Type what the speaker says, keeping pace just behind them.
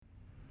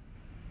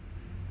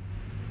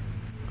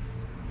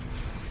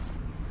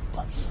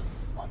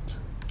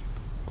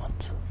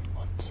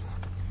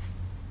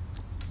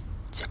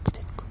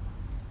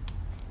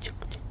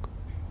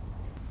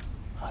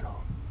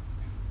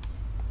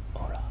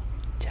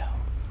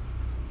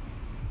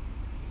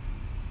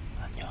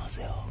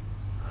안녕하세요.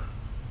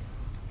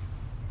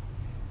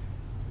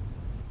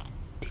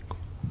 티코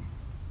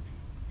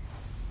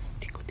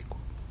티코 티코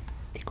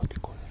티코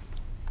티코.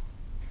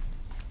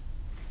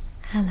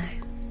 Hello.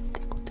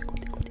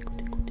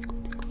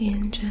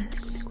 In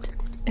just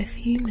a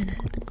few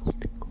minutes,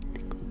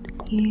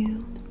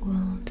 you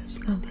will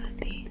discover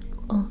the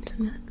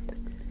ultimate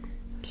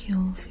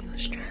cure for your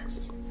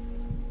stress.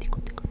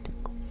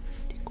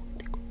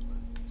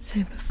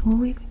 So before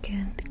we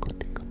begin,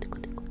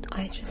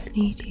 I just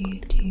need you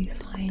to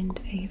find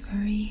a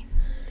very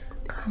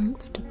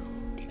comfortable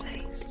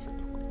place.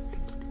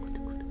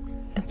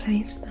 A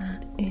place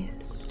that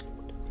is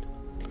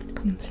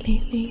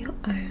completely your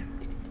own,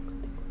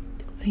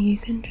 where you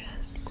can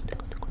just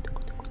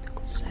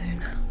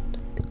zone out.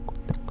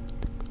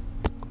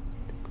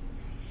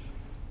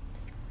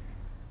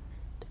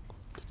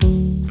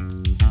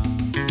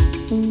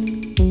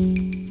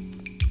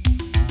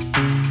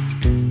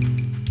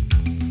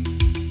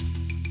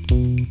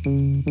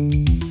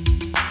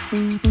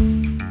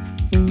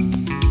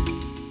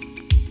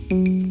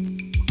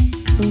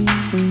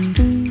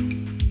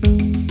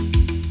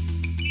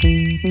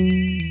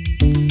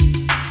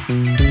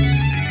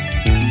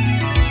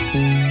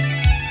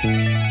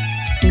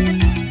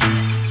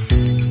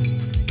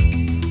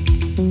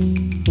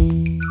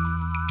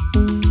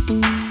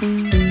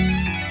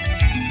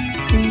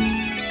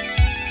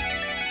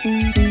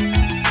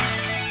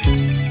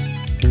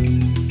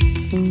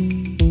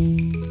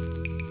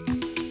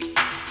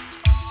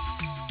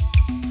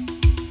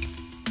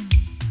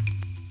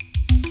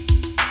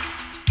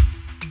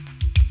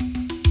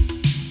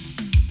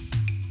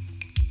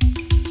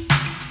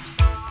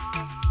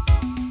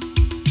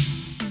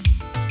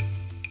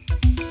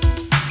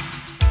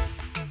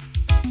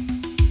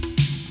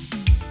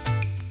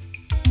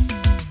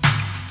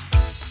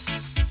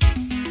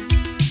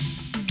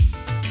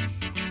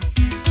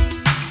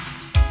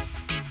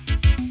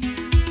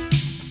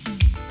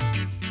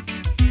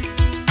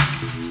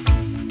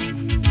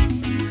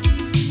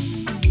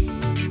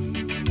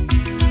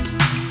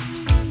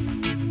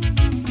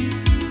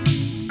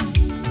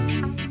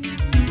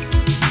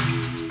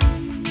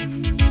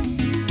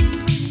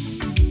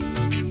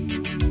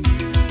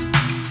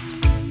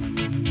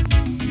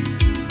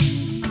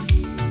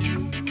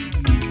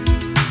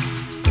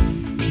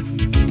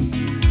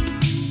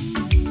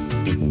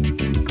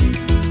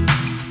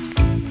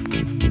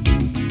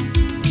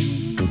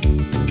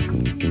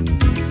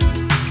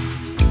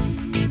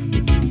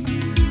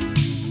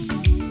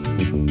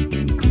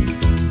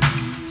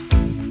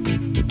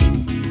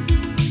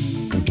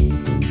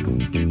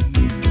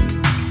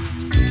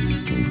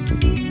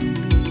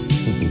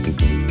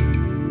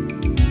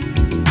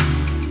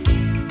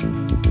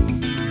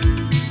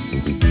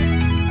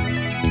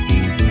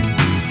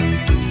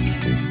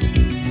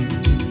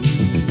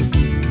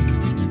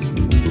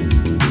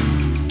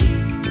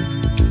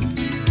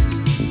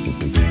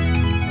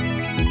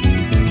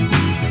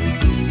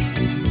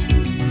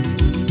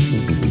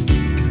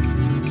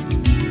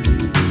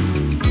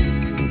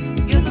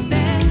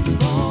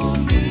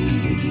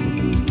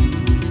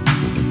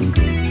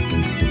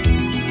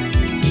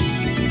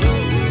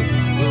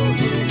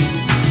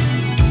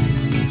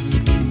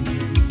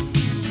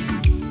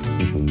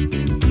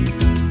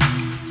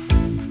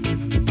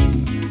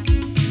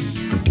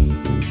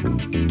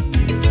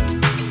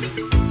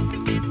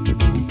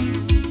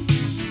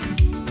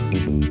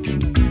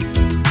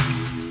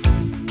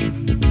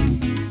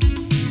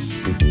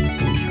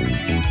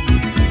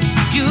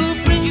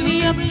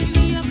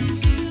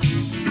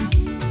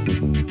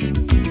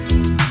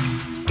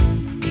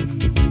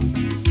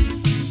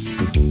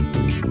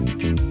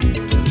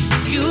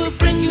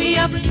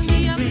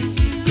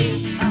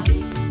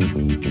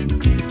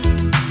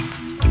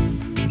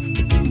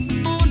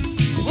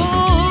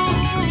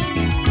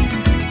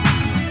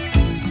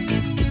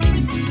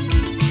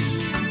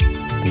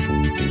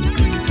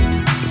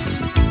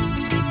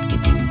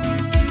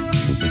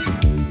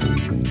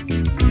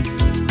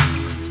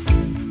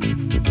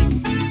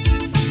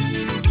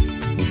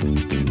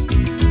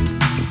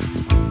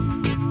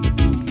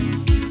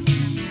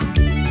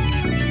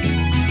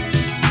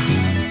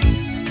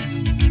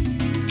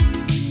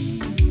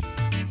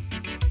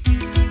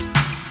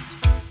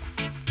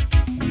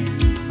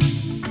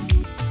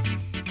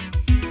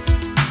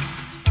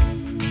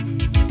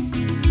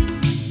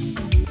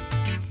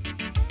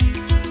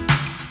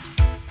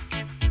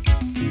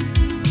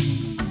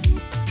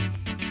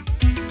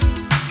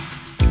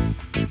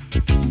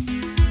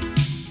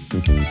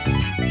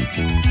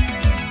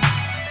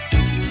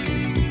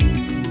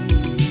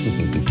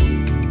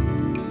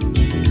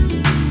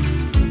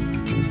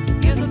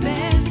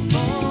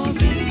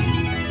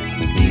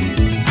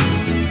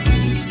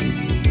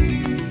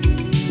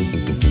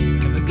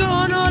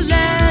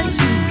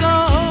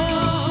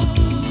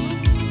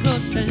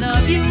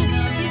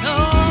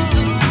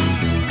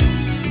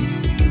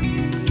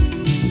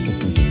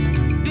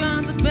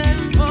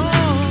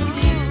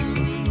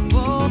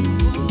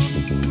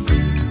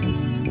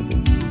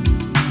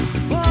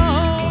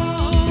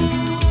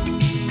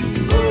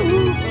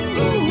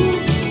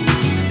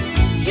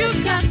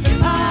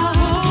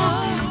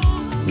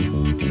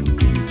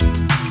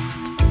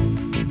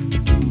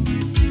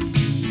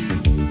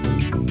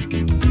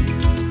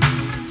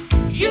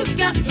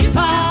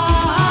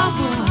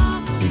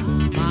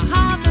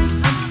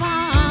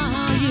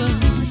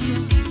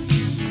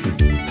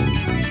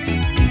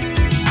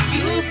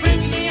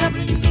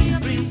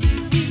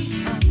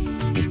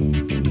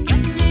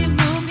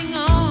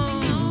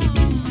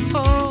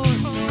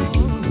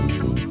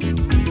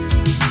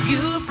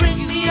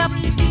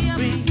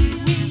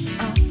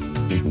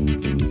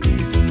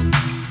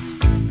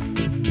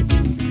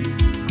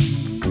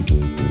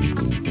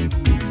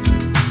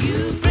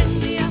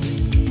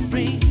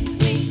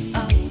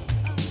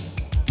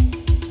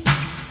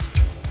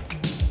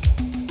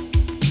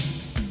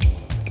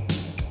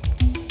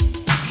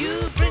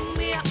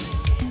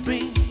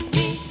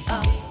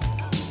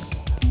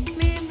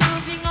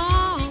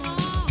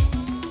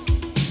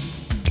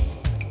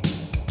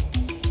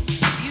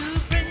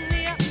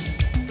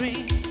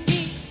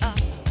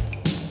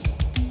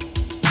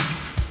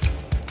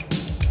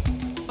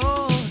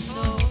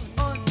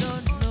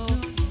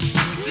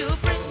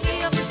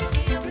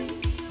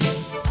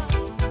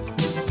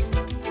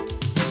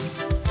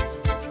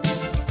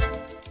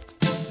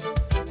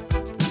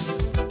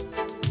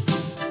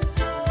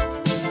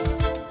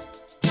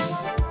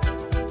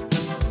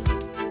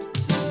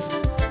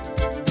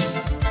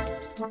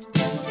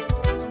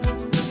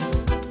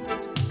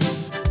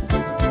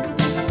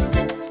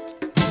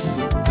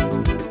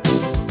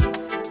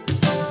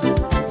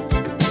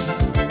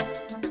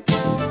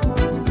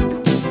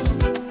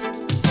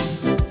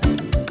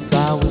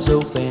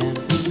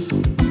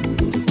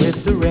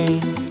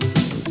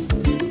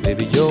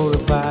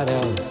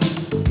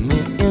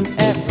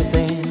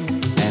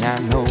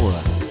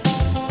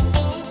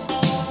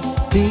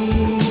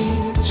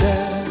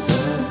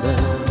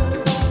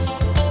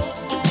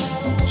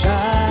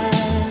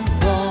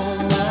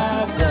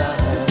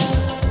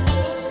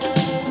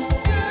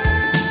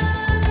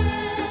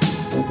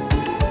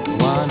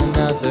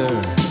 another.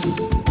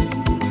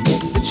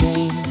 Make the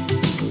chain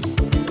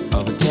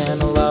of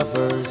eternal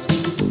lovers.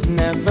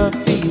 Never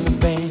feel the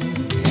pain,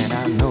 and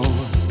I know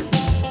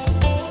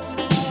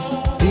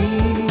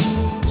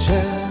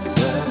features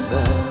of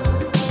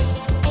love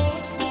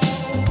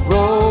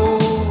grow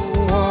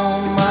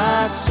on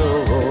my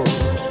soul.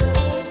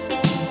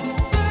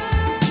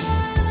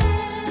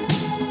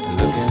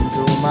 Look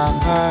into my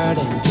heart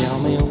and tell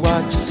me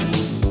what you see.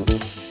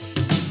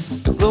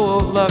 The glow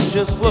of love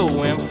just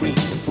flowing free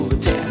and full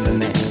of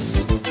tenderness.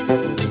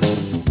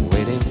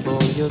 Waiting for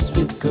your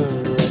sweet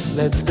caress.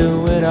 Let's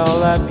do it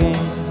all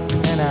again.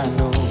 And I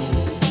know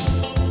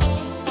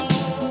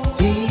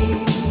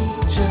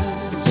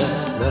features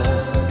of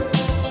love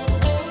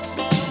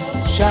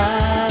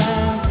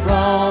shine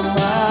from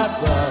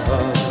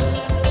above,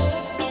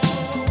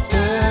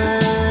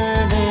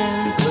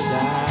 turning 'cause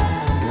I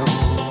know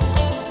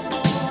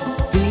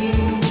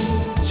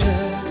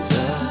features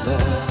of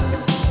love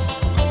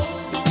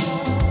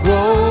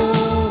grow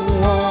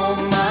on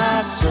my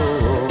soul.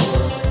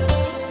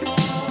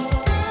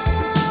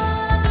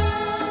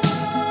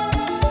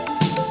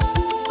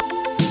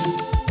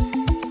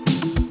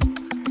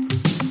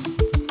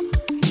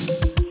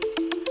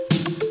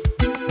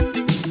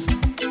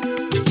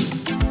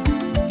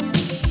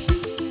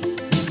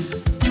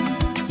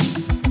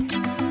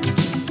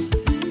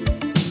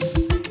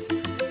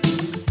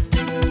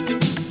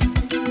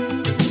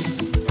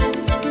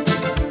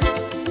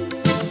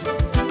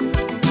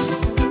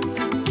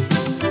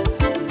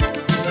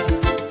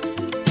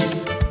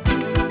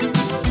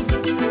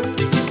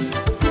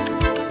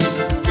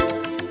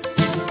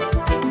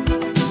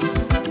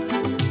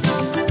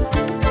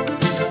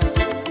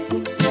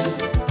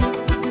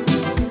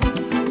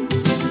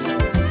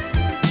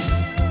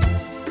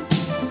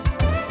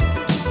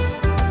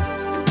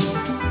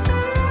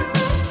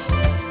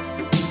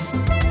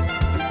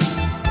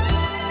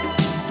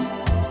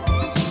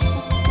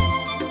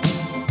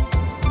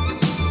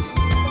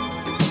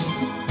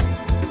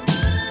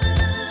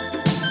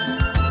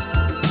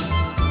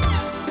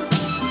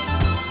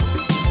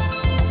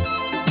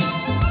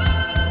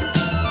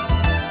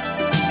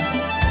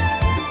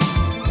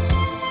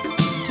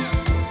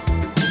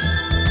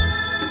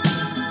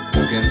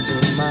 Look into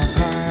my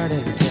heart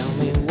and tell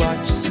me what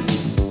you see.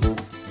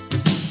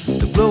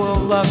 The glow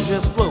of love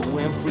just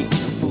flowing free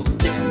and full of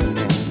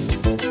tenderness.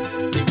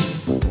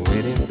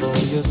 Waiting for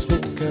your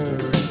sweet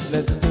caress.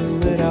 Let's do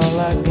it all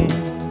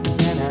again.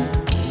 And I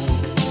know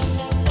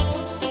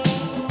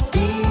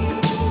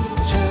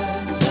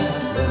features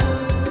of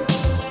love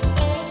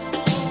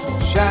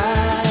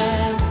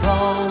shine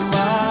from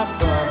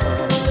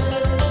above,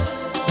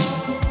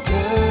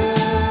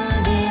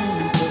 turning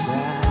 'cause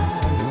I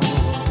know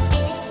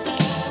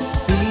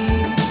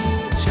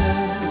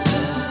features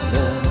of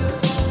love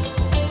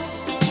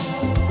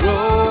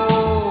grow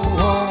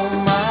on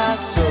my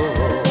soul.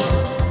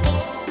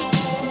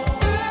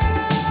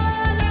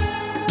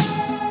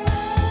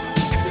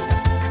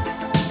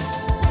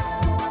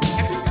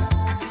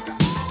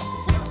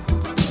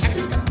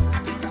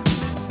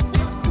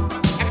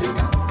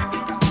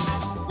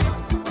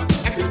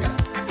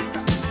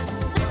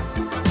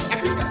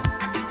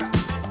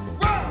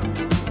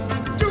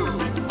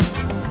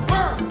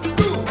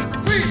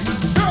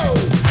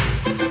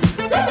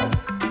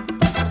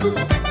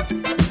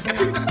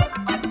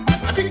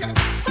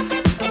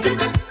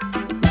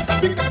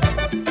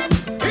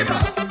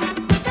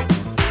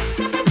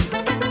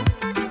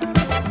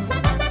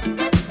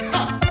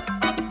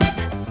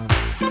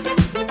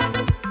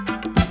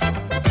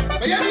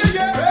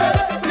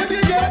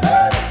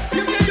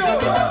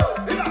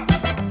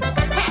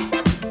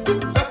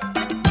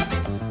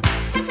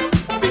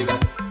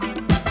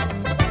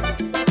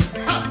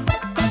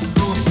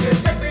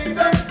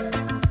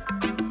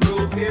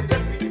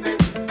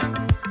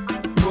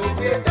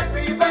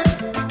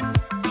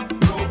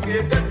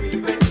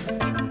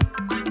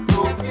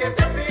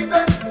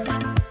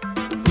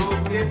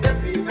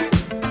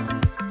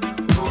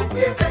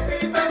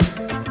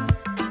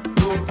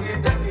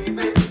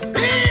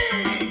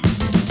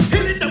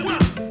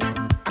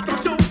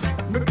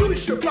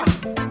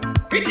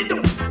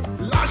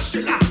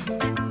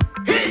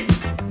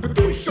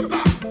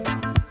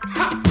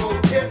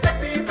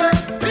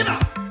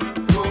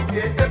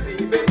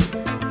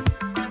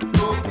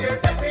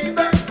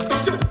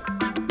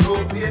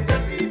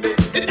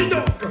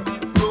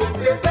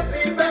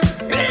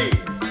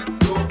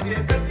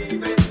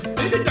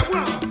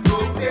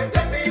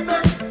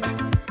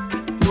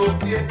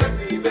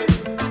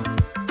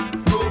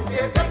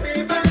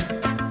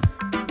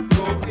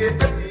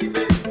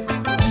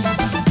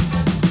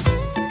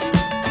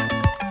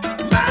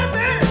 Love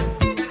it!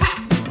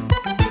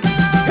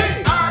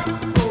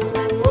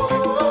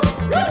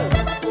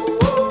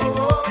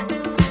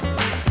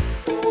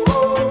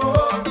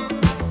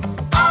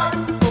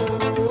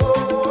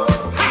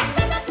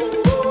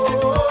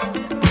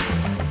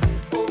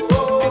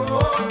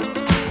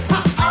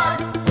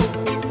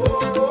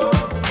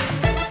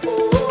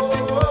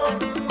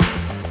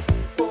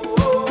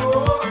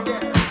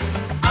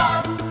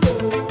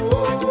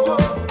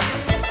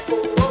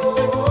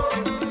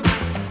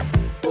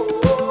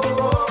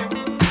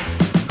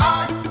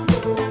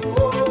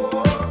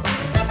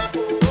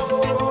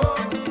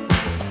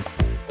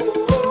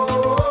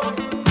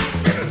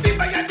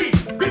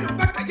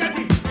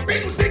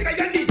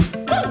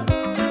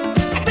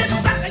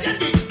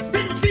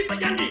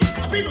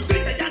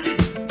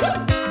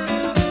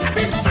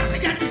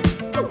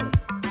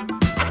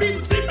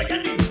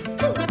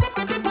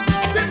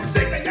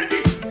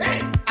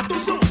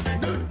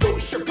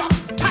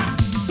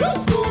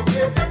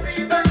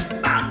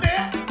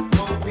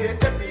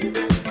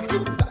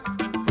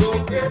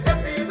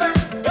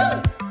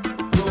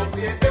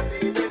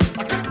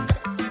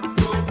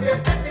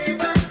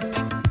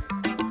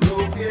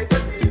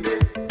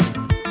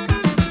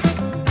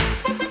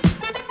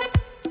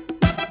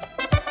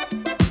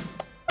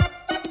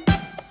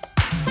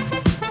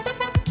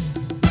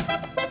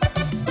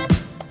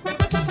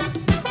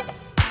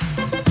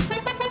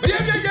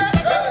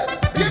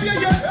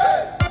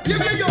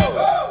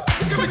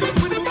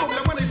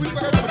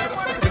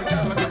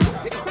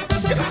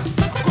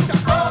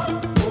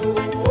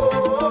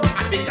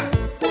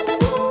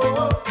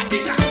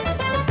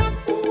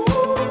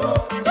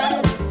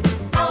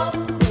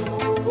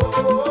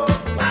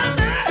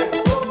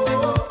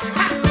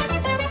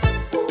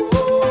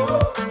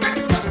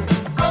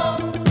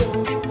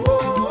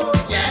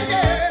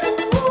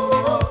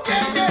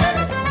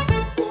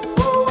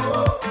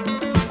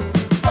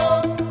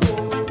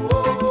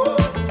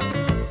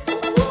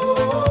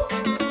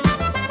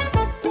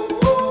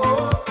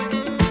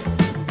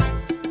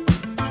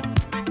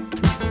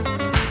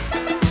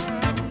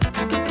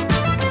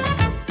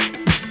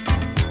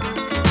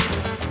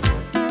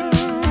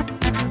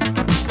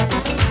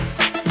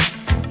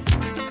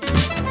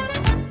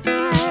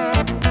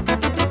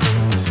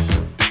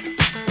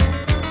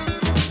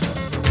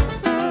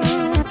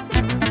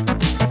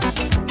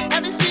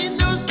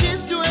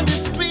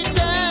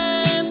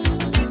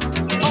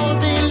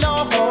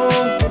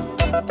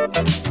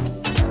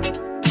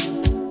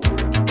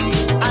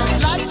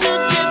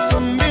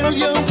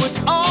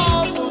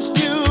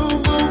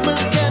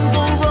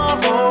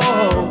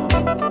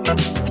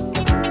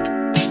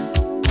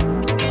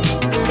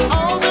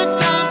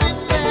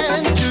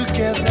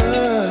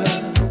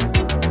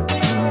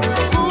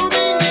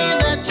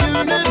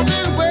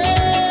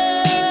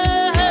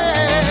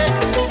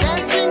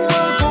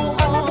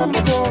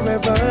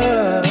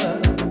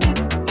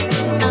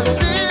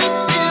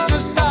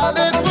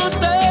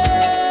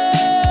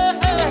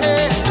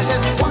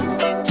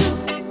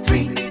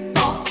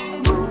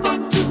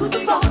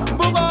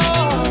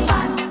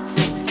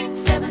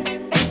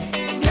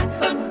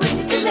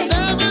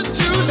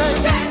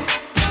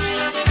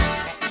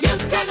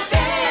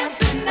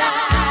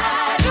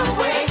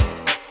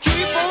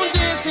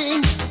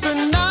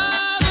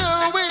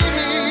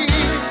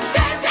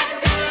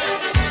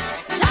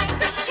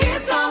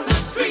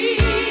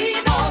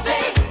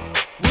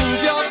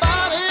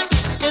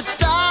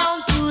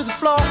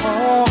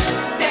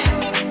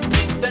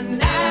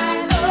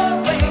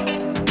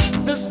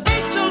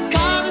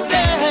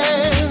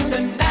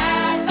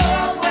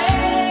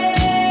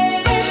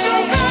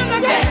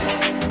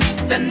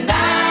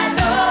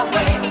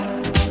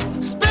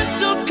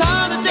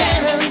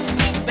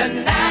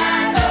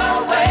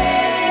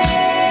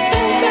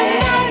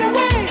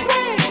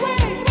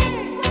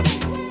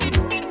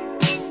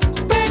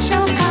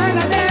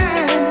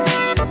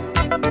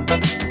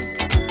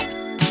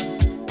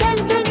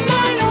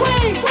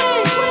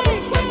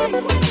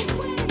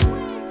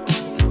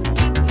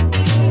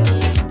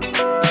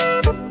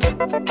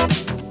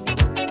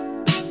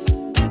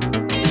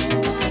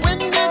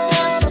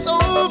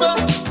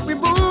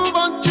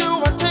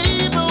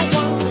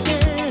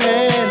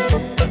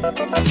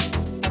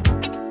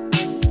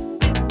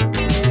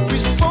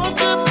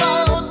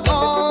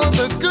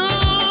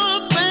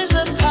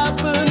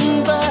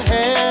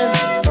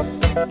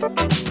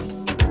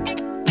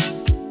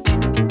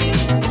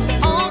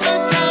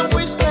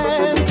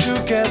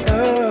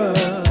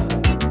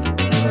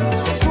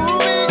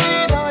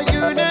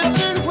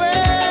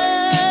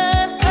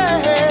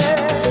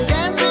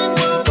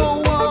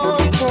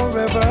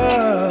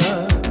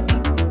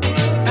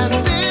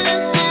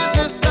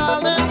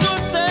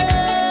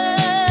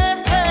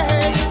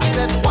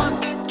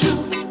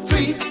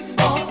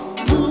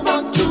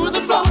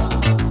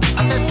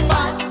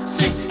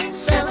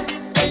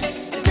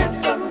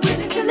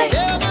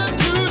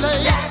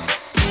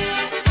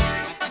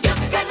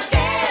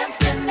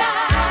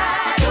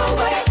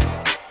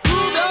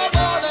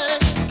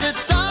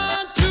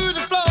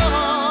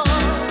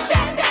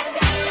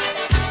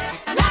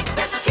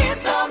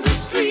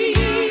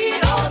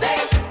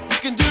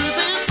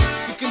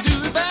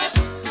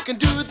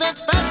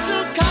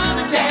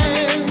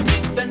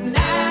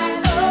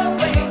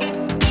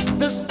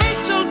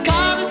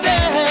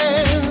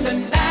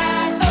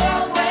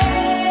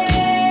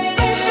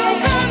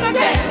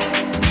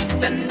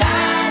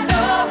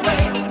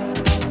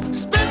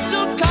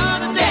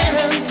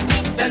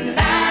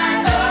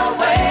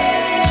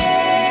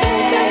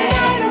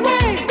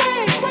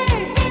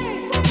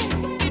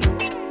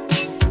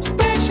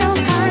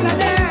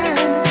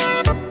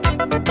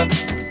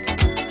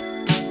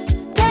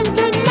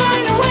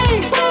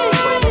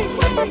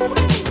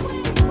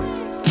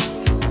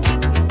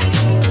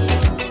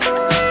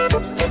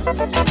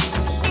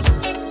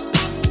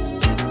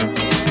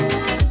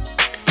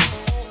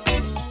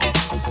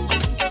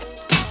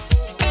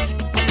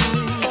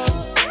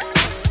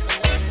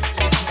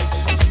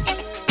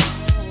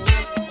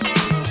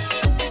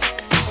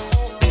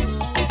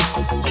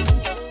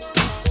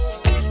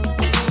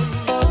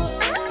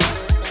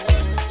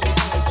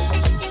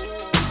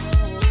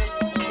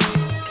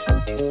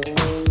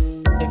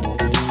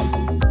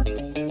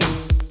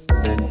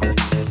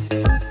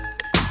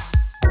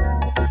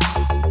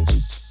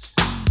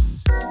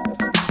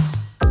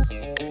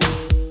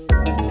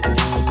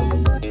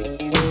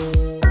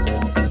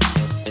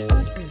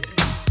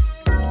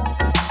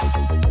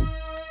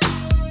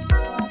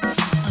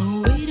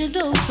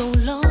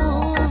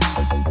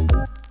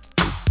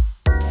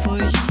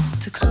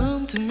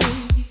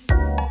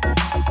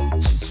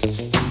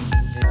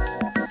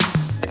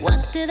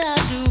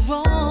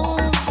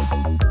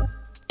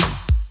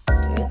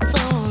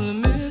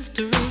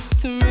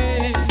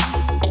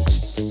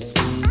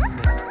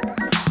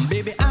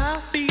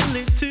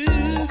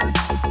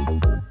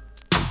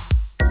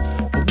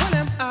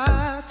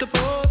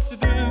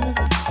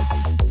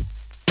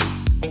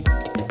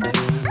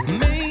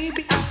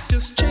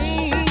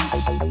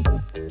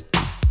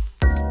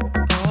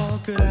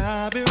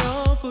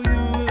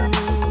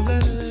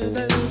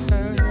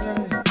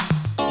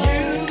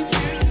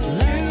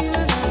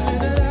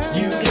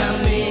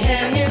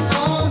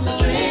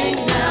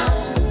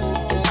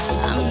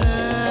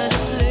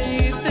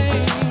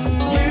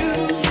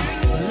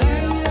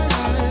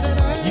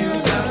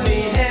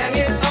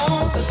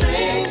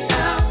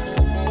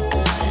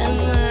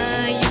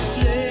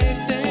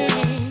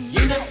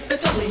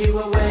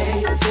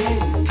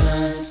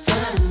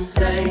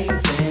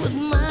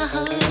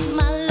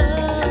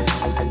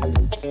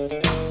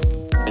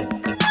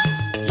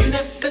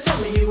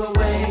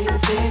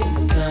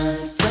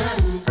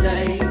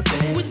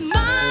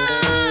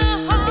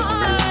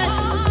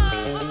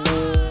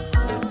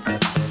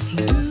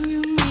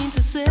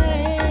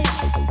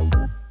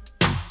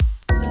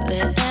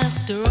 that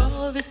after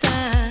all this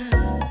time,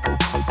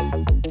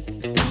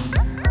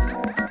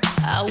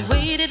 I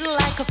waited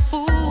like a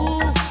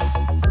fool.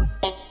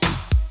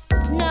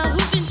 Now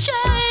who's been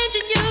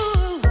changing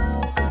you?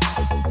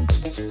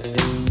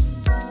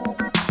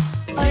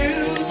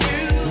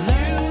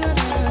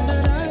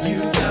 You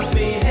got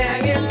me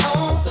hanging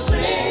on the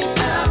same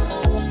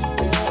now.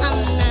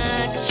 I'm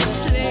not your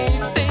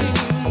plaything.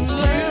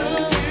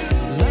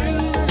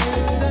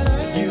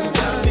 You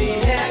got me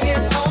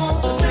hanging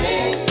on the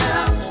same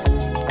now.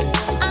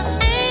 I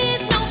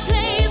ain't no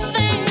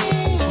plaything.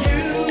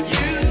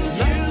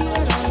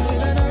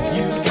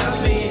 You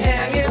got me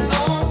hanging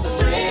on the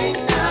same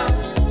now.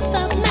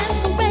 The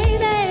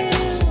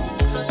masquerading.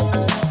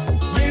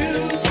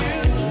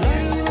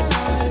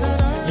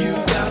 You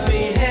got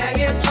me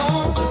hanging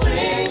on the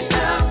same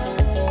now.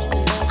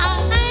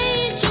 I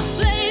ain't your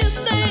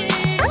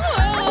plaything.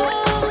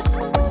 Oh.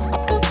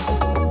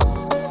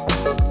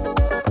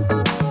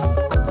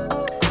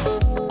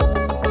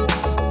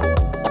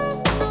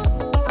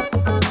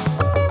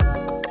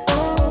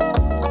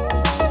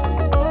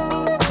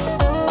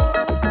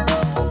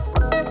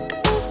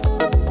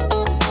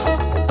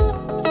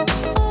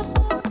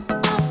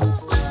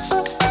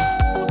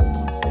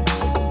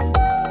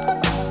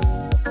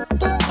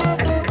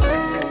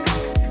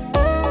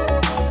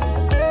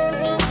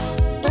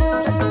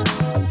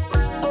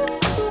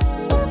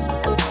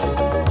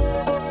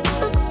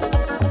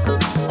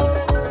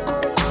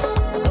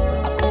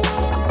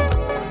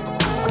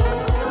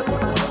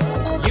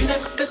 You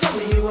never told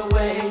me you were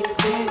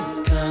waiting,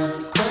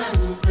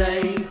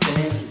 contemplating.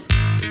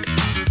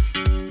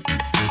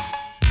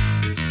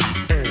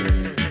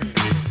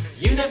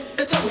 You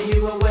never told me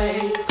you were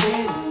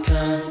waiting,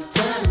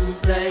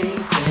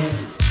 contemplating.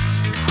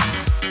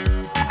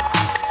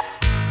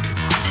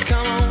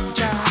 Come on,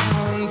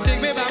 child,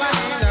 take me by my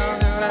hand.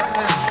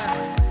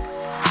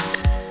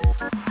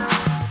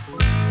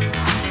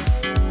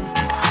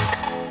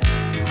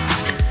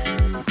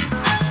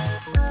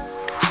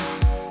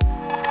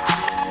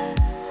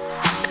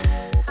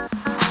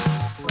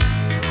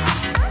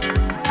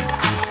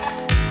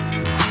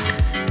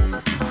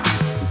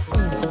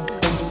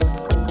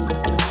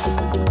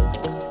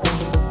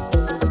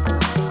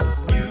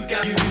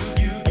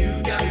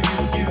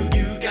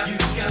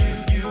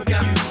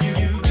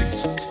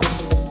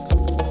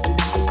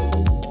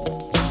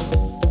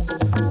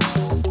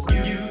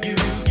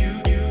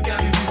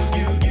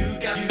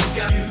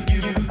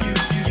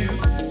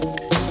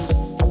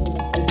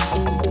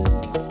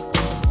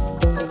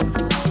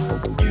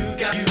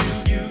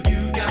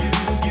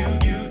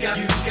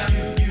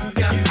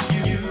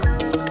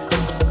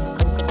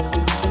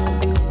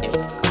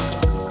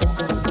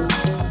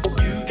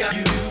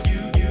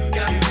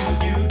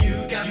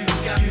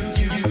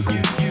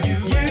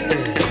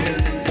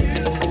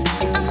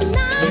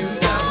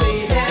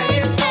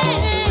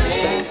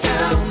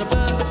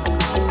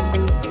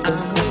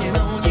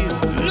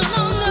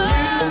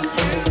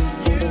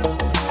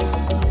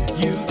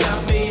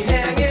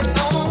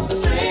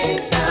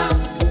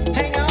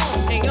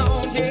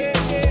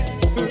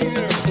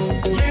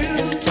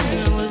 You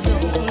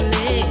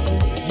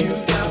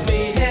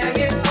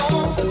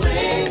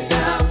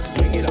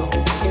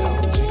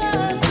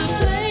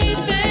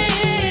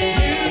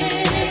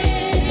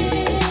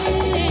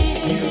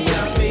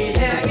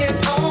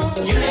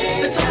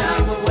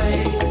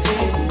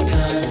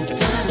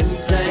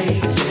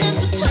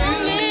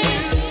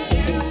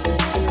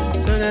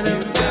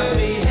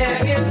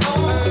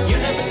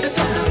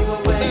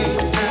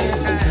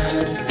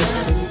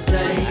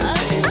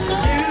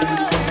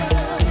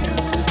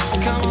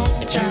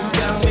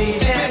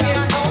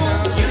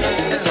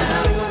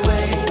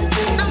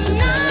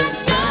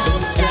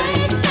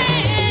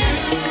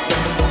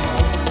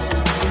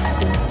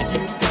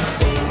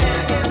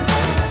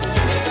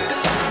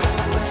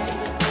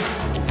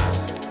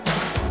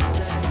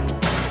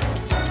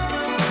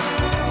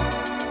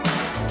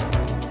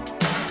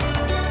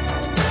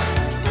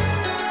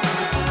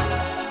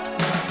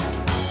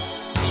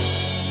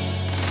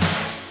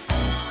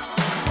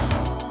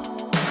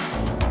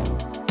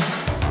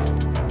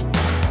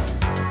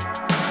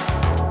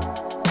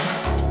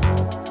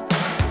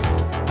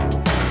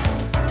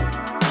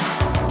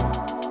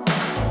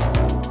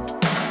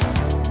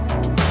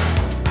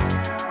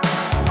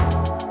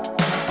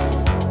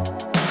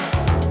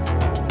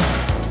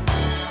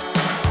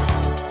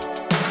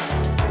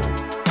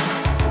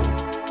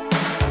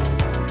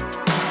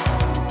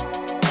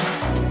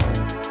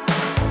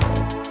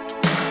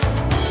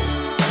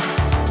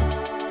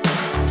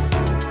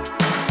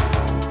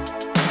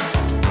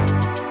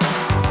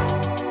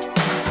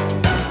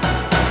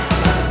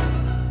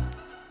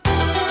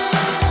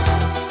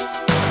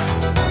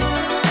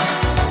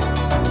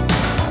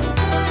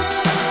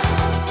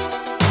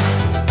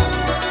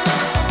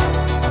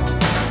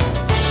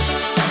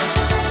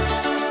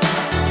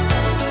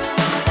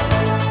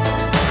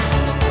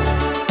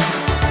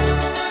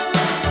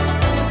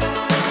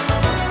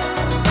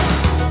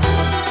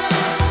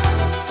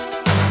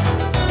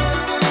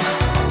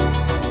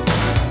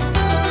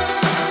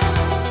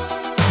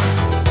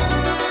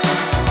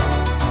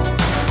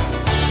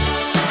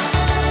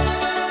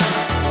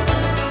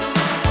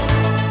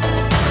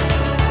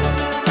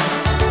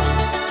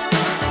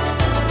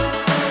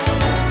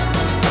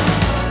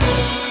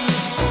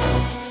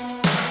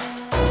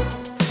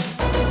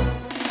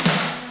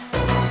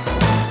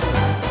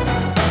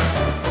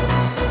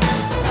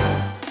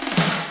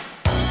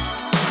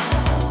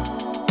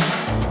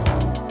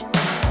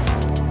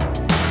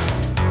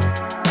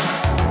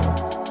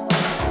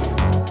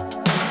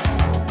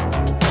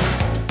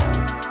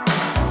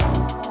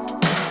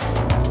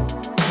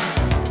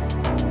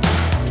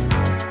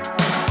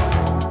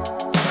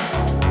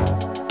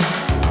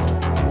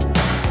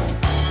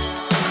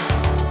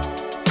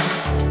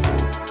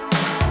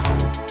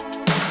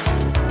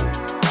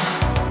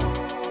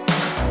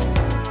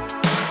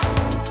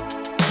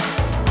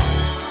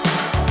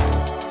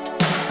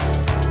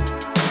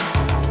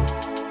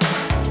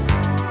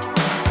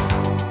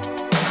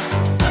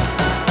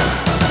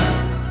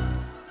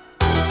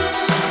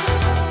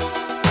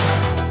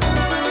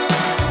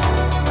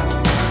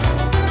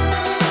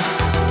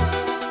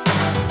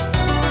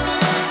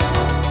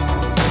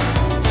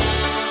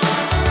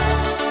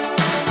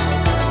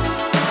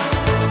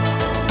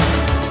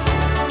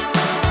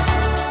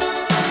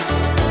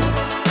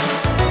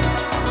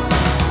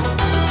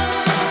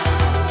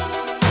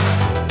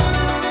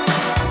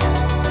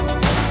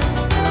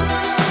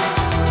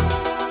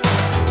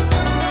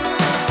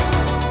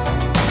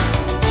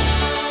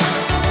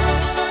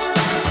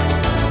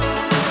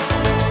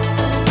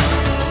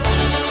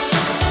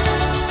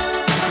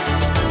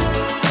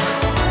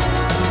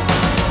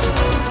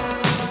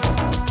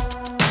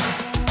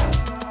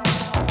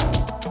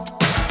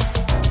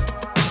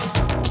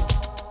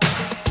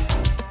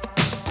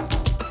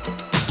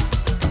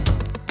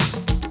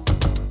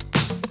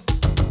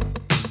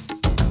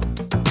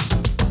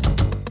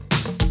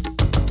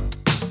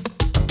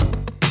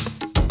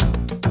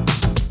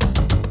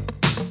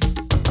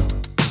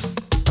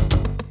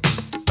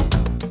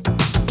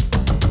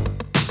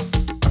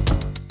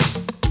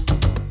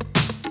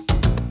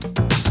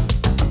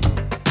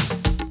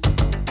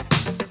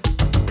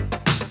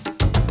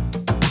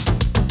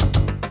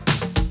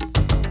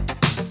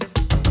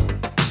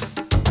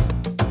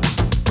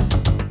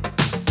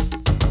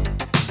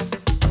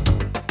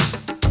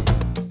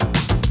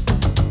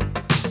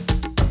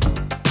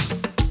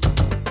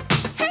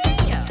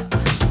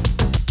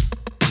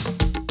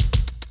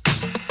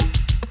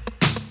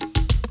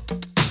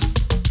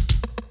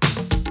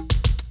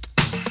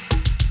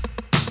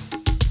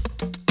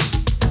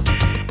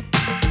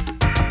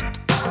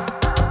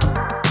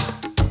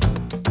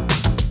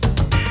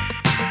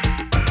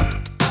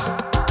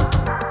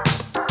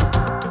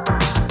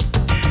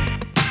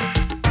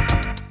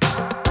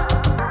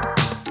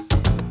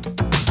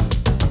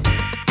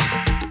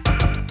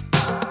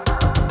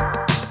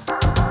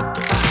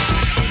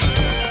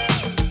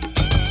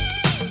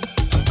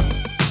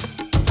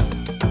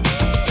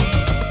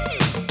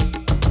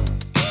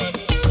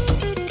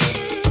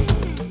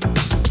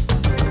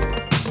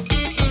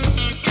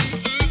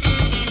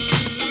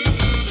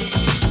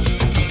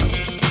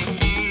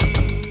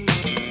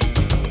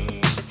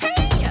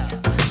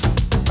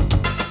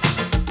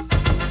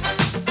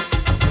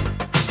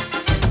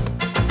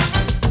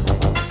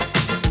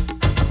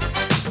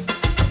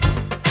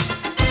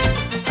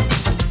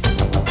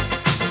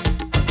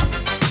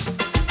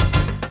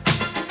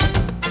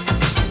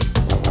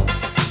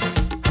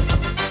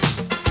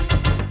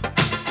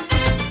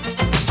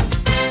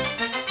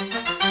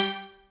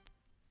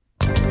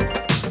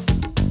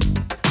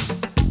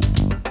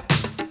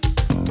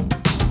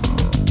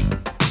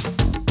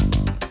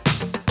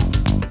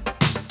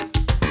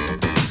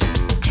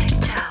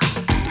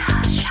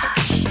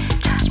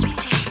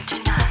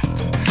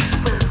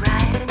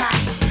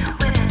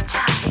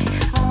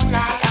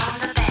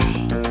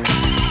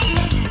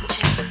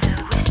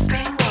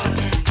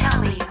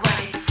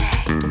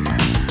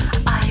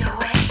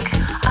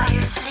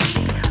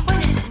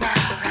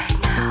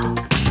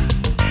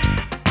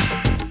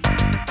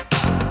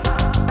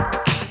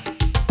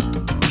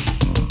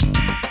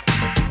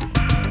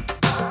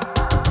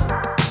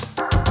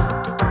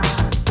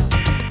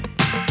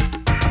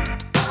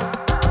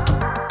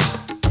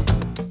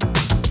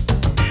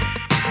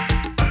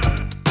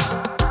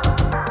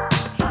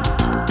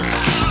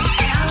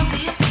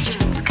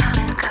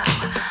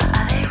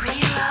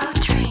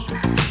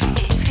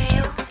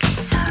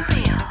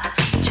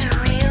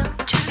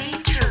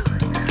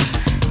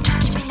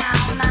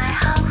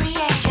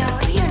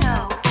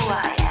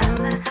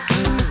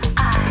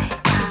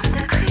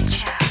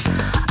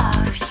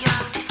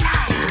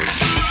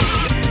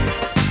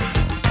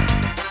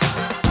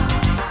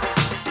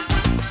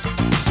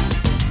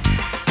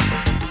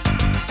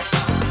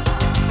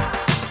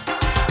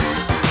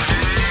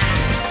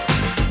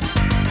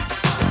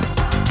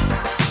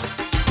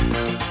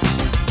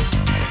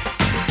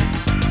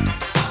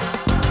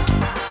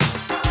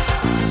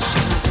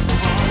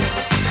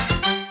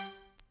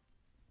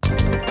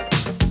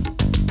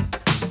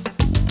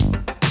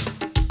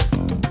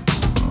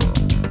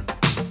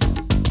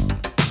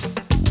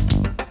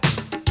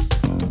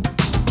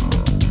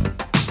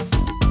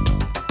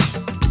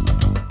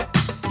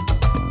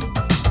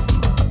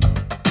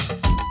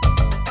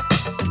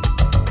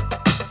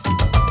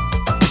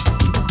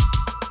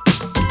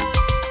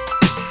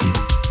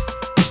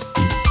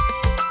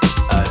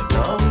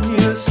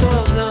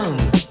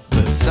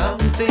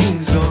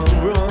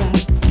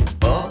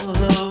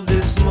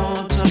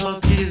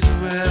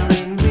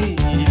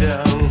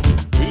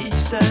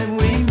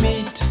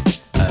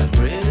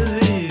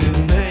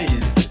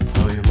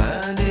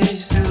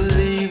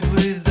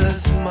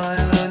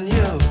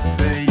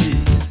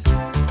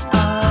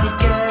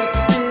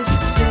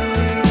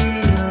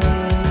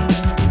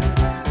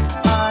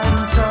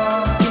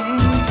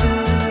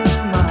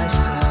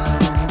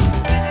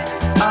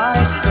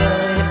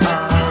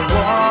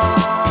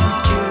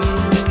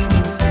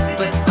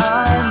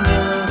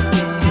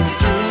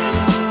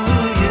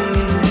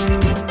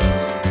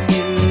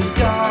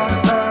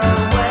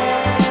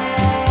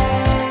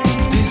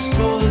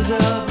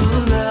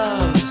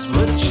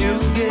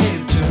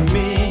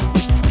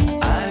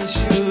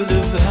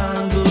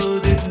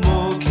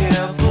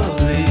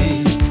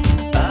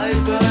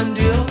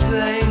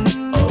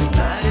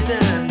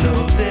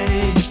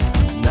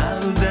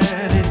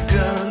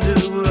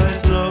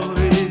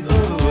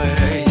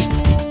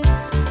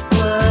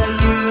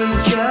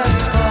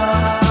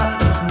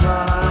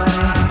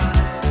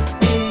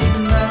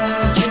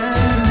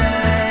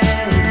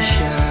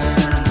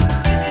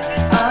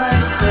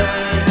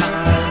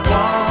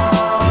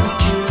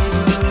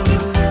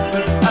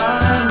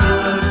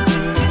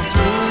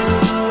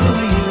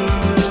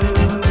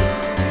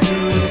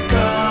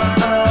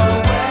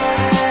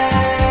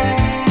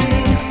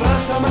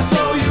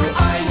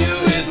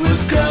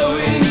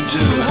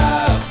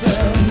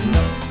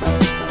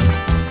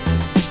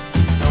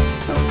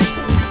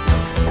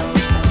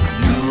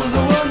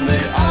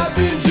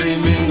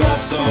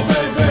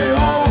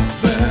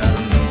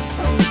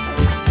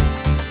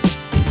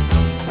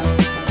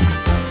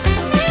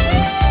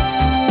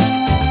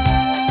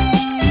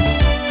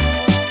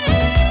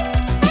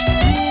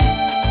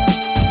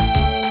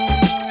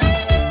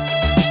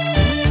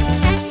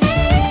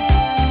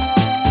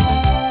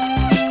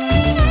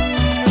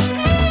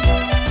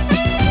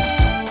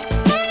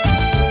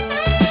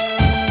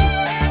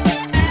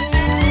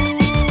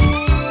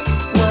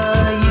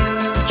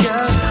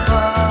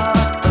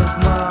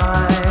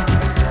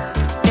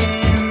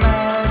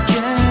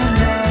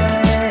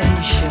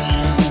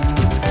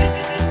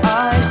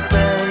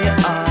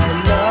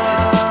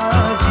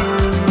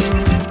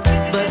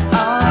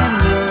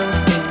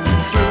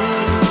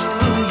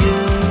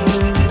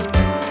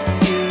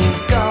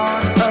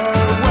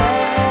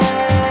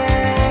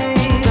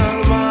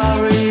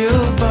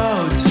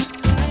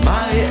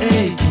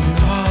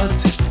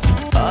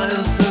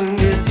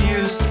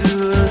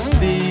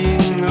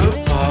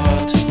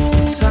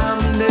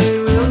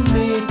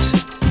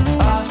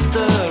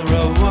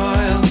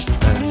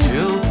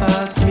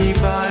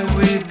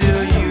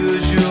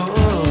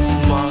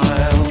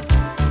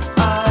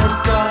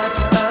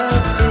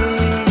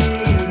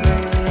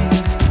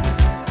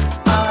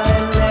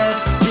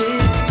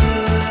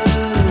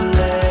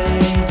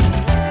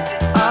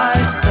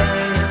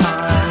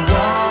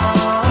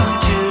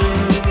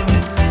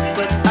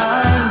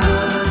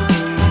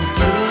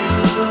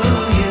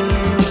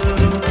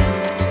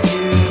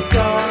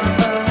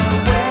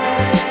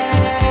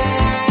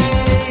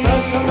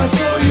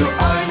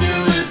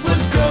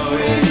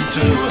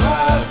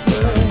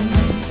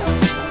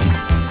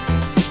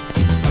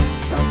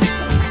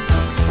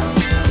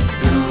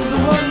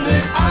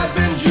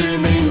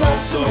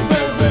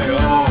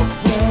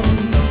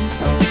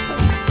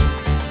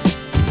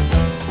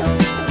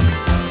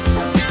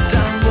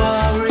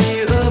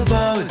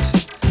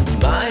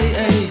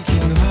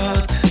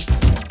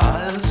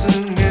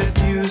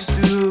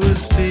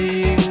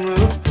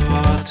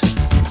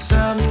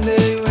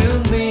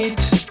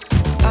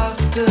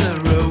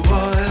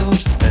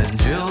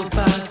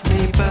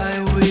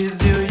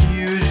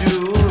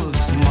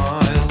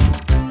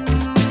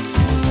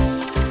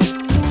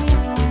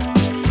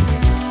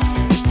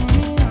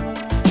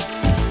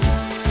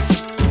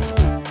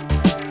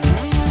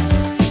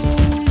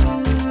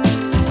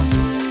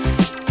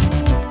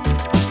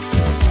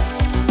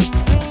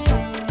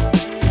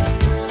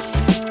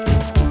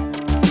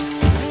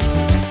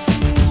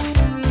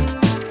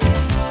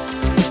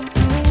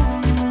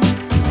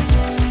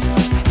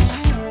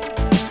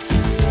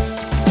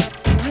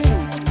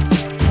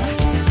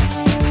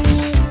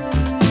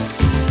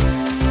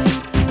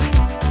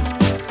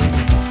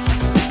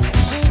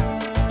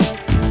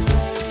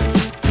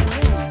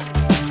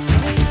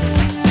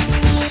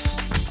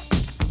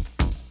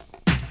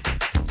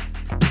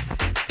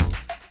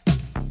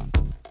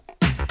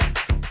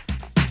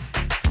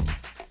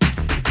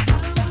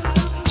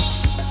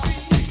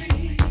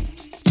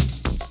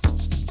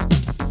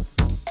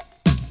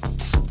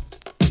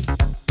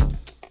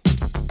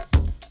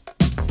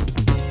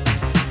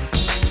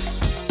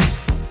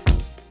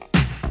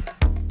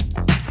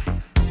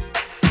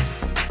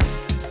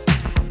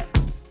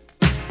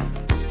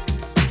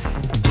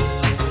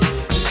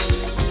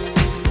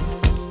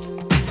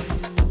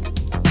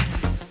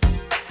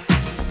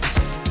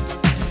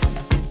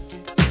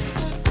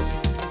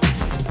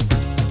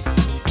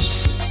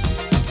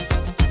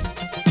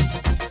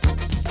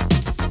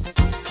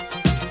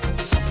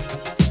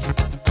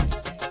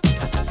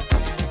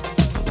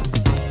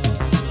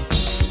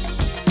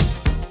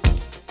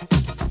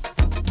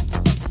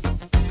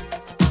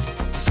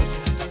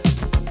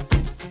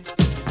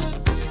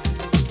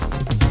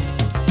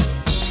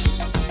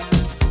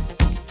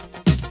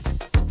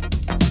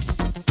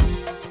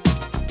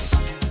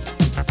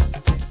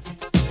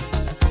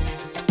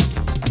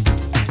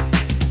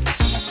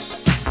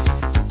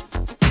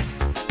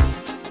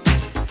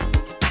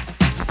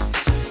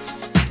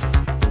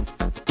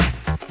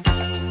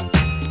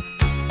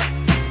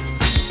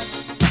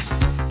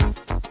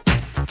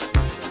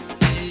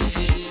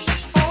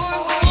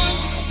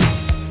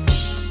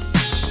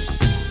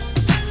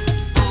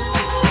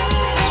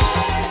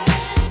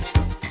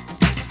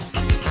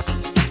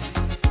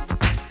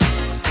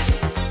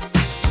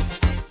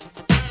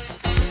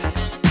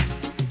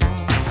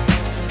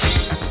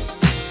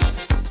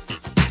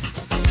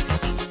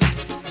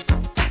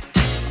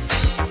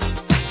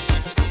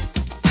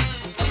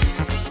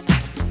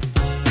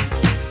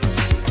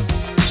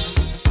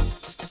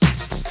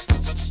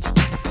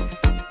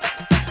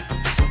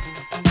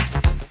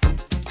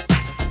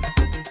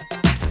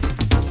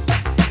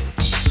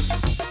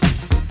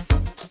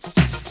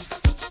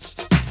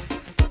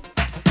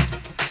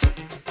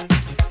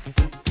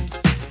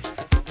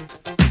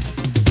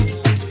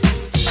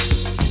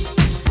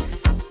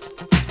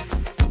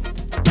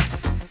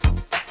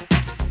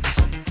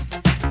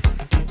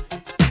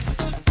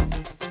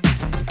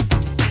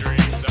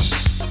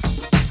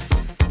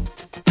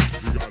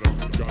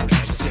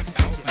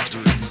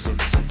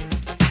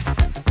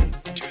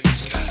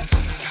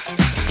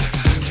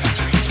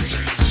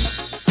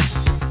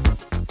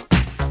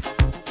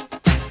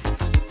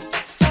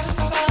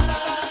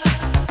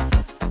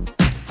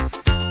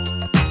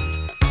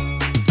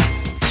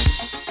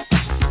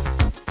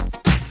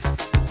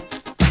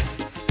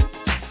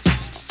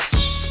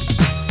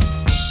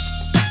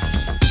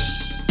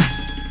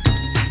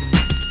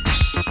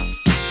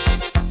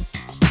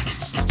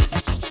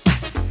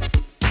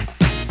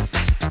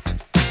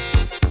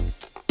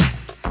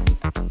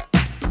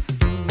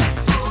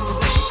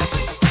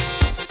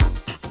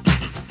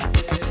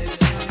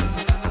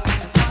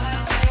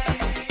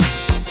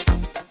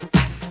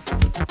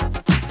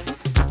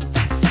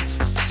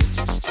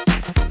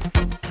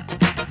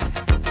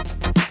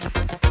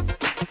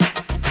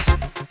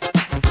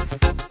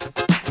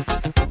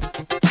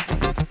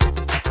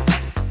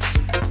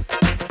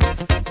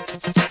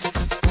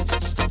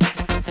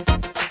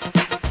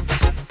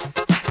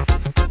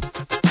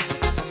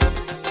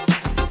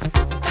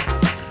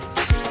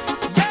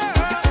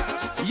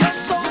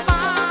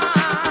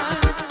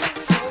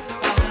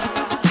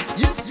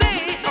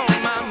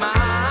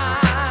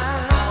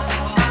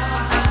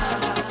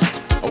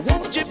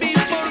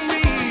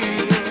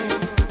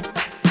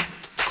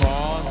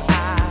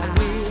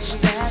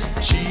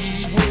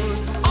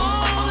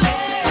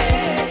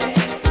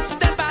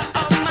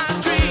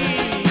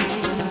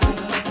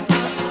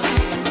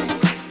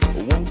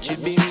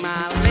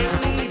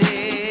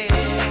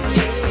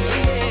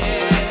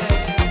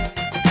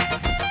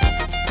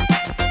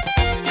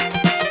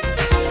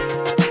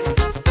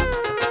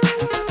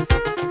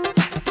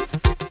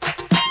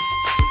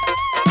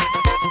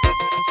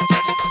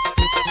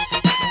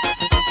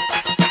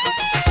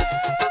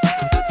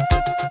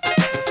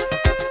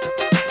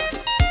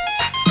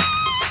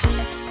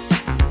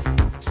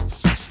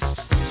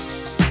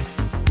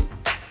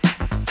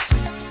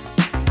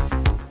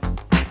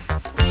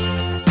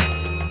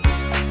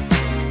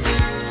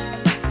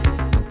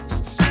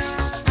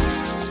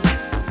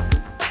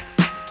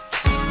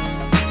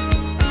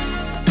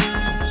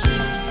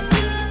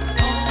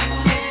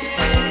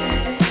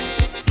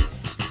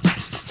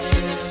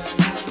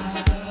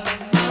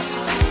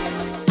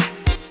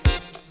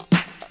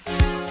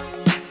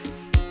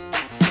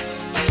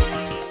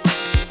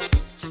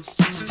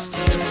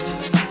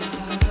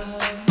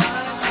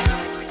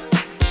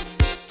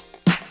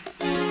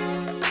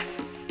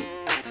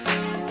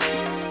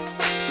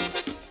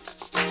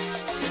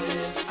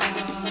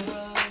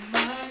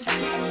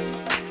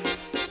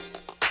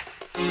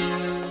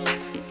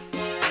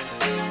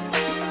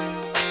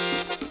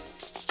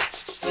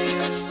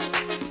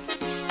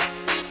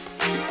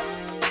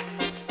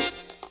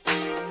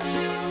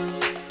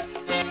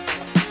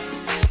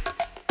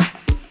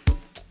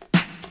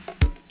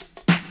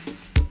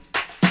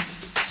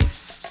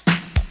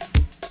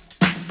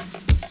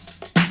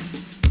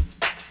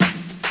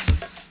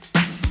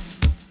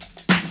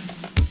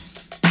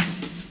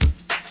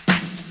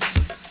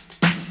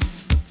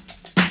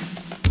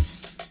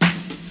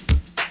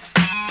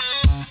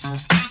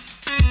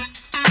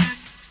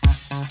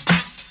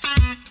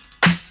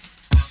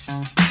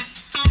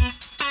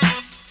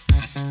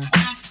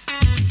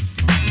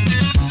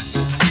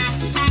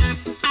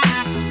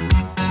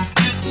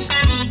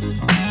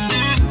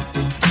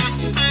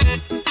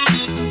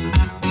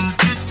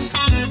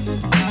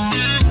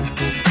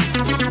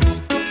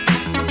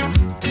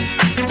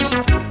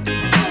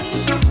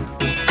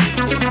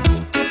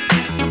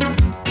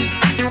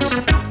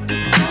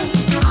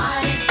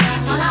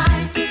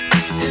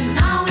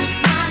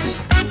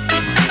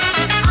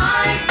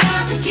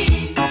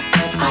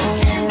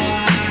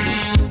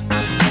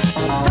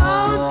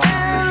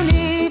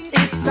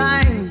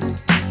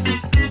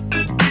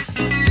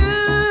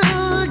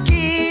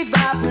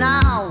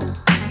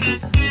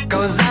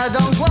I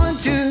don't want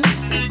to,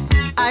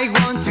 I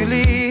want to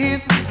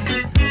live.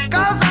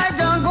 'Cause I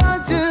don't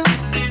want to,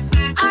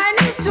 I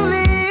need to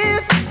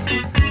live.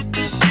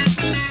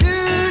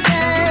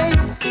 Today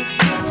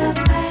It's a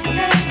bad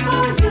day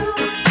for you.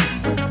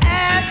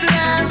 at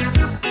last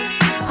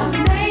I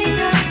made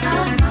up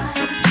my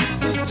mind.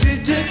 to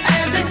do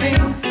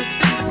everything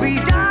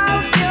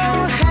without your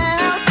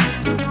help.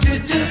 To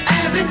do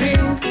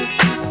everything.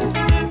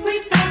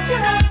 Without your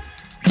help,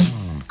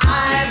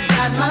 I've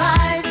got my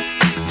life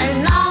and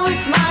now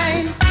it's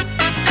mine.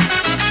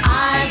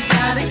 I've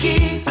got a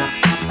key,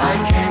 I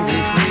can be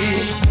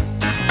free.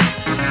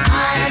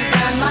 I've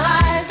got my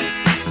life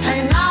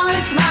and now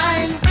it's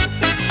mine.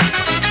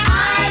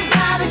 I've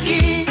got a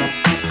key,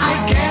 I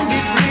can be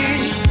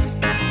free.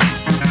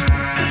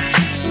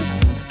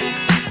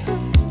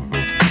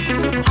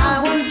 I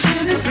want to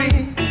be free.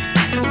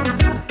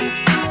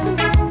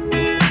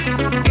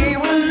 It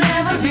will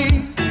never be.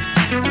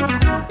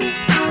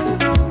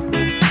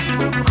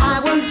 I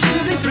want to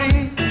be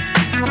free.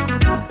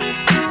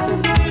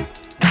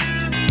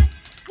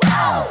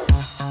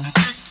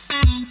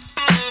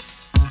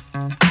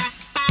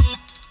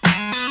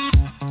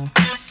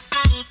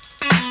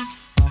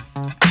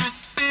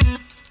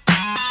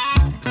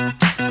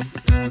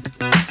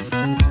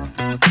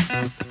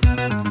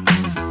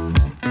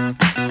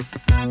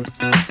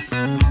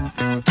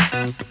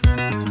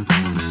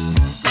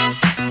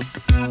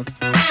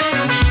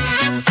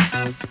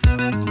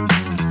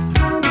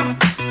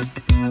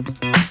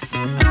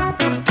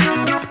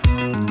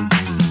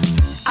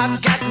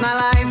 I've got my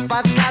life,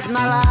 I've got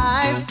my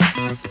life.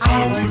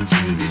 I want to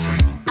be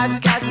free.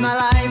 I've got my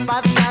life,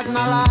 I've got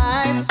my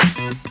life.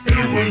 It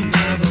will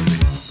never be.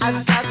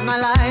 I've got my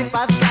life,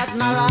 I've got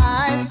my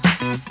life.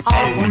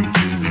 I want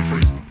to be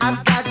free.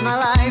 I've got my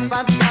life,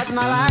 I've got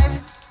my life.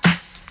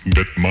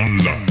 Get my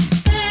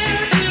life.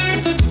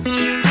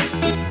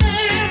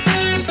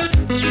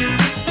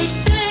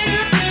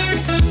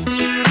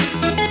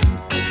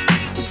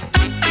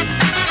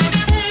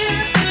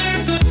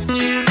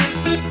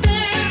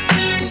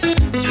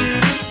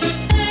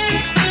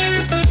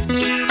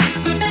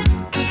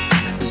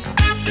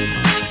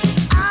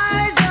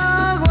 I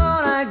don't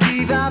wanna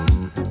give up.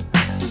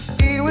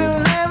 It will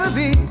never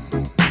be.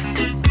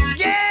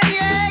 Yeah,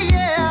 yeah,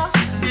 yeah.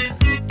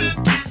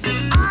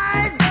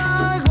 I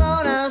don't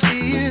wanna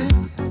see you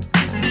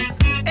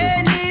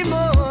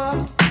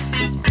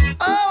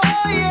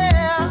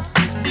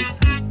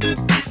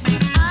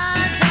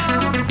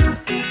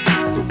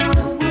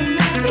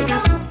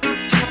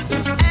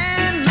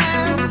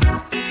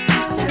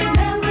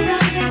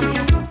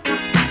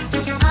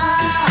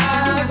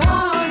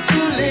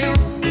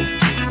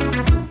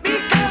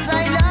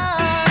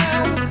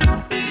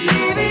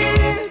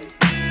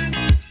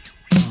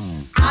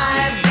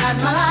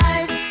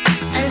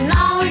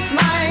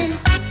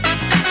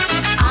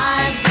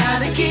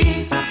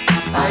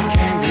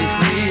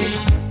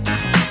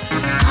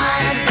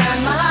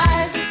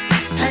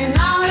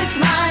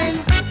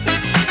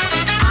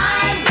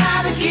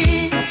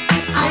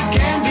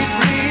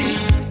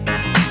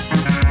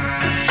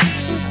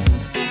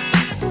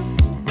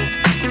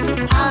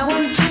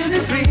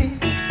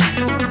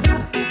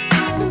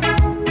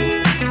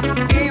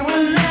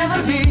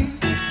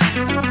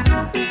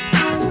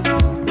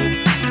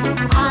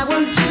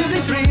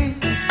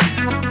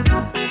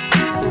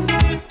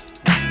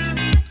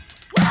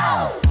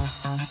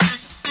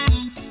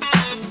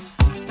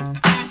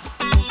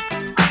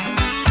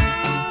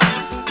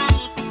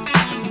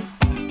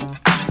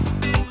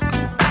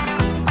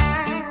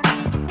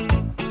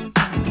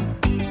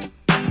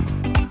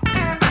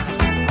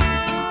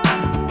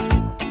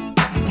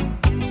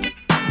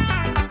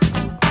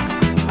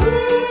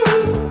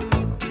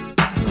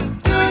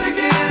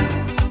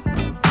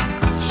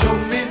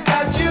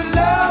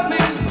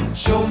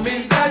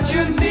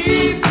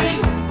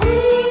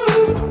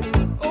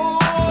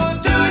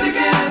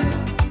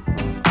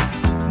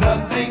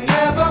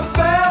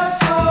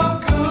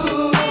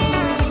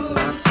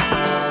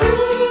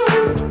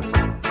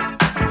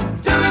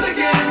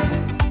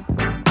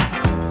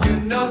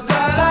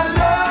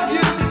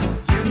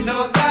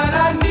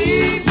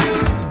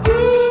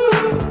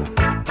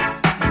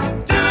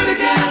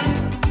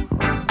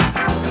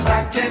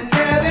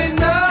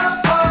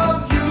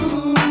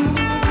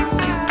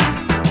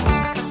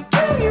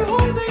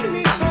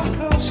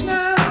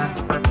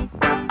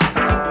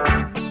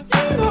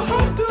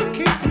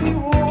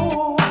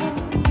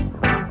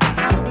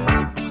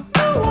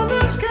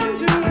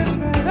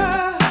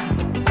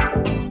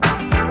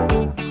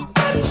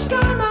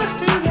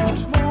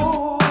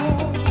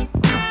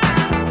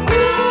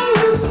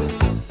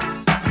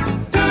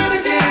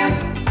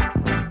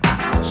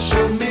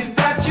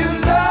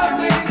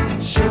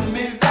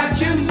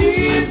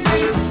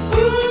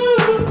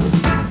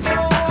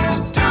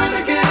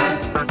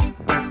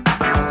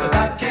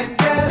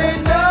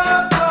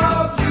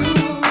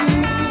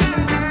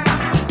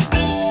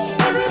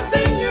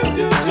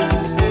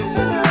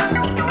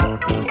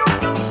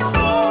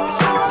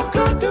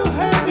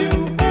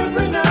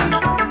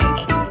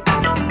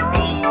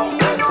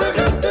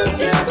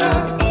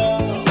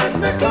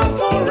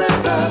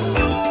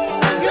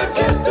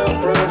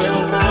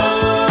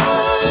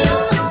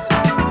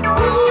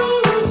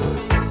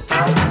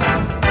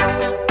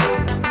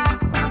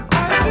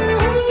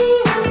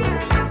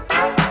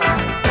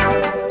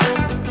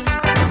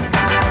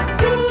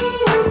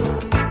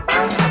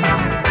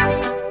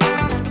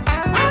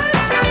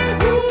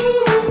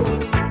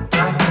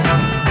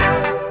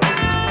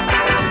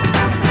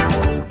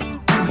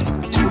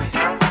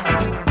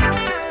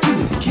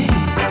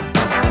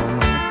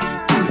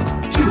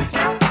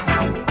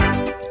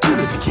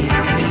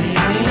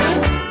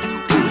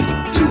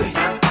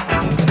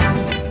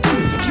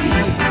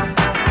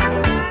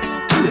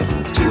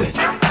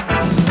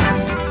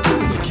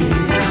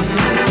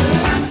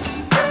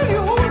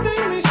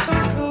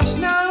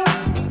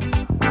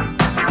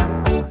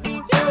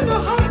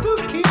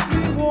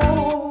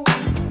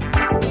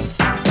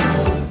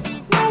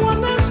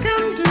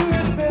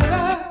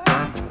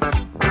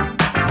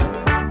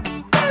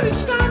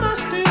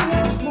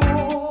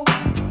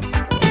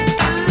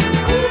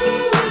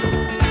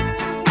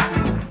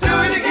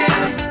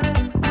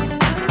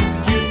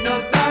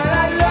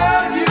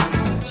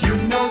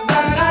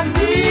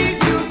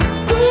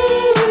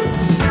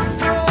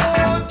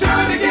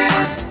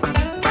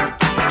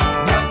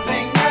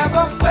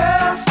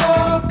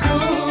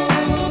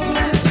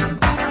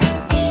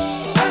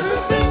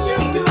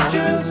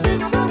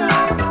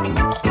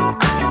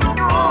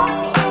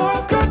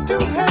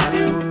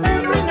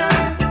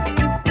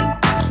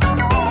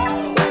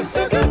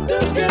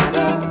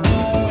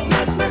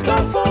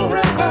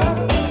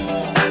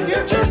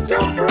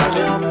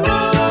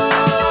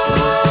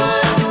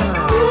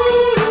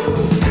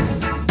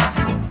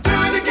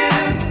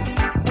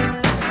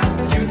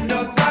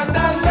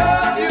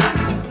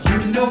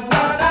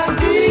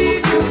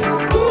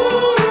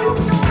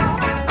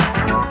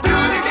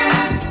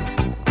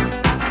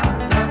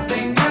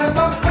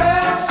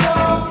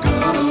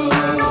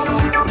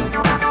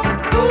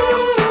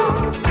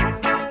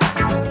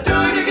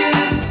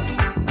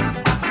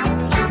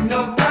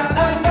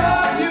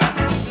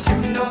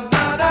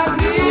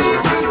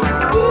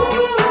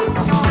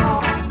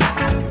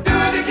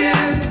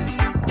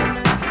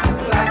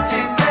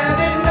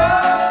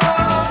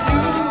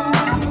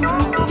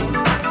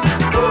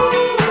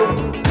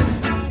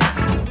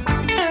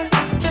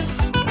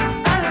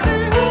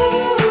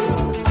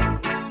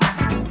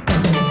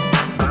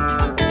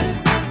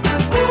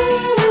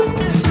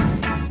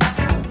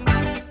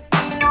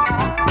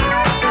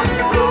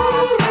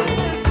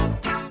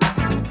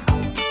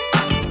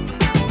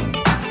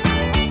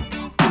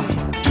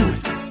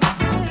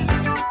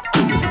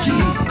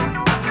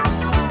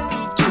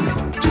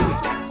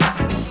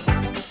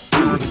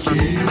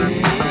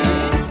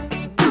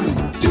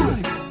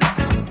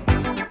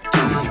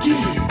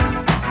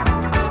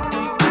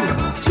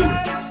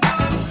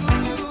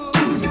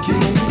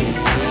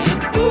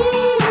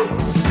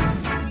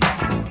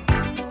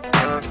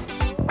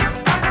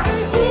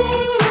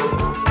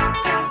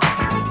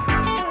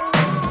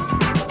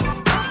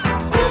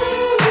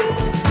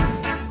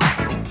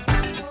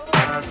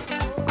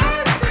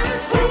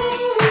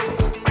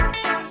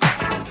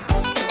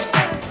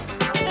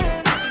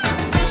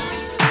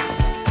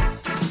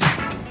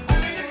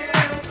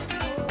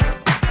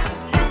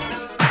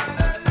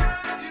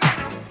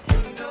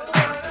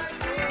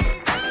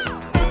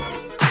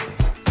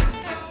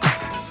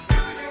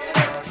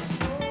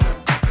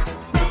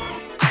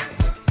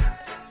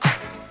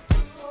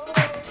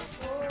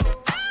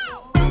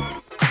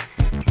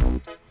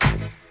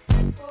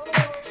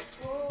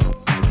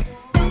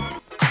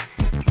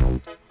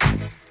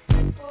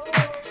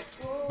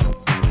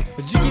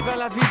De que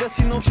vale a vida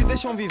se não te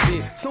deixam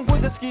viver? São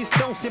coisas que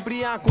estão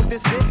sempre a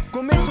acontecer.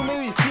 Começo,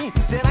 meio e fim,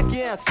 será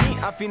que é assim?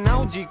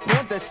 Afinal de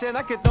contas,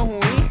 será que é tão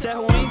ruim? Se é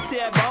ruim, se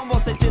é bom,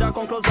 você tira a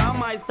conclusão.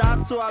 Mas da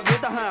sua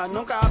vida,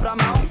 nunca abra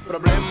mão.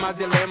 Problemas,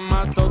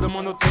 dilemas, todo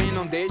mundo tem.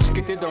 Não deixe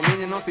que te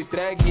domine, não se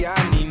entregue a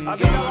ninguém. A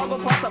vida logo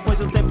passa, pois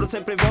o tempo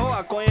sempre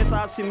voa. Conheça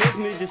a si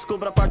mesmo e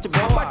descubra a parte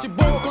boa. A parte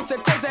boa com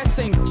certeza é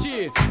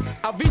sentir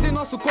a vida em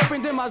nosso corpo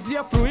em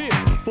demasia fluir.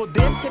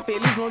 Poder ser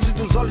feliz longe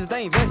dos olhos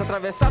da inveja,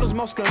 atravessar os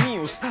maus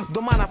caminhos,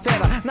 domar na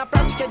fera. Na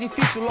prática é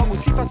difícil, logo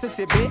se faz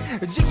perceber.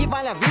 De que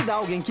vale a vida?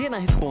 Alguém queira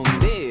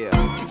responder.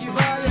 De que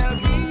vale a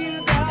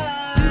vida?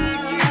 De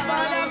que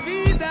vale a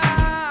vida?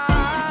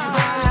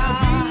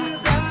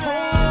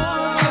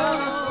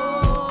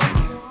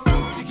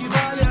 De que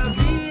vale a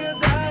vida?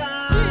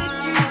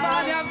 De que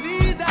vale a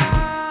vida?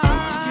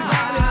 De que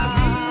vale a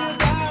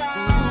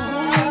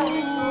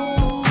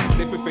vida?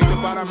 Sempre feito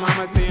para amar,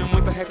 mas tenho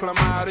muito a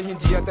reclamar. Hoje em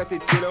dia até te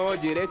tira o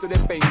direito de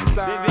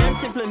pensar. Viver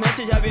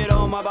simplesmente já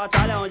virou uma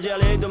batalha, onde a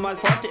lei do mais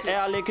forte é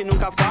a lei que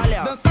nunca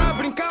falha. Dançar,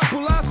 brincar,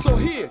 pular,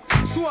 sorrir.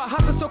 Sua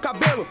raça, seu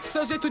cabelo,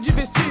 seu jeito de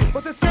vestir.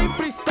 Você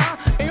sempre está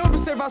em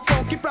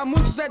observação, que pra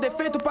muitos é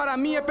defeito, para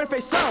mim é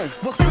perfeição.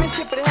 Você nem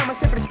sempre é, mas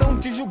sempre estão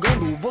te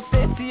julgando.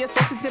 Você se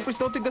esforça e sempre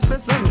estão te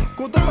desprezando.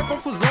 Com tanta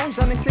confusão,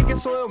 já nem sei quem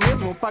sou eu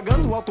mesmo.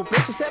 Pagando alto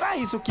preço, será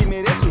isso que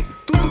mereço?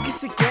 Tudo que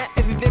se quer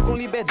é viver com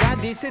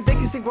liberdade, sem ter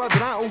que se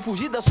enquadrar ou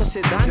fugir da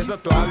sociedade.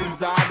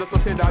 Desatualizada, a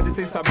sociedade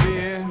sem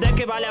saber. De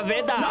que vale a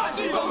vida? Nós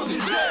vamos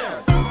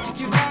dizer de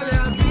que vale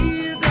a vida.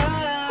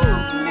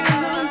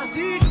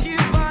 De que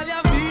vale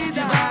a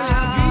vida? De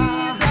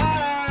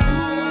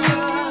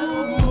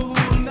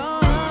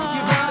que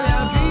vale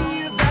a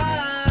vida?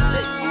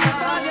 De que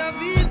vale a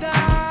vida?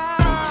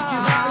 De que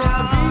vale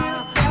a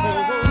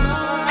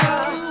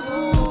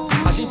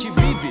vida? A gente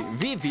vive,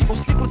 o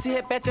ciclo se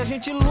repete, a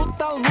gente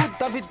luta,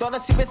 a vitória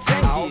se A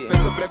persegue.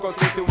 ofensa, o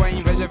preconceito, a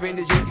inveja vem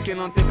de gente que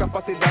não tem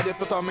capacidade, é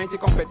totalmente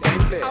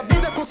competente. A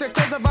vida com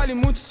certeza vale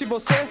muito se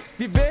você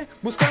viver,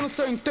 buscando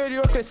seu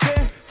interior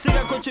crescer.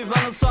 Siga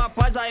cultivando sua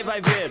paz, aí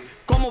vai ver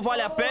como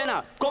vale a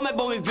pena, como é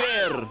bom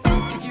viver.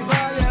 De que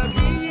vale a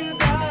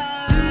vida?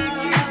 De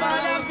que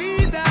vale a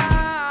vida?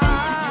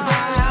 De que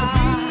vale a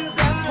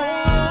vida?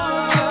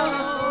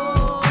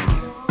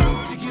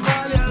 De que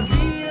vale a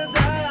vida?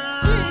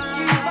 De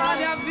que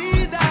vale a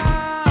vida?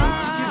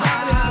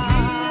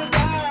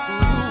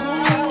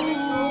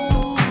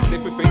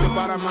 Sempre feito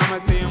para amar,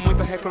 mas tenho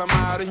muito a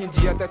reclamar. Hoje em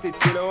dia até te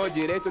tira o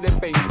direito de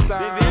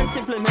pensar. Viver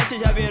simplesmente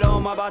já virou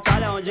uma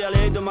batalha, onde a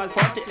lei do mais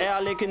forte é a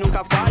lei que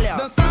nunca falha.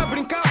 Dançar,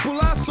 brincar,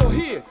 pular,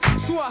 sorrir.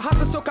 Sua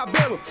raça, seu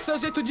cabelo, seu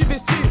jeito de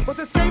vestir.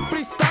 Você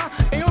sempre está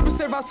em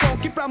observação,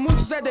 que pra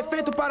muitos é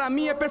defeito, para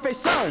mim é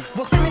perfeição.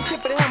 Você nem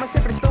sempre é, mas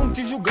sempre estão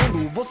te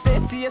julgando. Você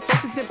se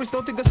esforça e sempre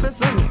estão te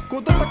desprezando.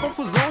 Com tanta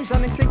confusão, já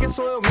nem sei quem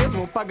sou eu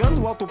mesmo.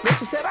 Pagando alto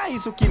preço, será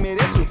isso que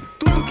mereço?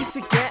 Tudo que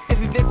se quer é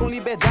viver com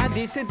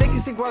liberdade, sem ter que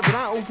se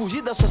enquadrar ou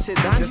fugir da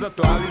sociedade.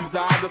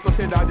 Desatualizada, a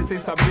sociedade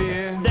sem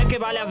saber. De que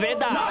vale a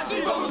vida? Nós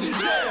vamos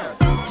dizer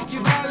de que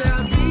vale a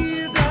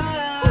vida.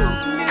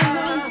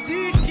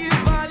 De que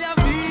vale a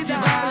vida?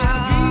 De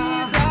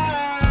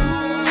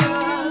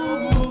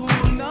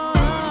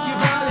que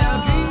vale a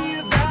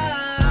vida?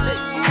 De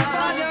que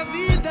vale a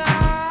vida?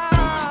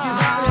 De que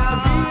vale a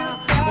vida?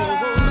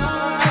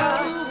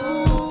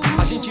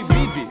 A gente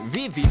vive,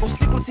 o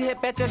ciclo se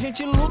repete, a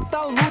gente luta,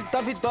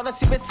 a vitória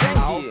se persegue.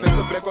 A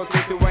ofensa, o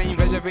preconceito, a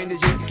inveja vem de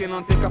gente que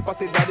não tem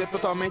capacidade, é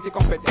totalmente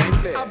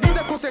competente. A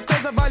vida com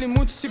certeza vale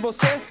muito se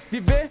você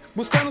viver,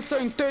 buscando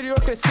seu interior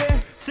crescer.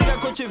 Siga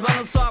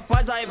cultivando sua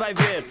paz, aí vai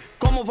ver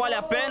como vale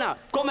a pena,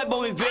 como é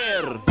bom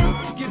viver.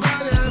 De que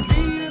vale a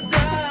vida?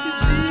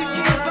 De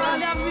que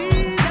vale a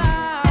vida?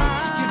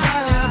 De que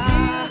vale a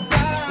vida?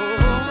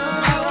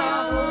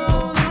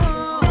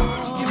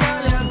 De que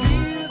vale a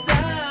vida?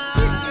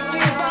 De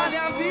que vale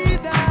a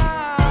vida?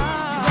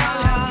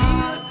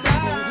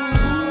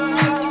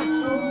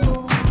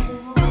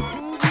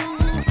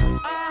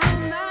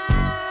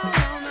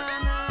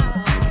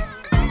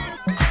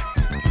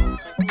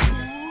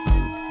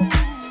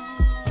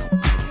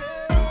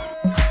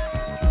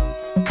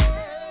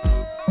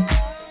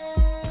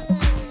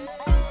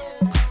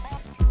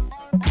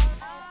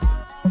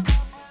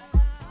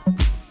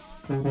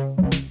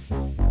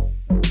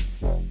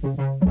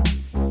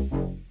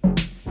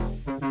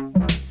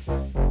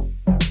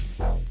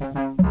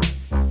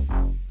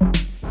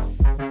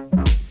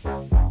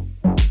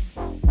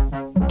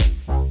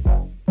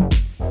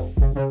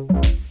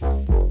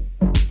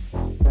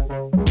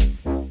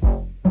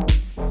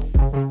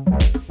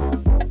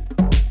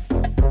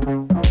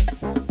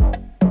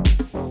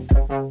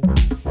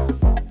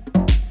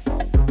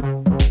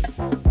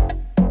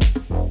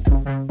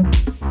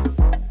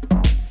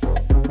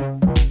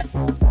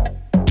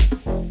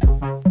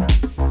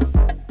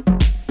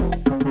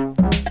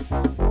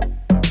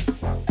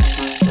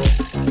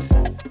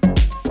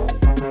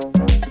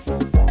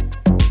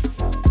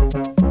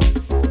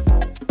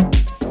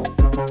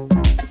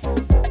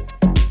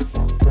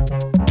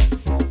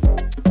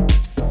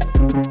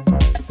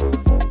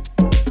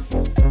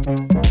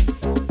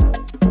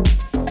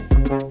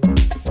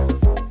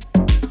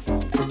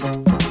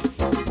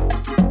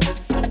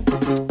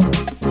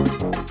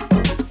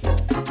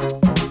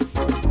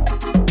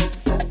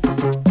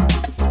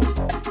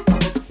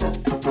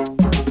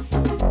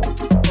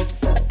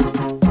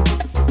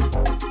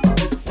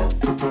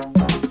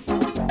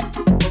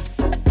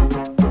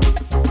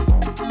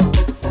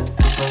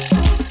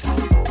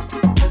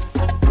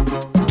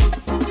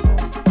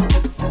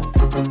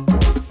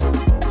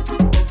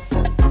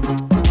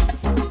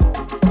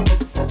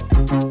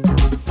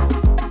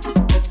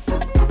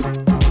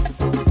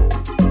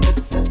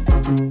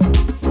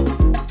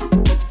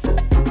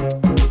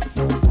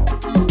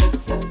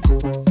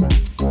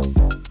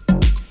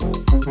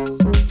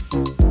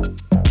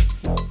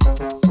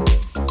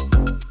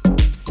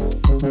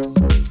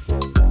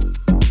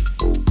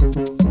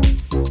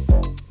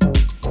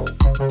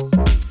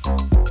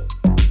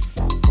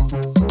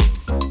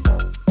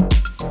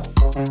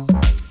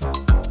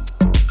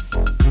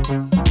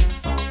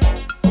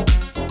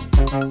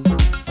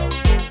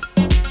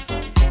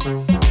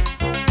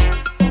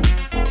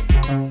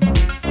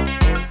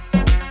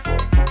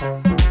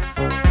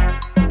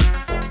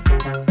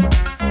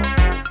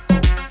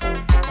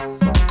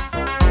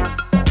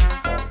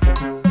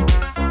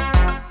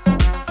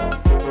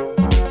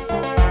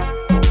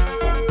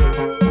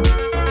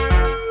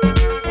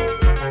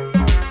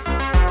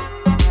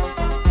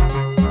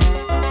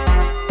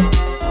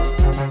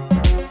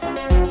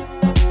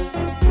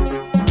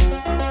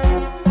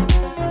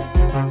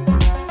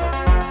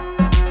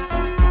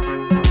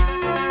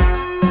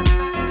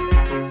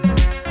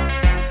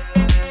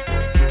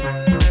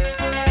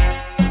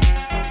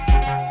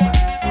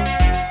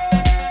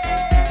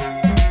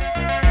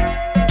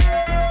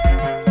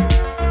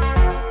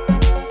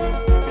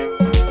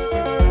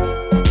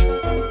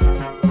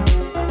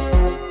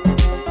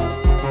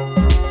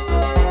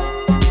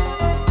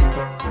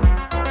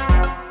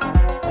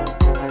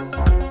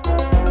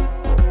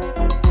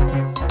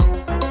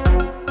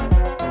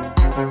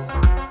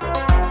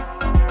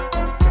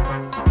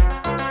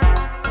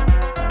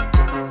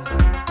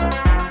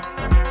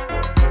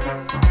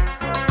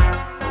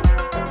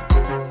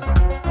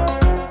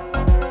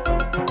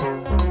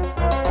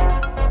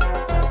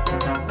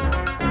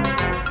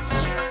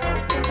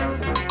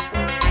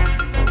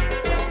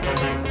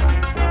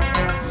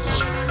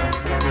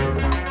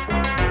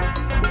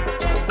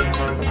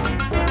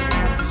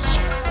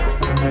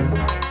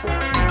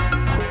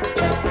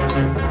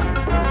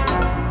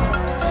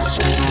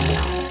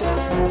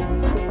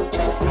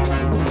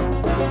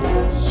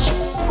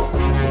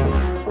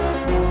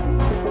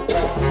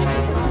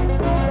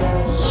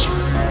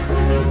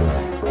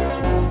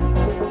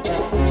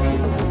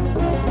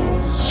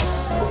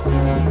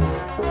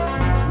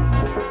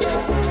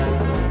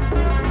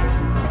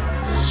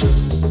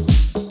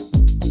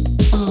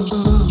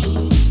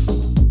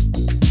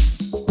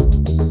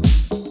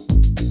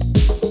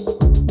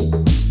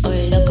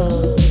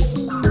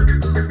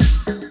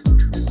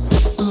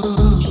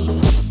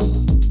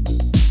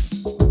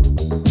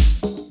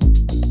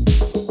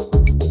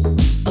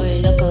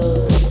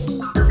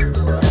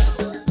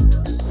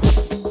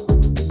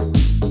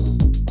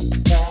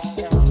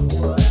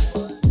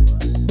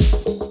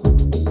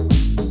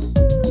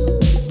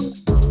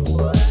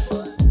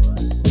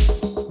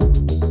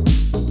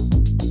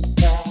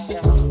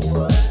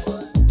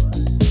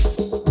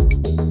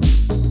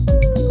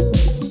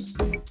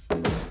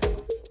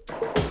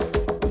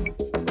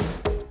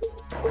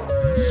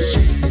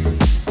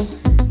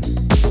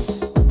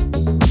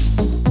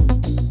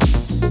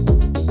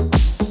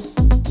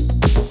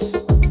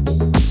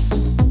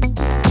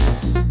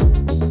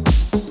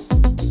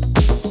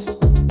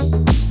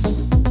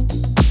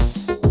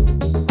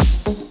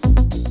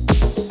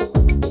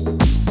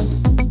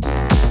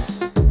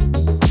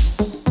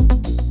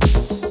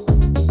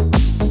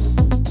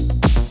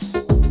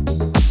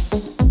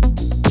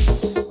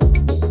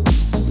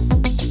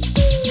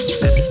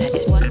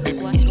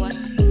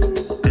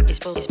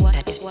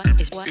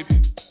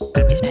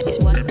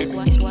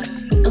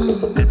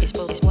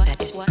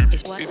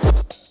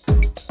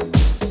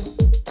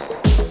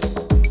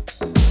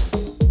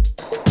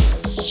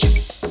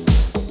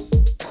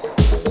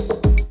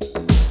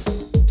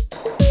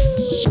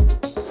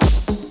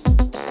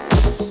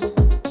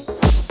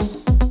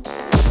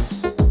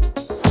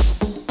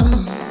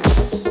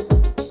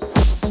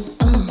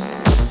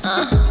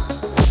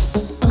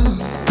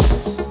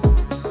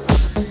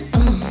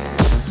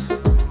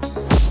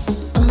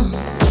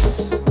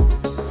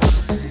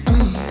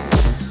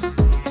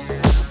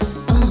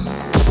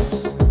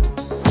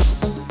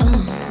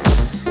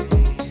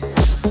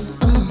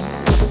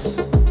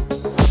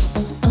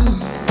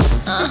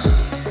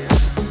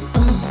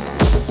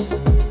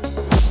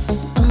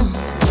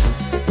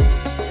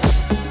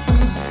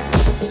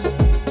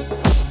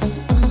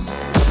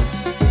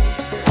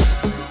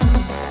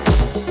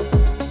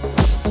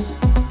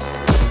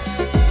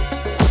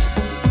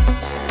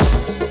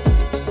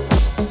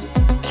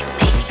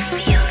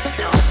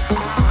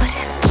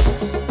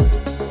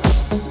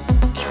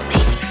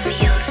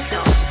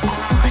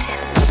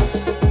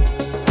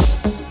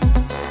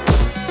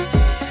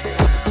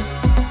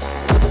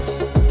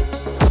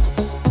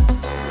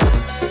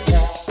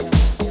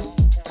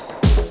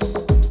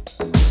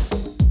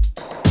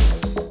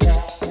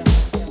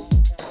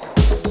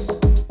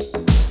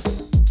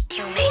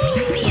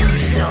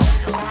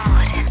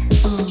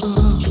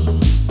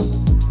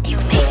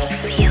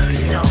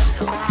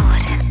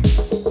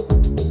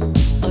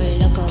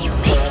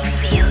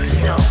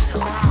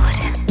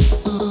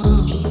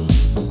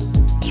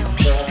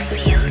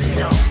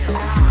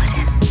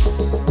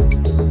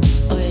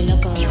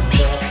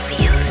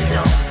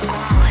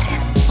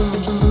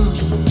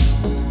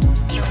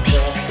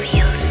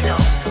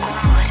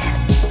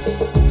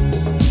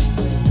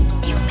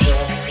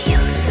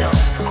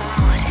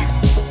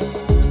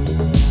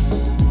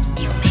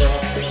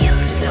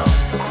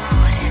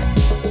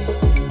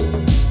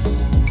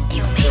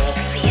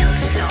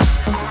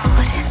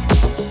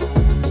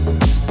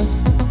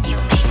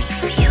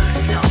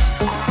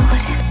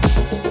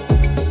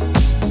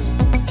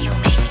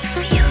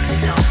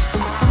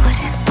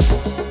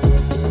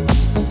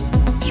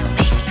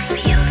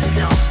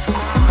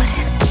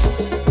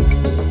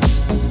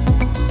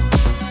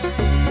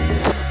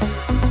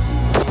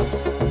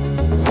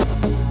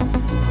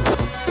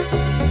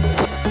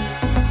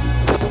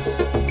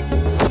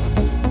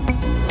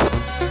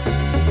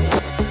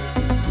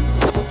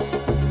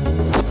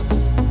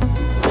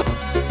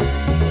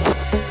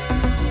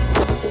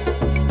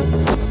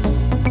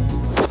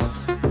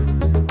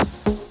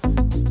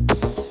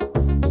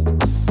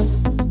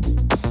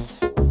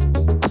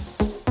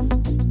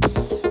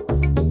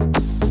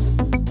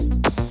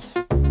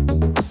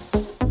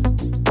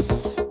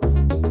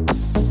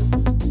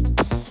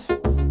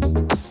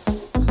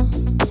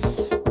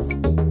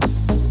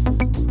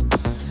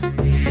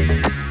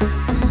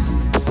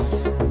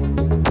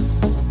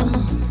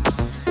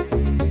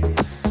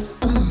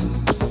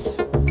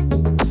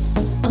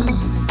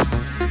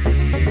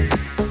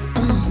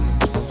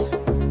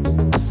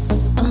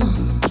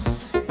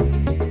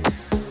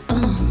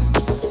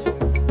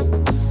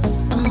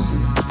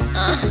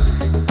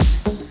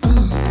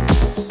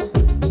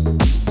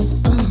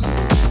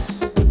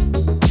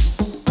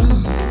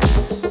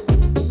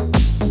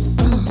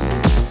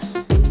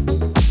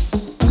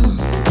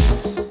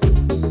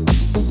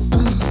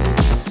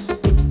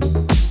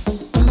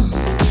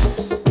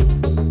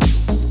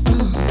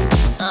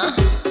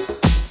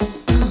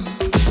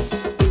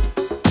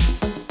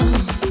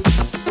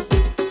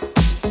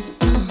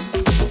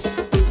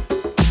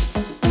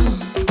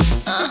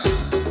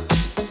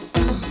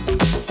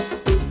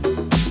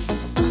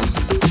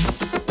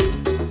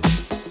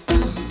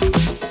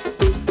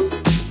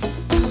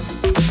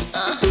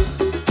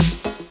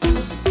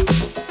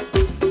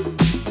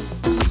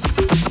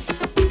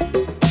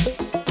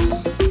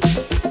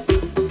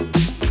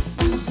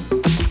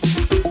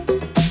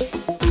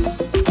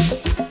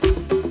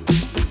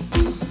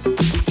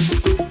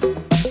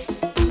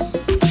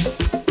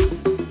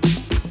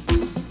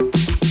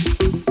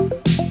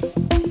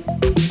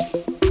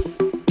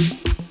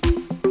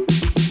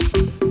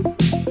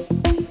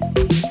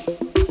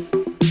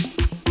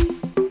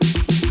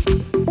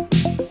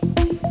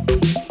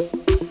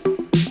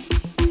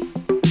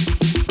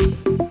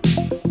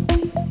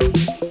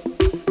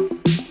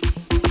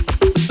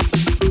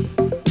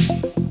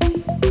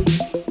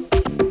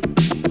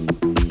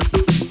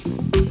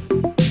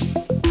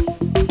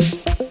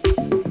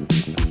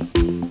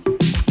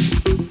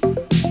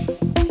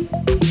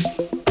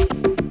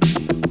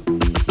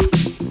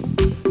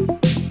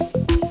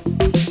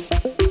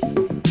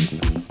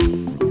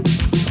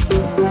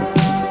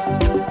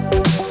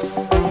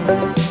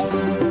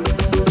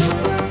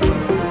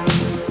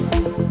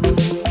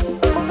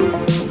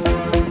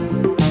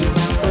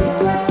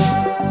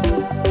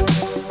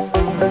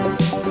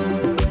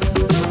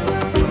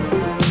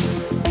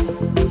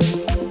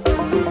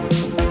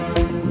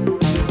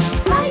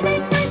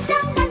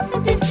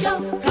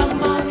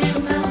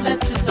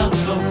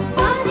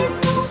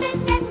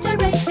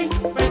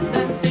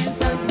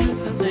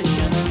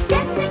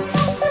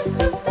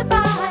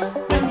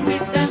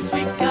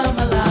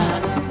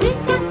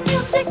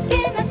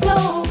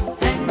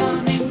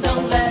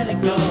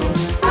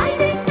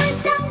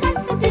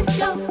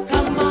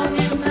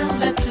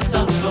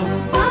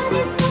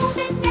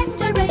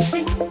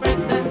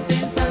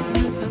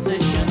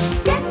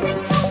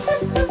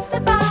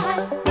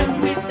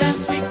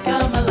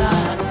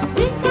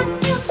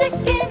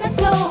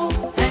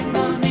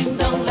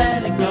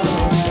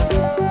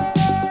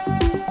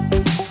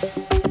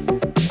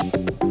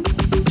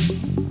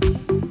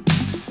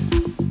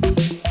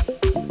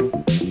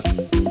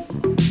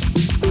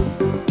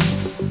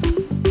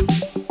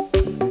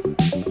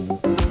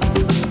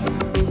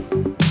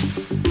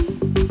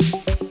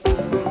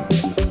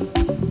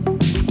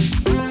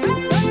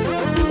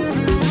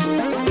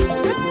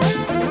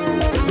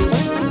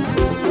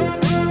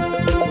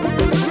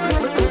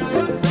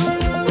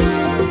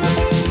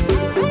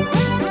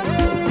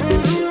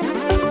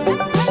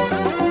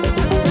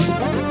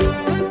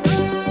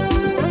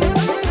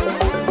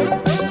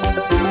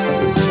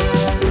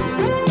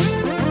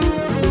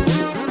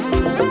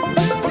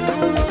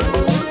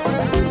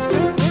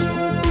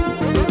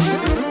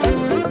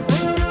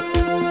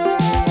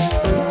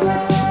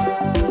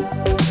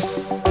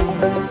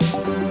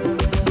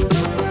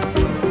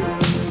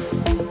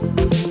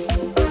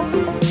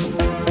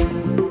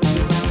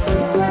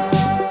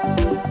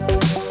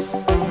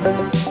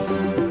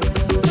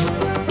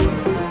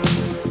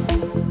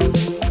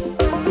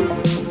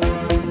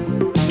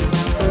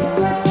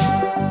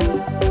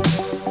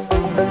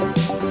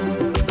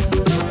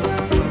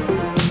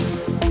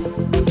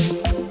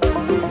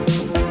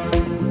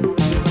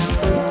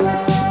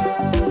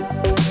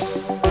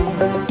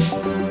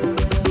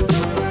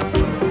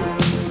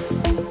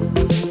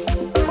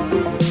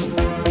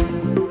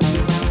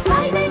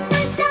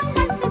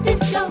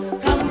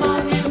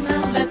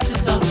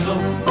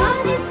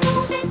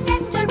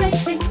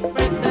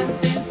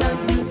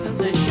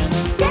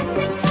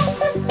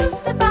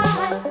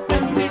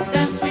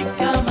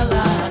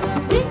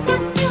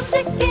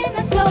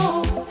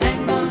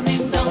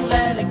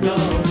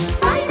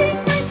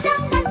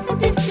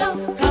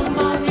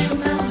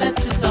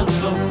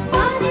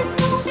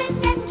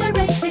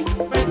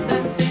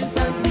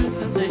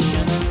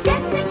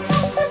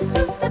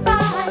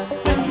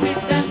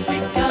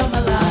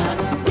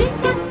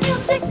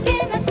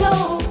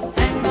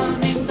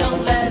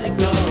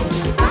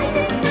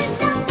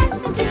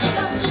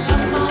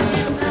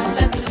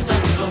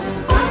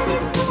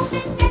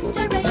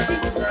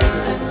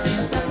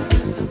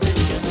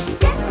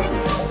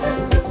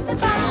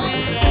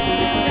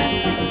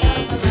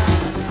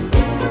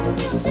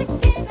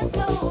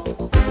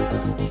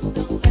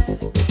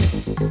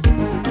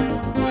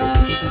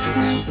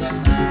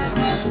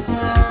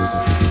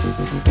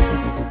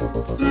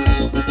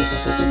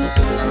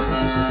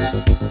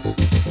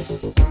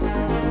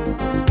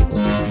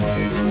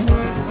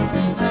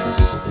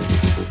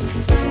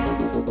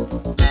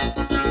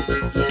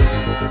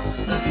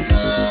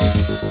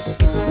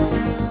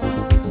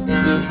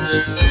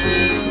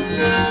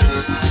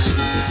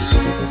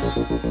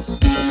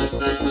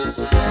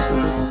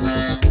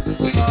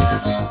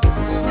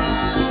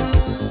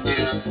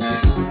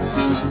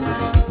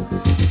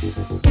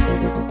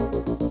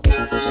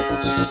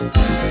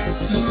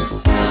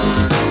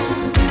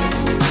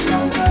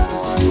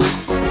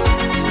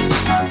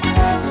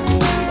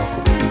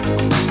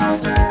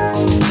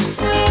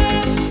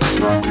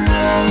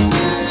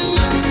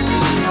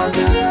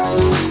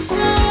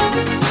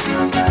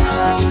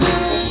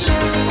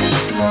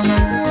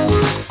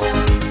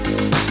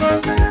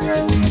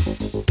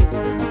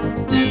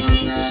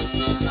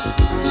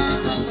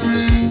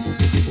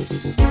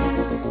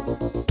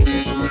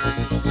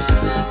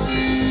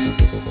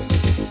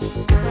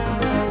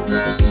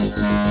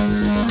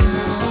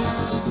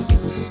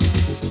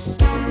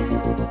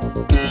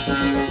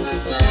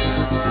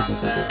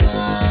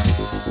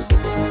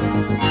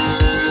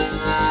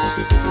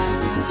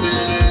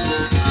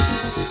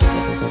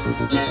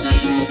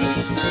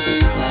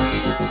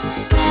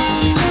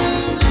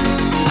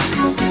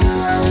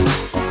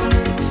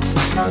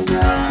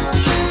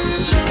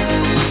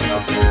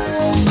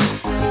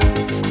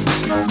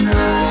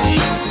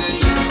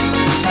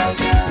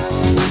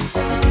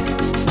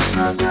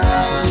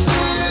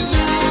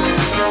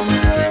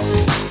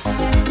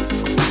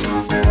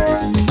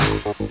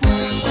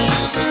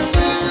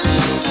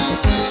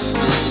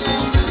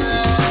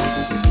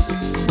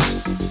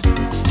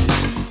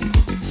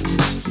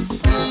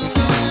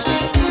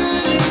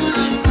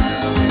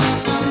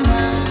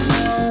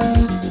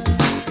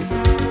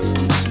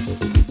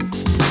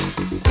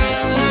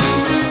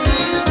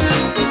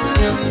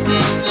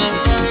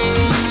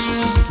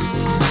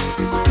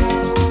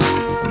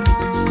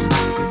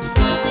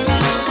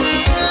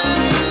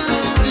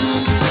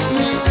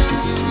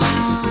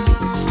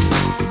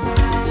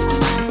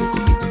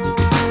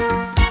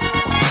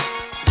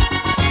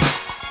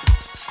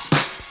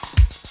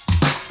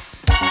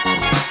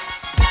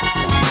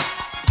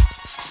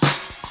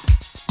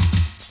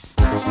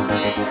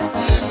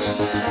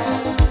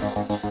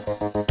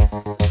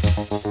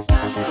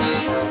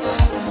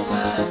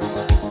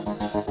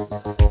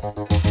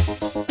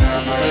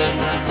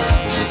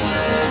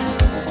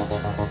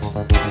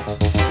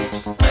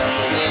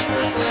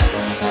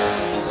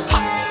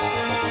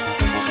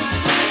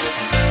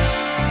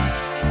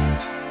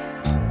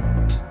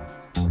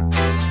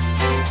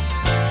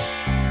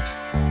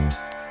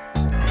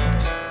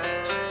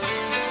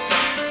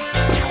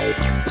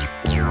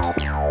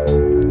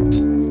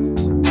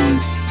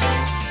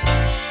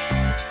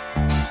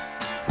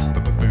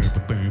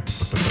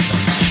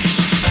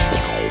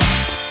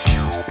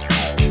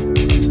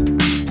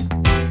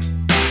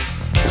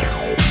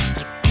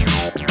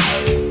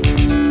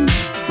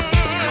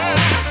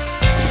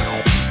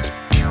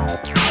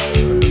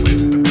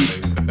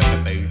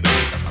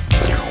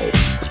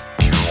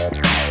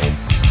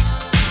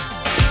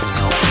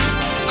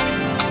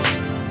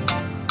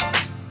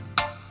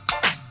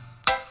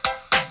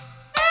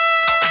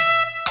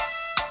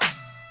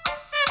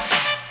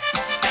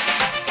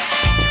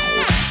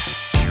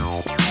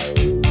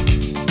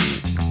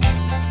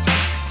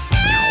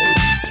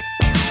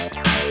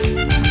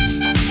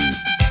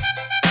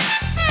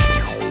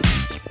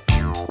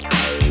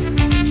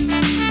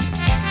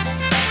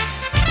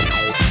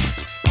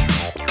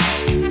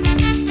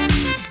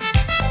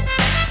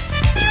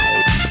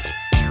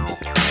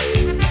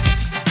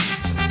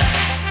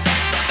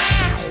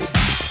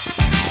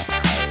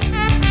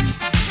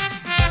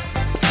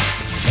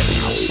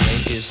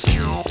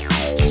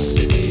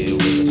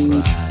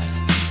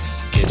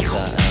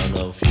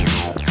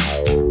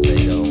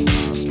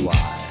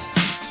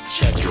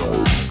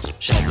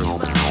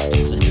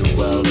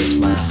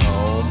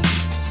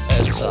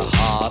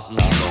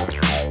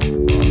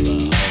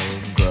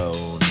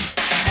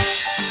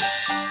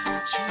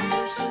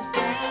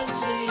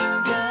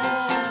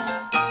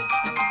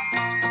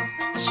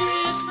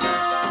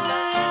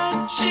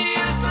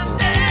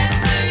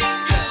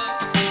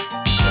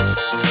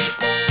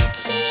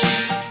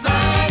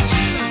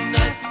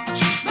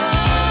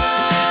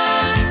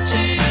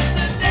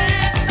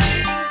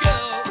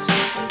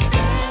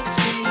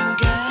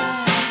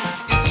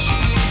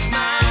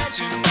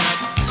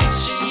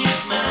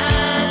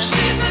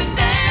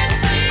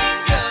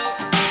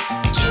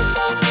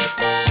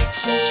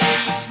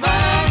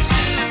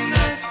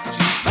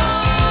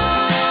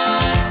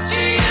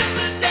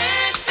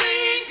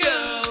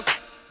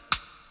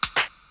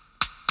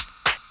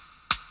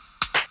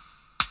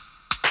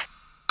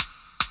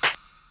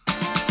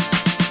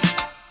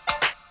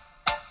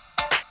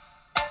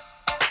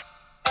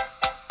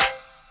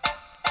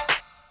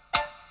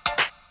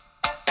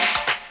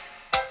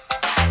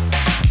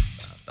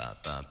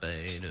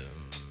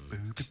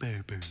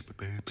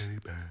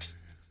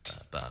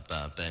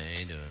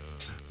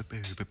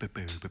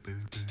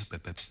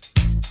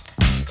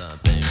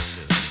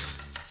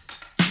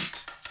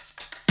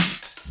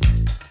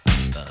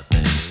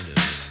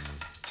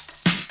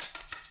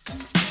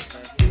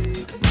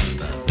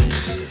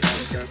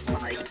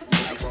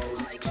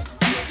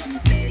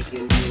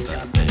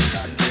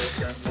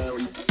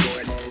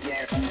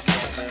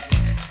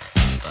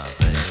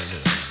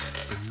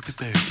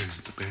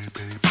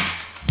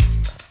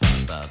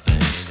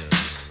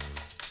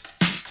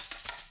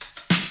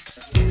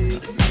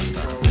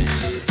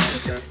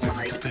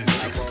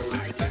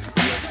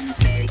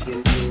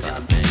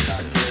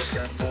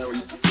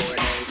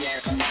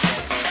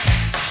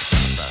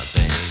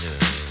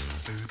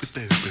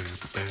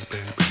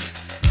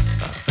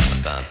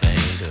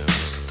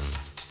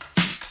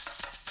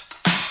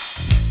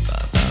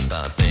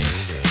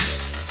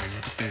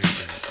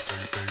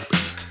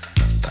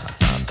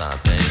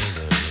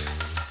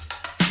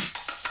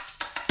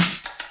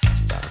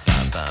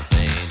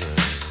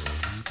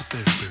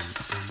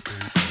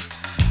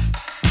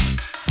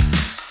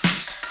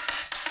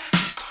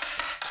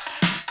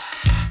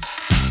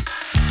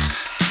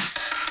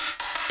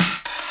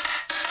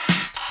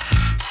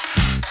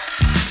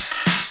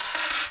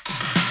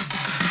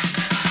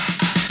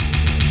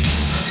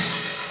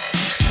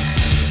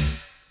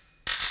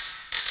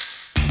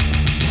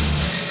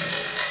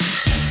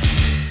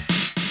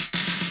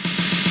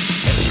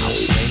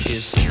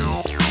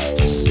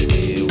 The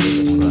city was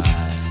a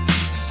cry.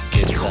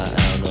 Kids are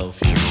out of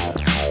future.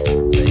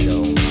 They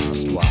don't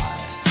ask why.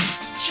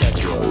 Shut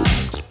your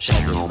eyes,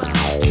 shut your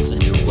mouth. The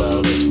new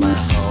world is my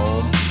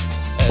home.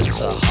 It's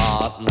a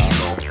hard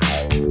novel for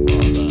the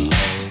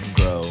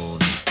homegrown.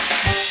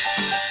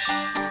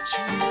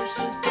 She's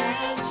a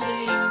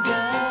dancing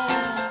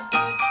girl.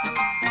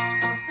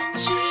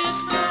 She's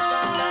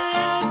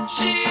mine.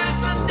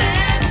 She's a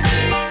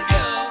dancing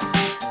girl.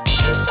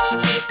 She's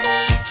only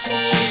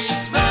dancing.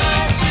 She's mine.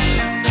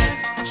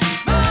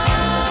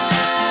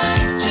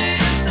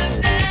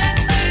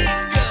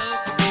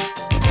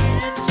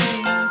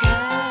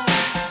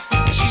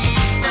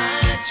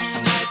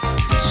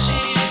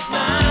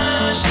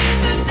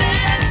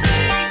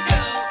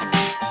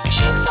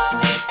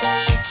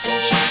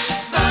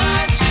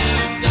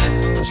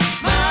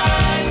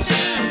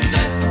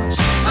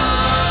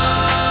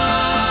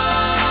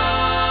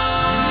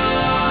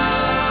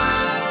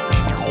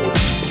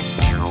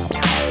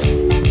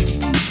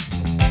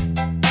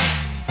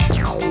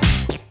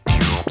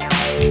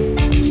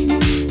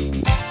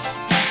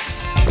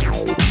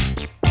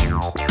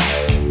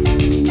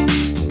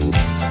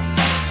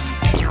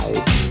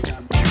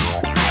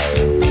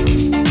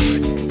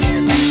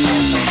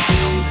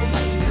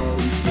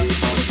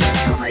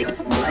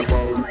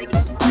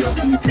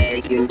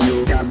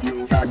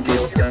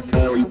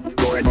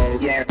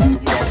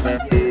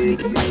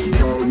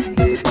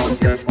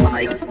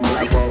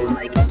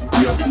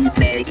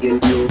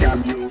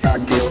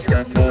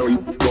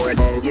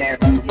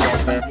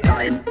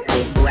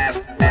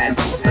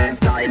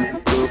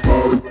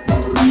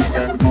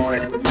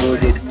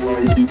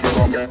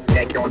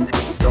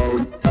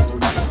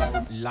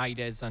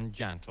 Ladies and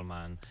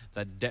gentlemen,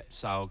 the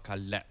Dipso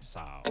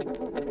Calypso.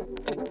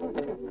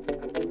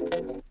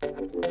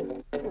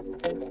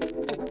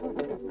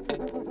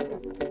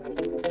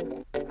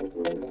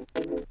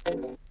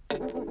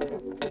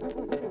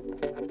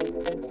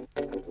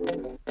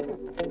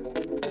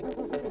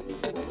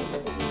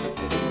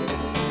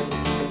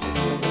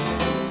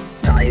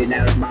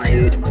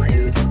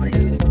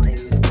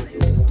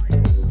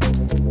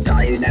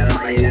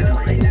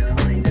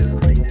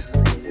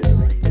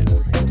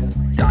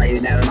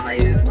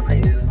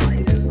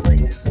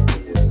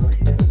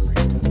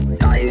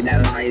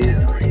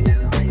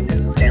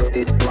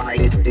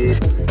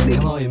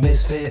 Come on, you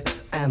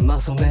misfits and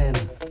muscle men.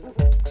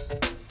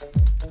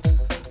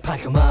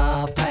 Pack 'em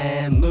up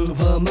and move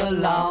 'em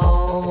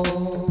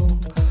along.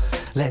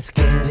 Let's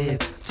get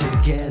it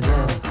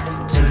together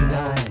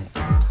tonight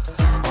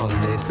on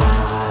this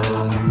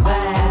island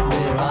that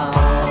we're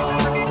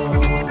on.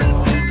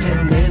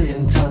 10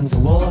 million tons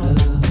of water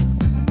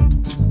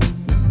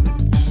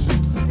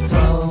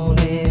thrown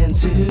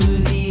into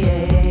the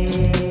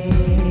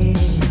air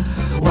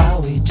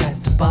while we chat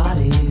to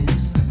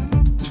bodies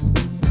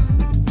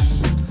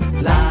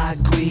like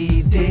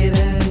we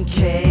didn't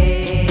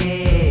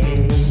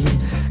care.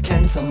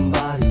 Can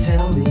somebody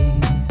tell me,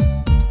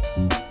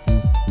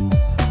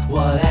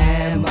 what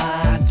am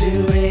I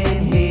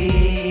doing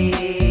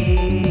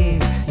here?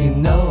 You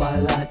know I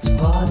like to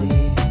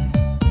party,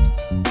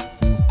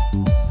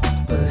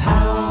 but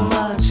how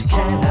much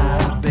can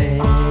I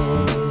bear?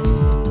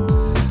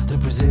 The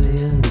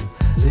Brazilian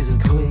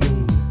lizard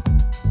queen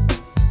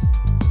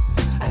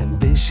and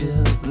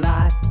Bishop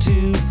like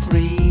to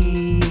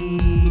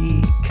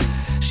freak,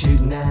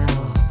 shooting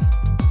out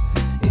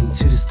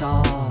into the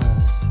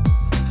stars,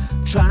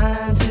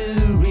 trying to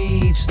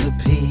reach the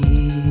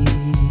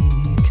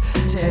peak.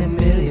 10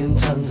 million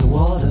tons of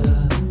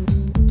water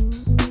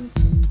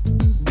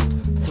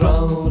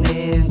thrown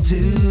into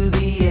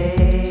the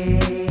air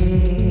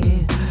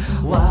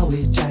while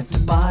we chat to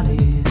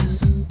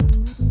bodies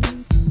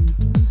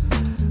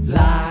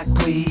like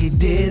we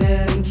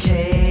didn't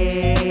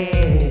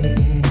care.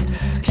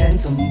 Can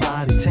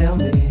somebody tell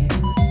me,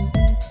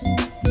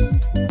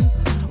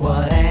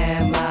 what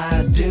am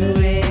I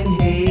doing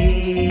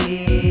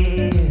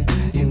here?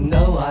 You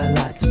know I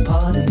like to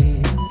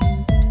party,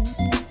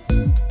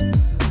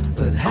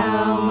 but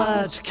how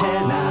much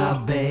can I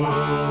bear?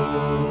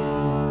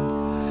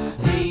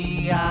 The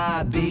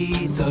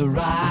Ibiza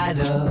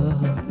rider,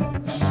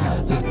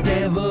 the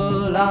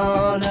devil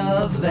on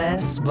a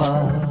Vespa,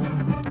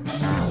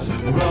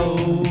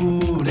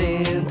 rode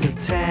in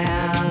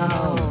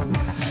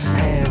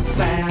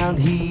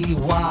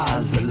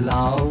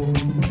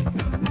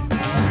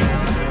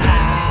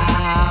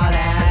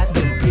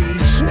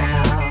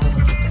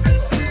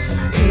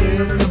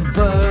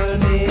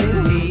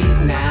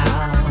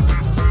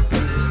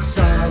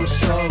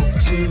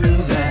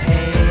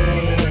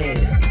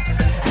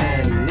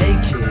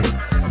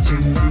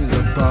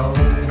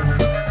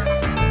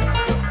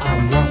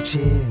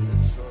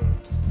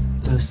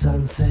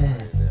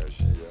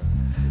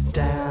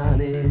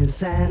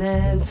San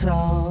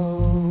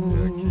Antone.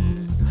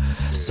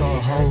 Saw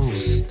a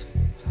host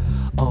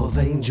of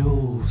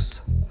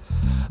angels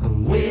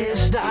and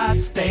wished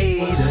I'd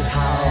stayed at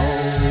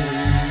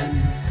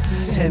home.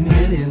 10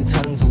 million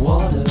tons of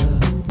water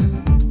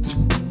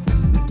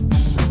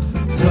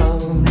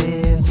thrown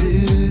into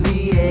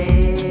the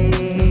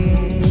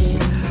air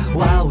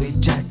while we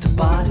jacked the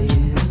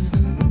bodies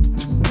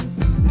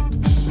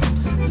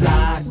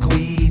like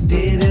we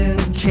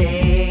didn't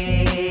care.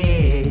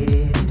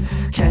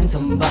 Can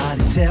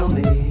somebody tell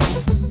me,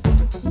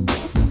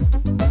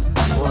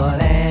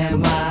 what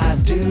am I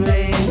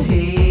doing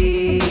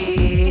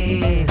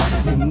here?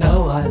 You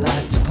know I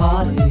like to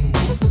party,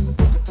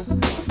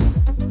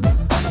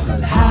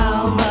 but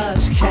how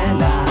much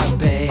can I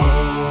bear?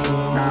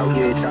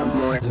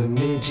 The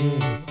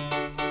midget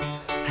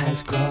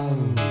has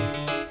grown,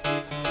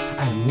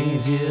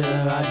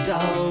 amnesia I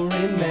don't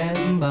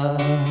remember.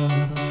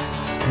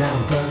 Now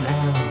I'm burnt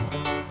out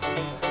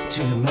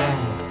to the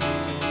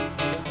max,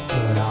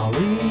 but I'll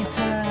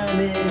return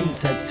in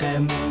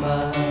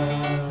September.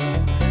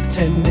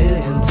 10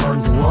 million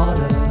tons of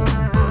water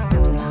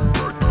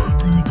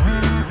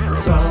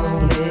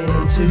thrown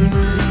into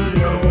the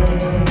air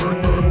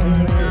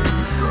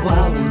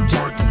while we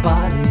jacked the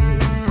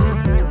bodies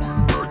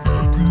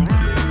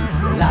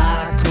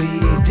like we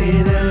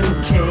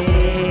didn't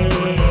care.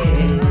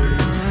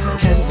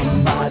 Can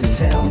somebody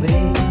tell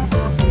me,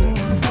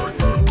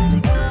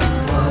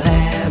 what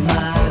am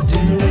I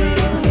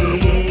doing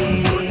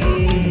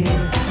here?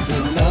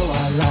 You know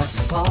I like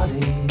to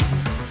party,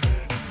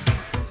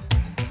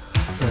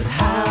 but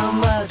how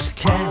much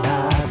can I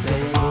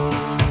bear?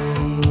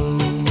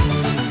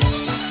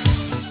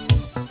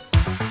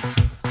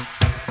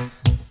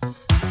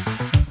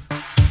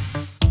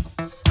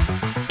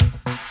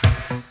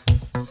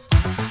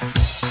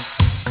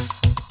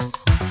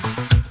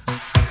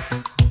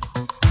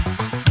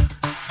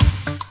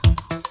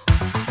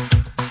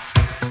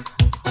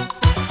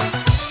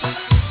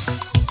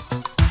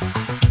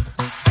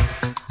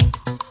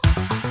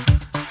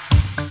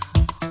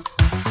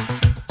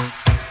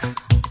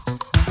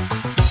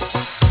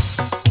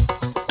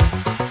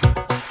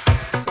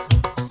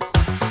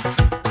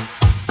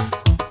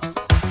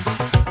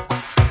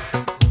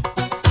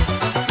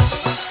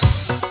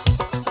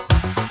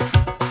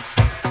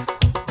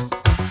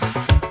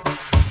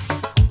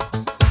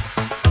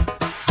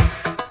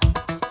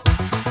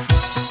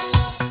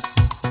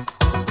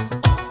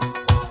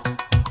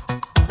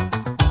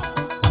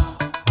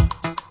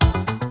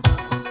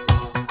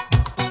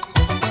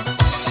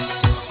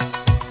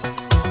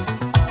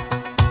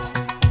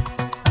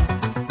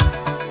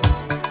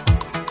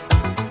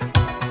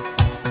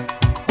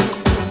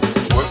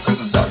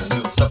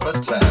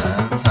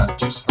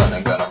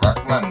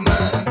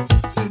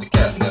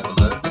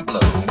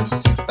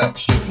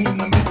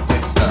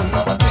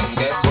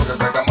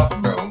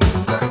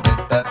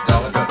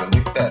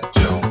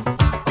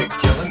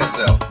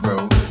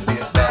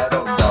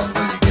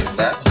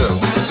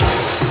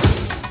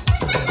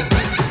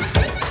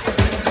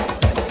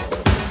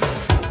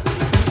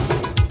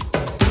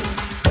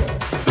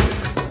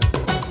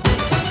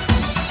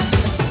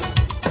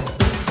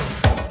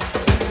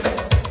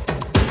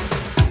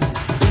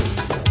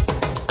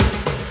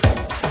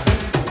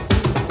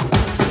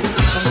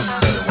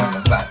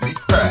 Slightly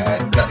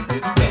fried, gotta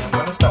get down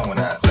when it's snowing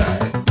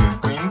outside.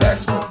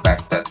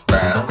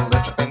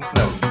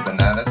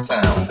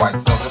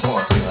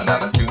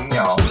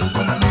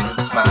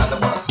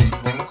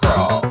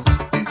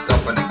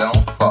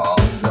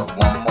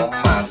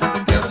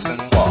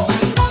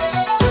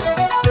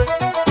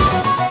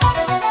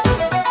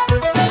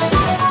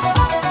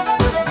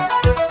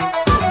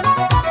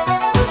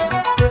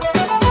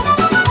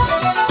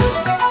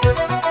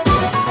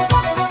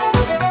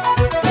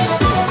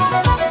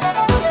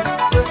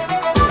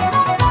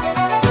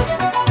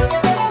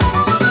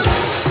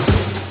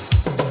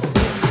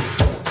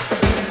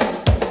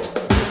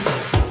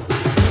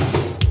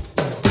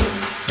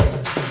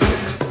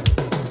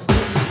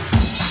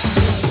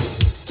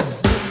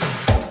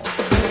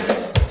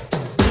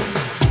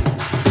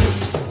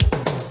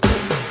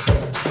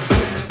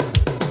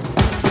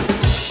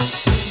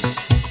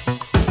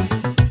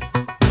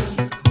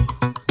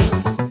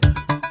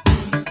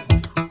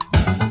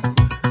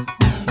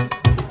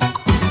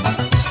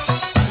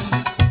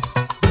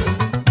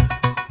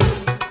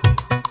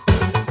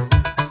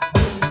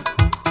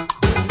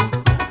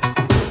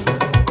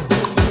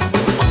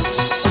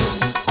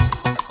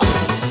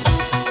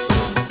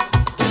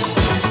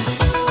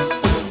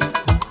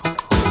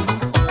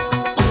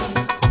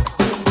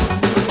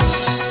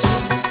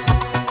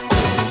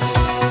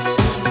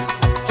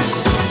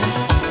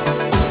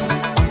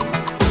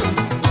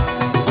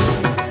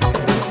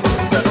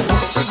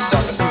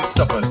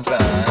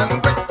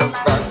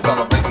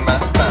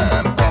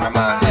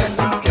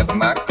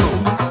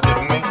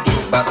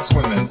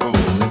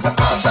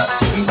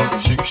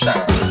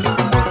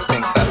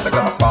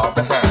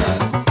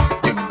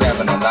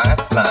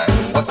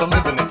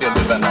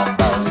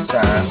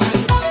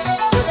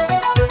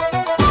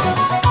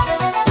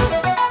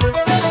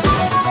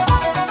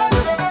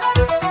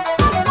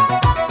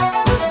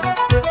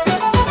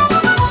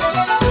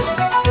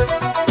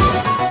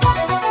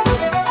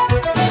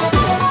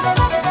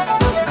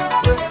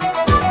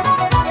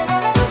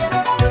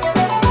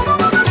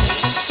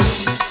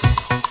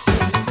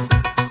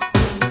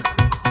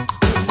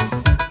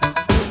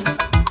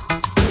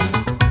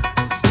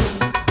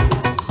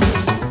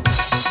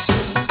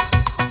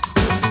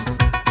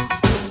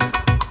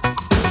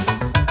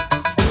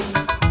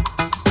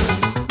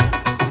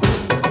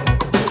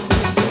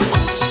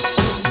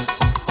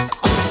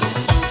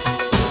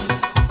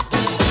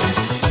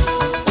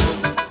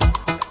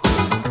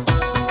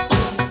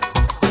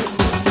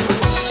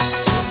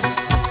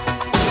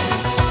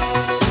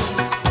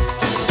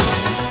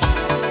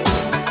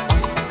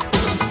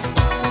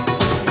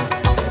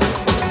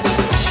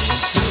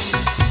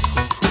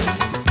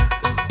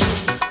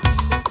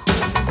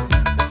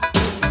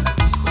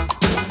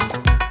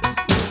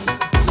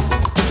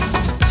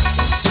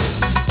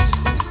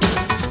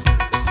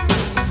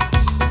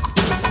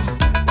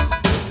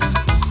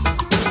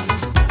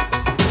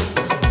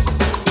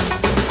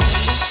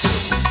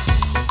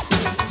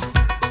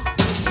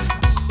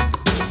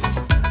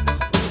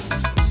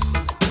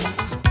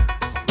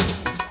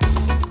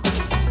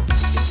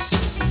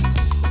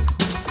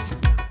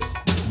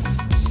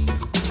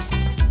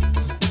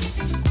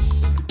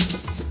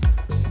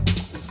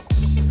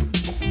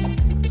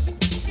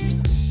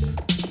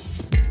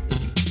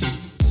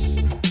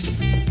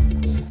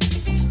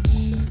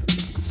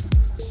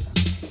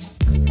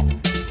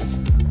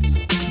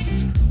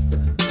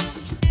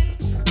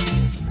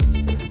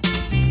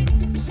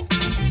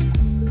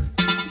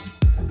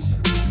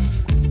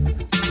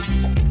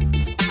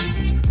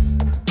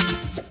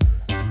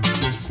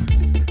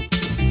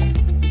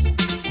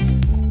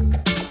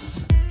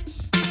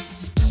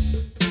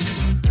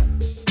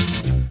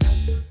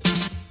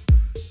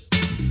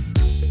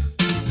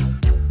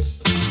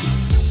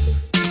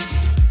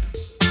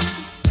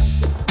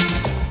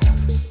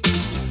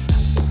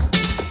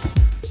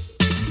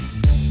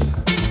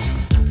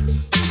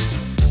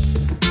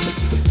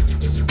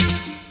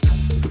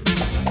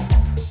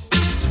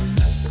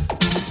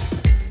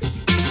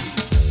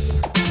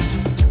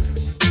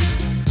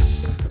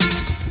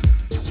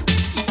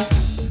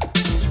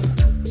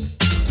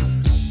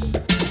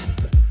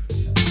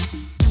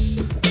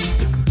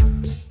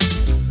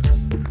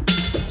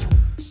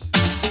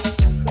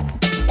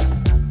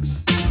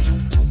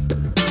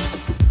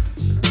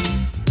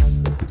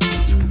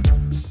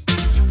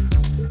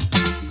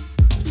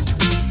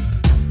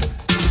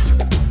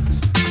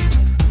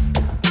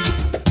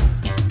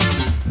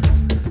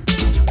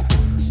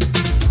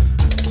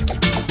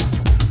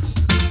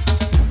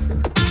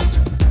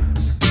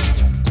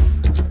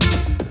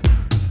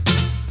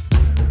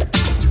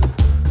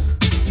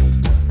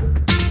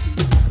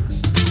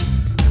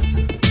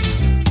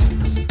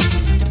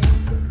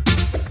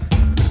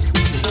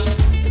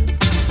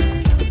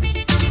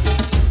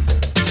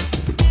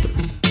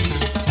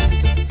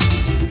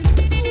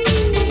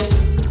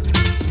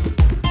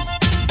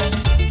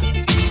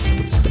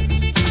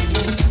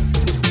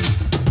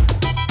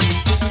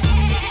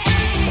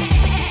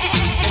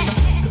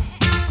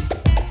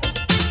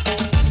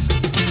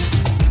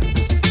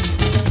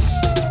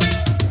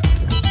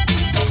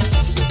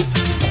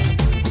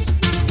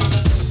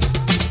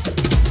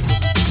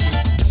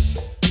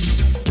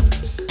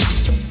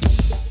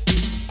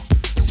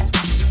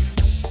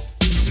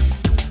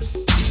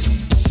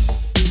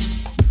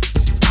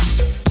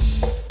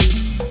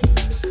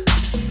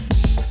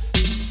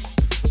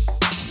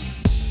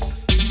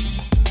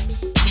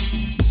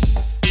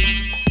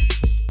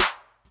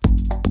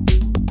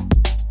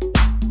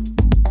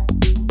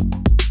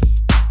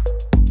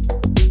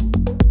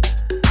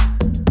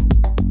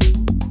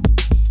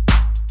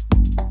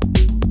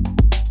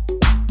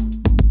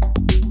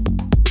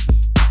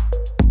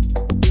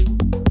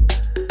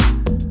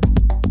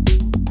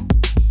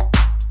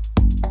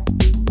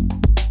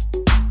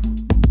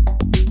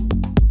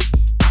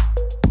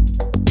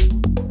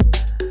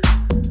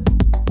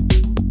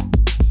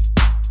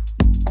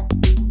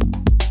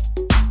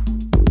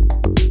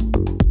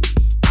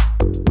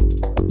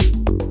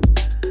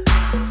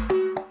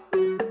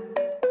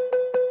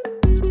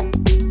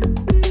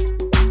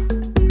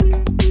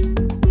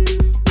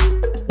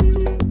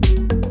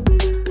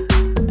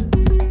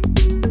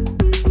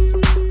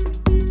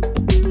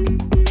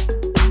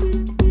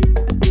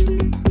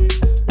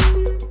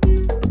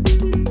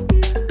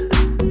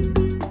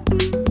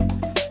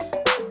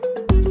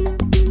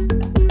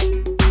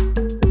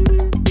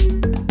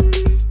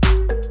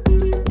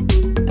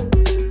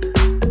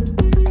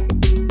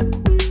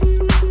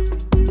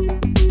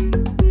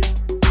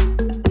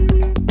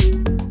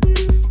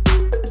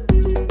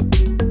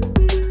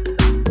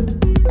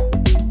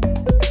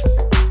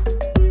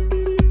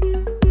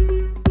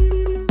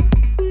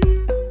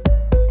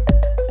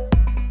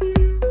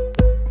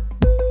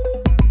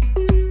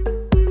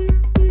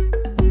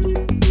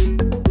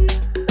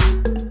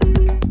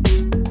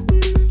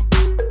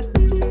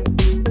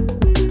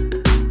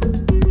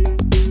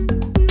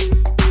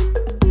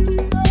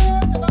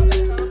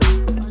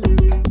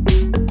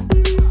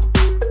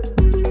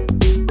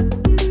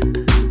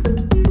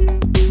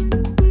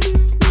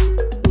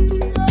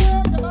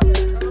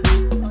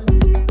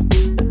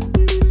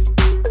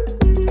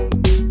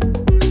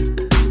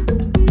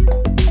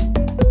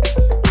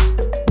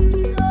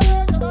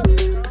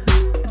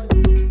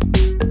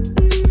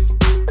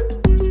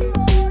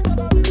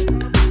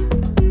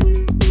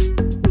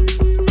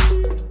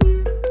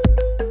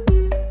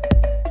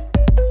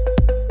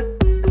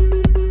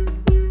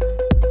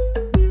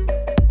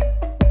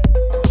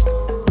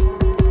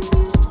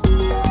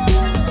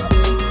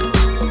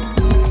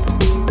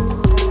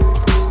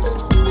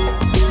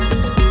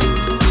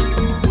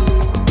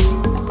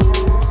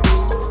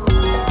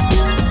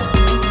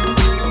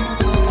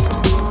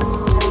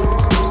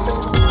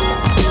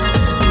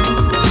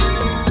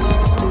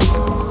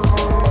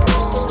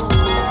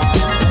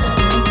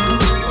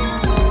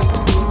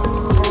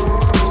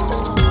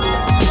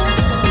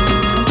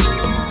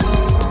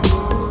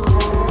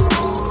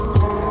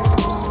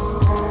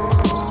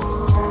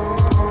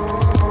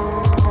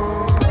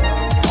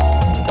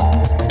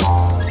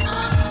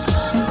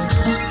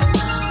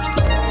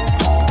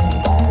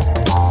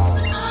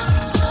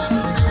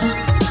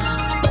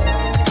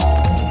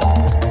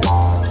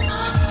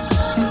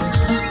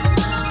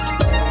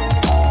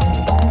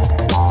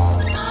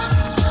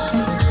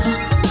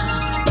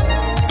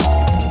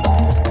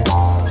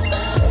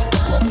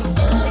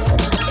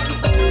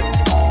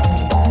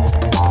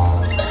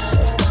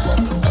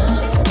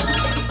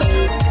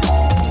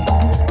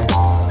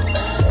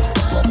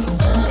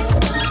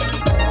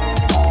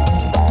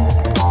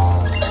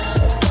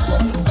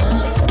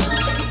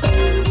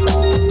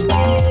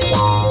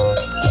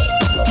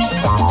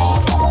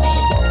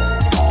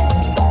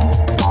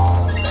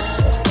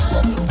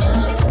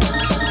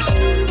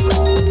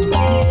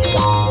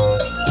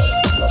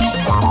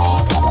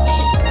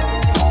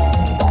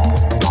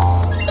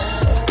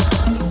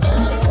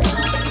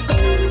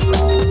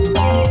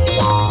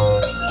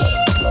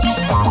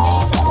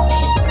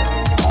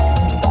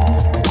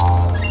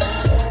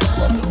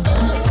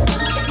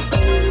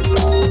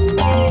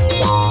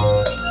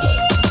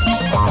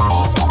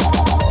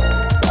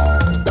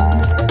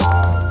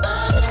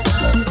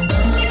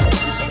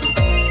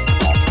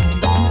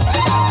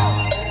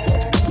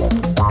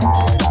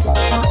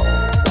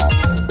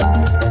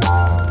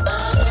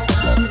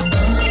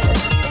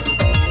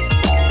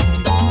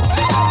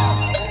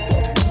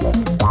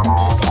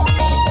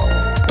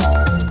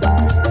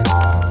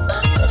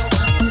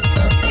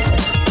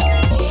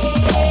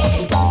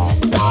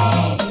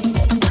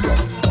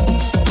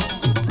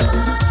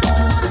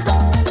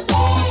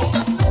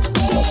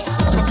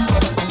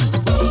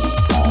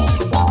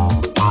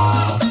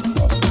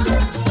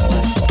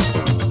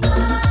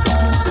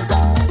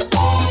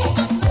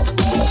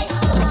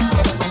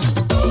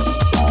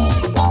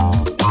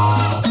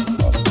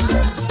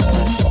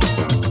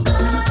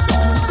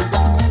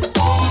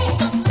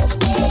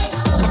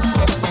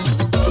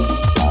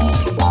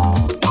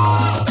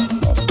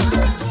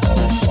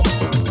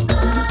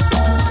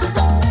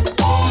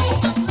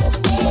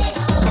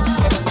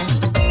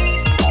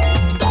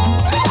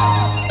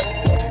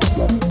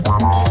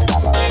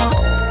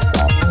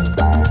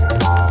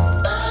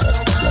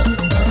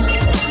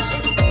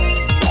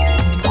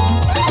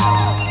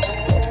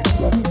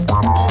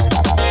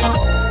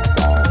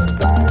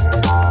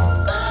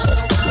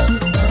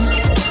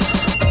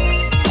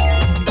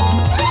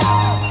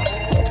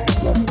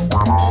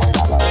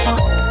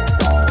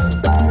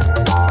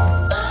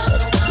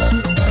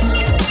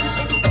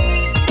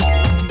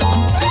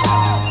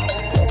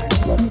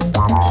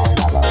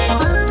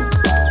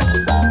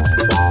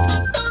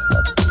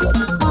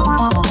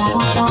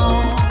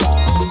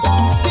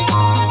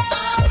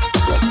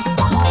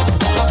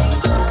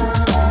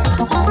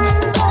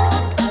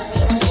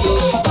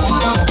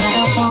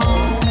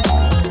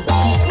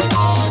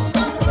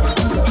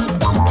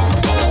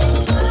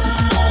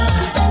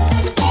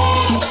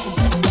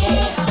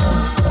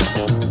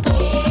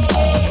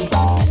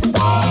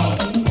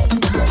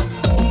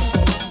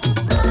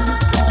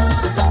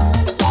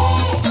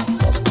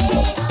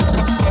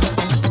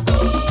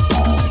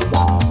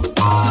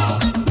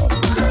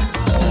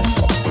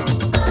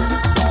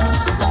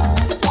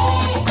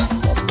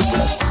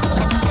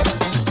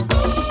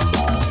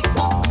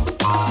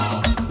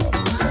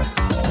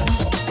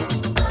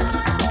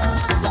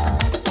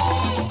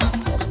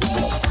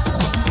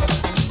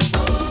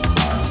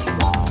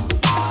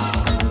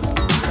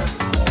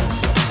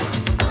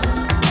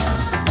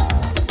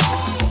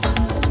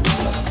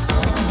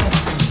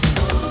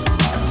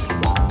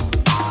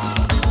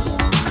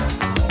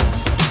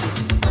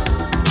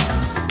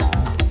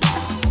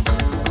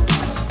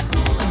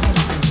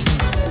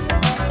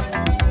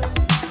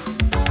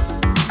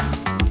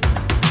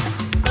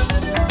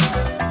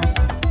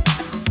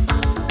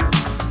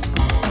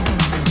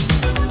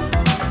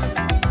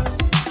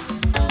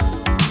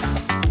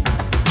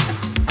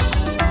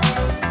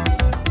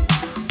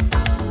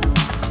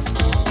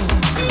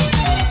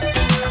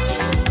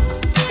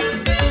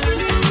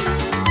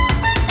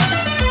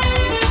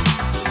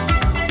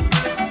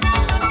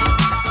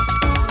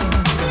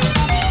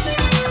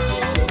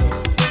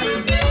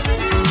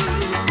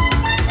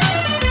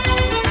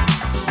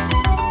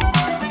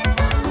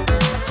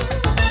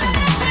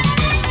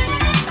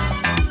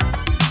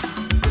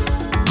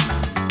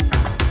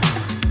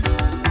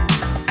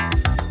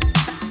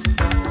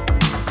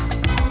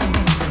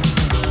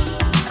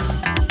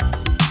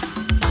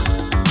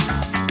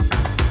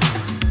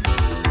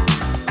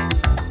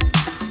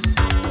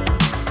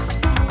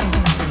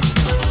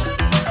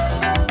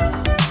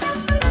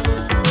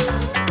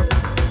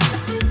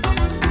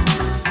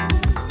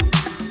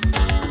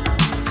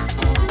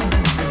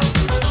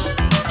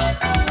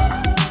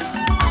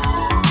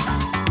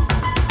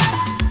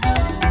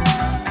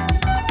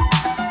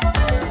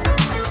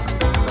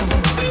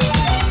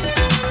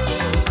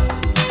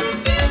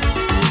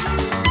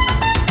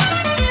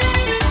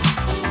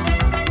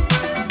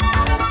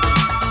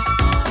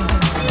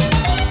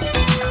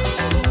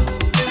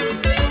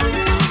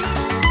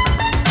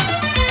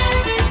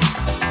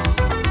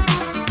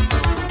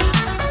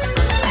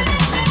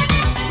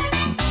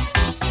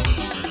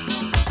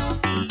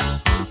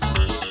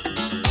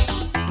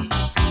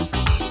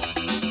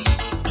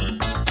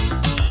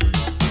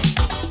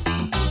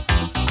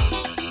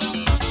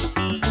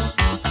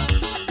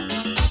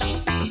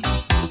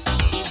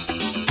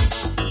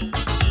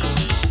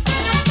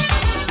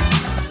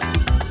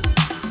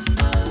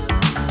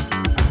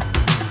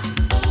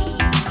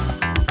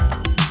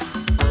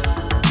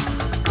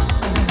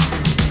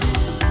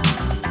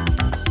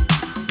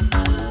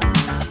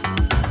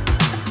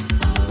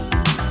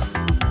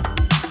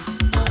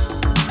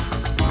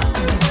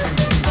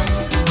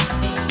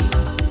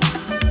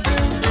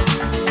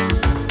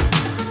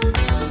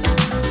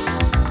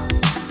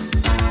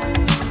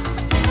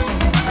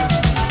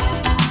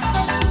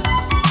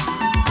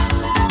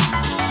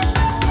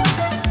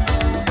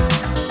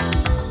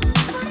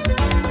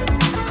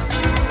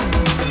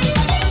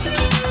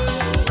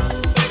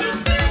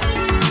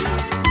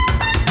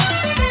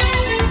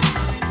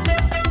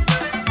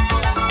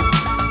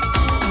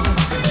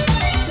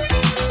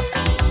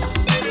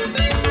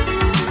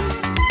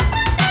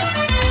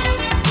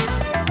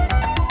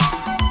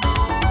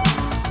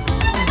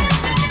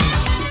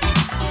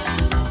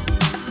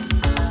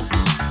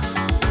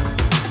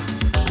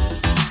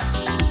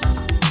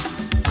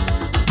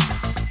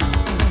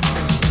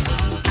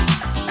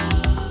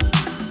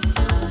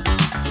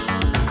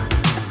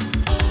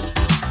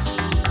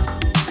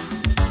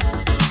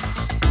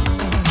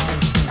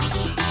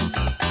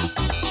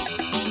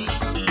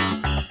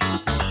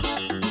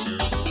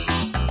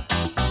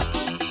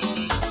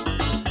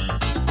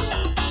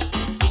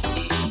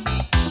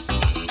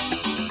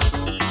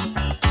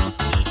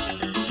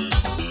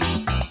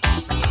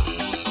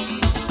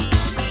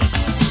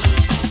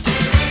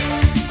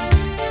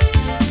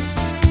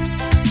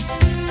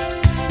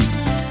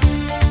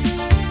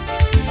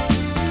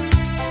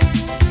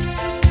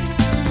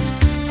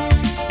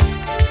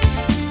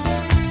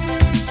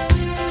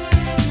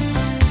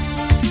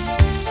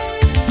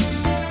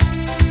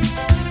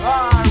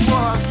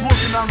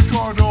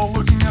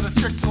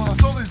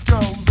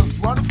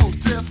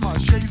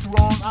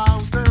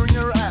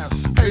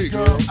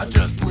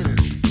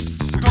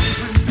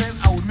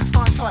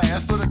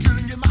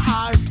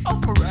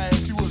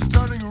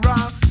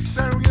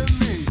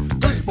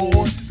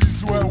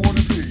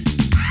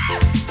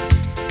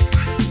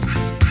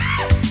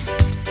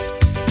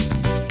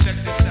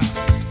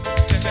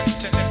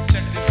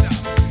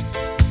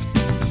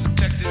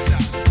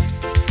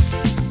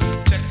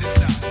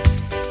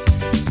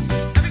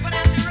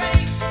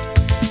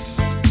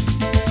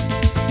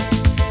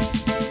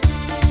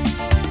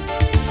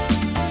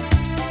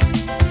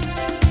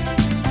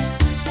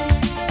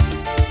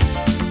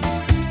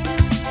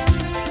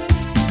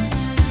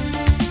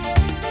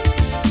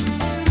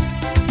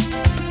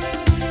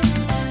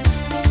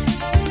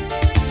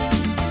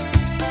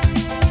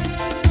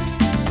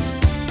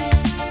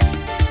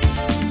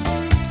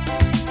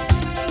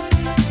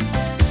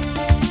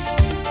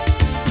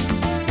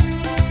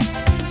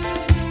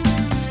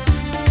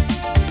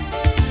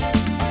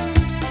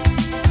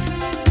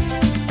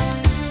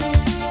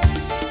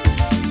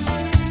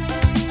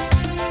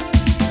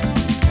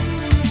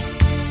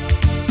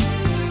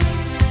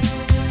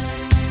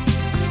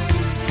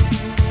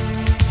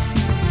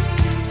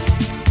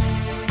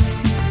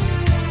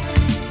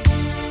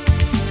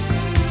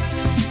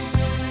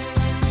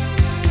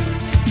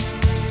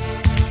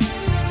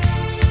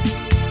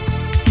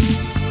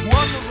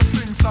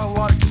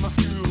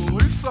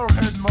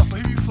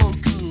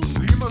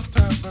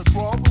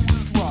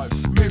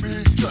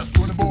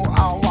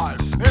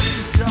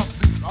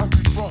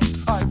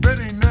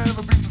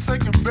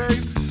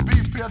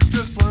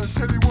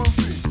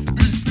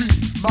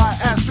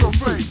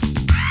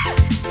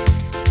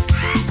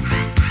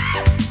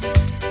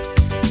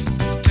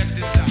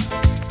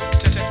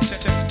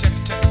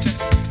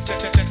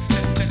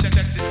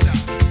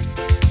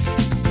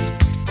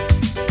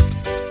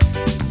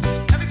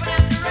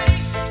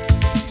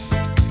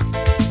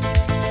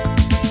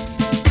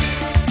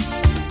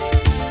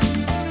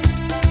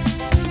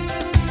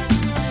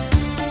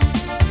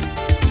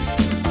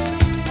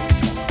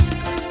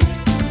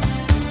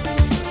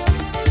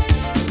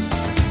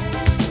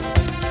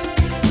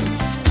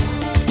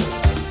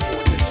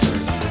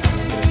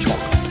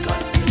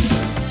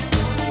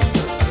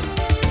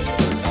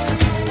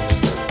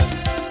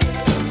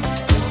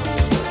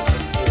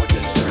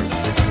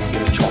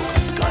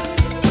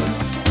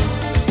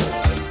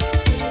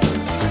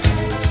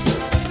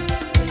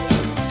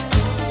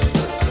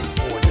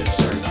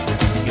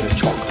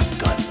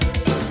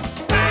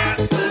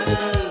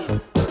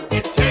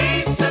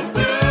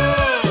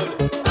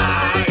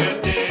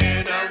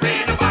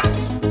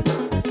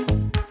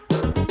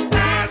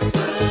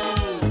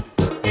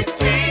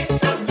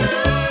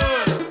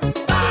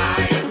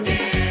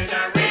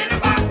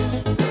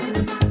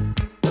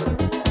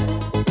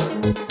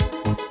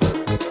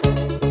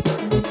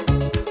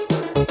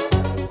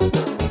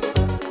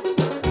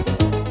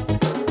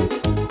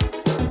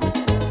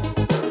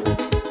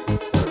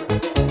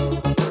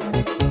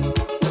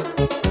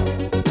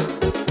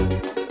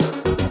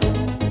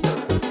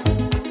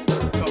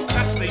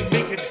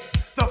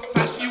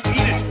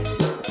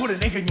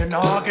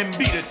 nog and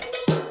beat it.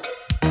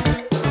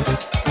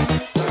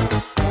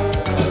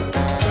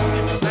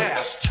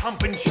 Fast,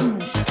 chomp and chew,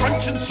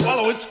 scrunch and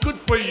swallow, it's good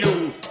for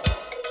you.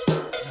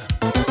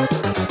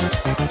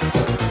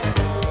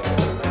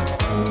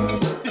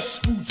 This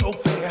food so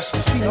fast,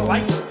 the speed of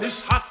light,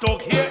 this hot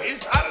dog here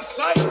is out of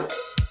sight.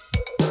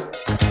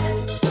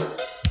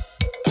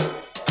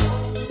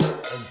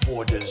 And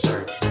for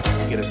dessert,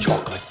 you get a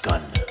chocolate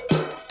gun.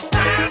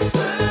 Fast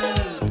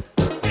food,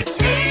 it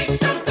tastes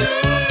so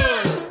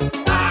good.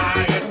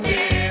 Buy a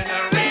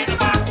dinner in a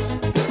box.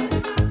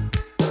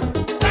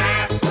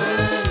 Fast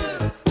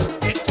food,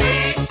 it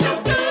tastes so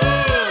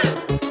good.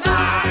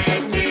 Buy a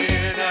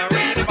dinner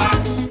in a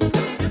box.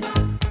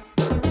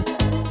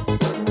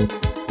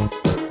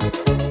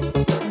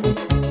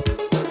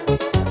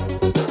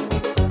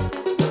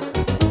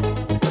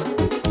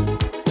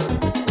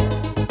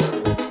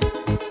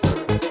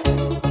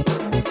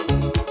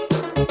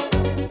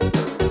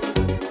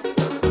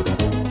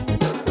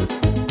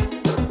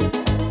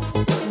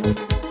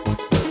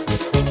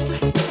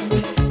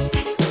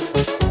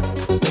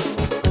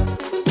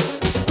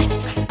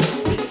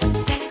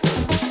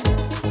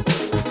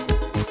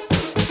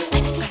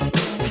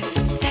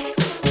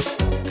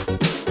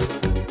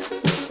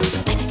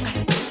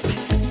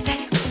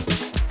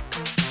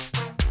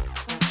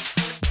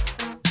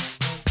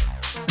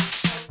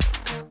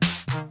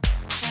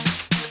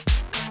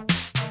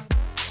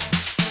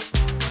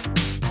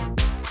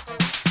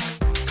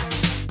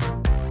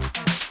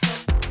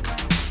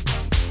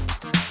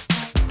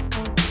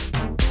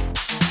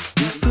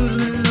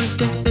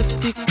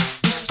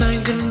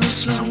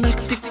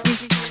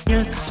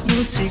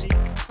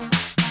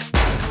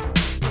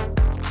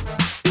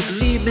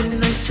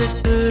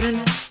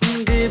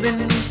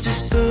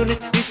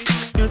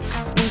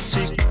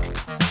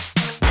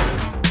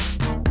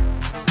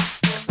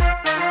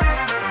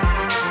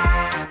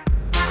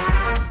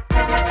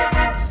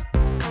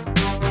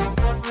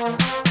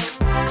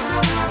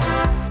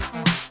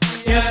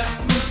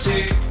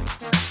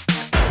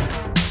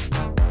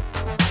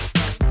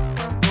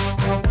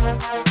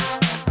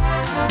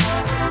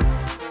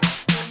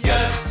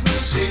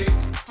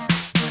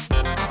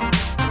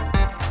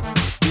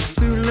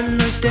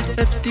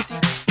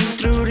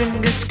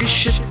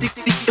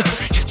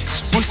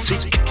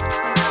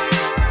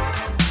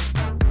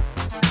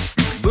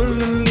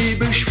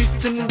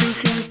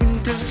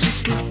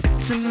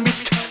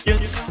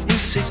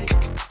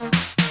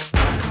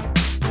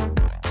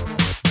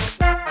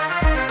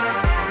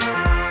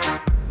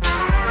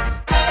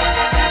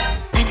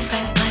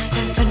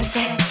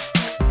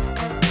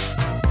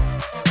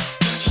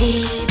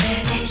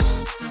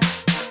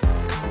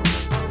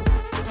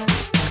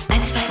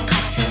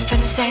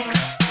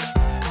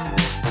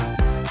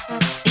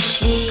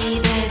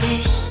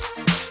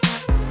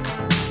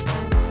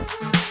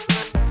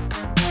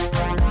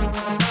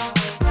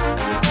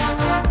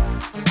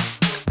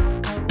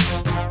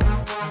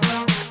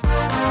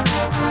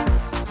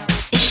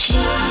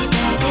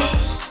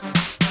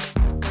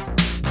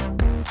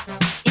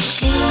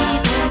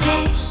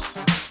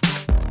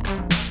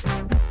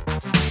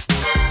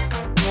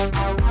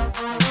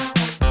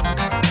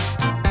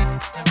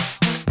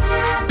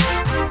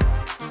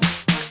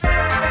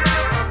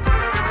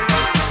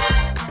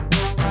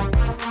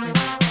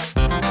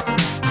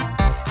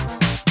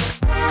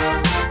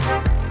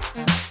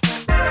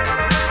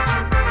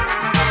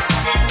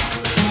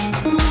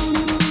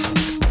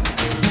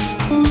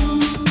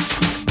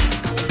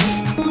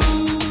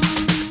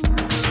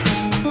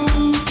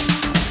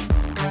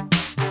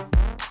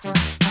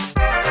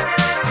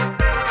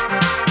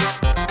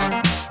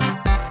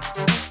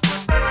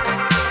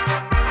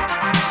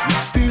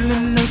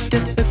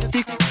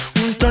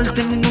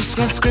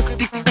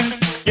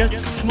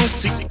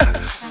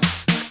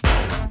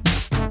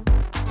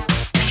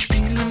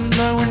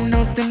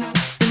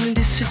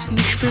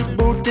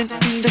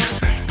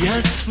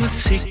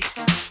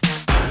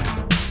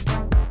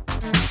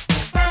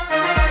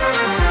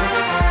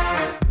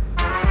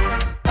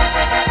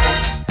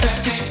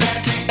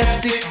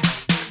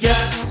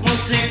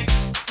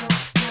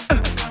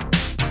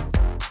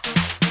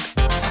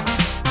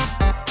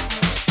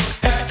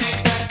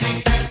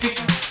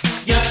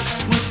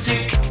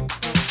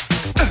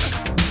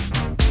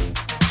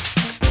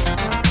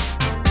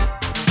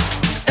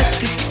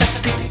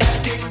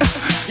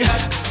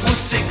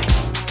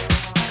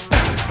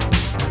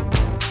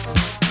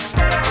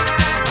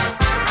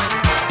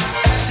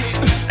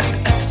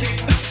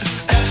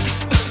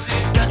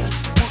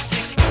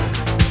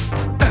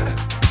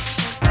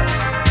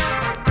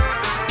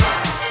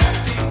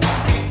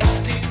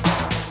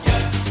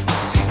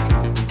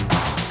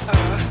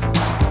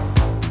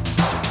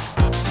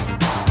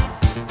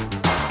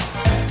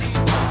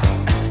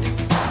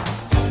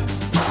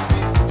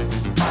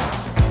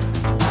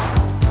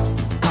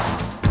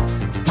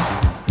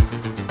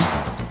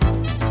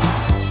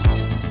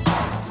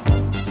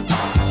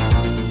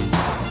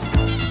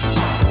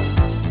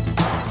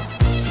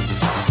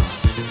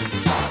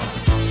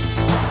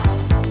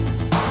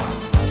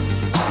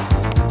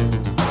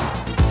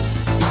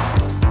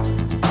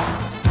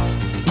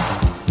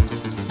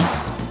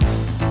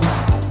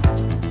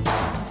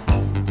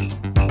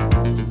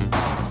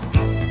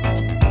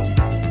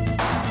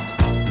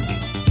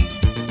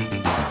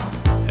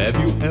 Have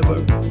you ever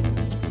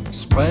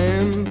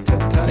spent a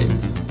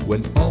time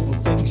when all the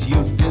things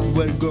you did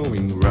were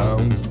going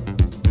wrong?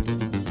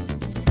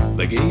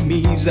 The game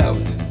is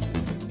out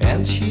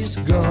and she's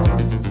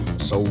gone.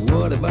 So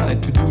what am I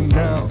to do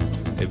now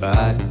if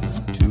I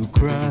to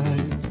cry?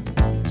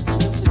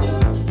 No,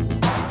 señor.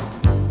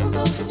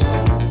 No,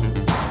 señor.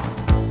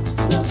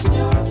 No,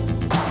 señor.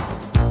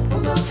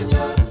 No,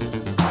 señor.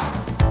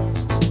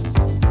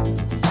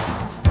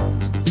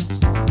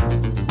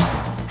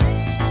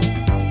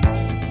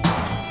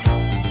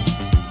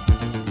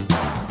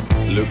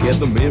 Look at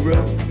the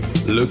mirror,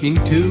 look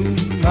into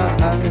my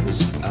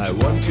eyes. I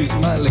want to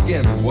smile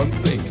again, won't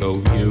think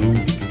of you.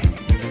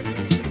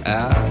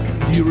 I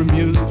hear a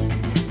music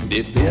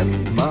deep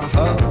in my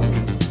heart.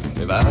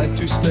 If I had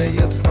to stay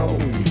at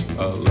home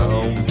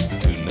alone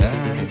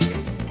tonight.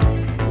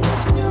 No,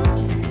 señor.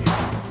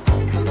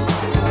 No,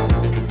 señor.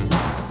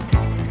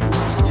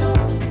 No, señor.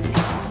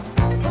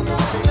 No,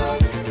 señor.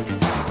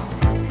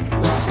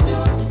 No,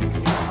 señor.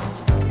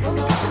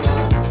 No,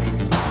 señor.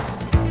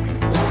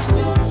 No,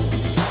 señor.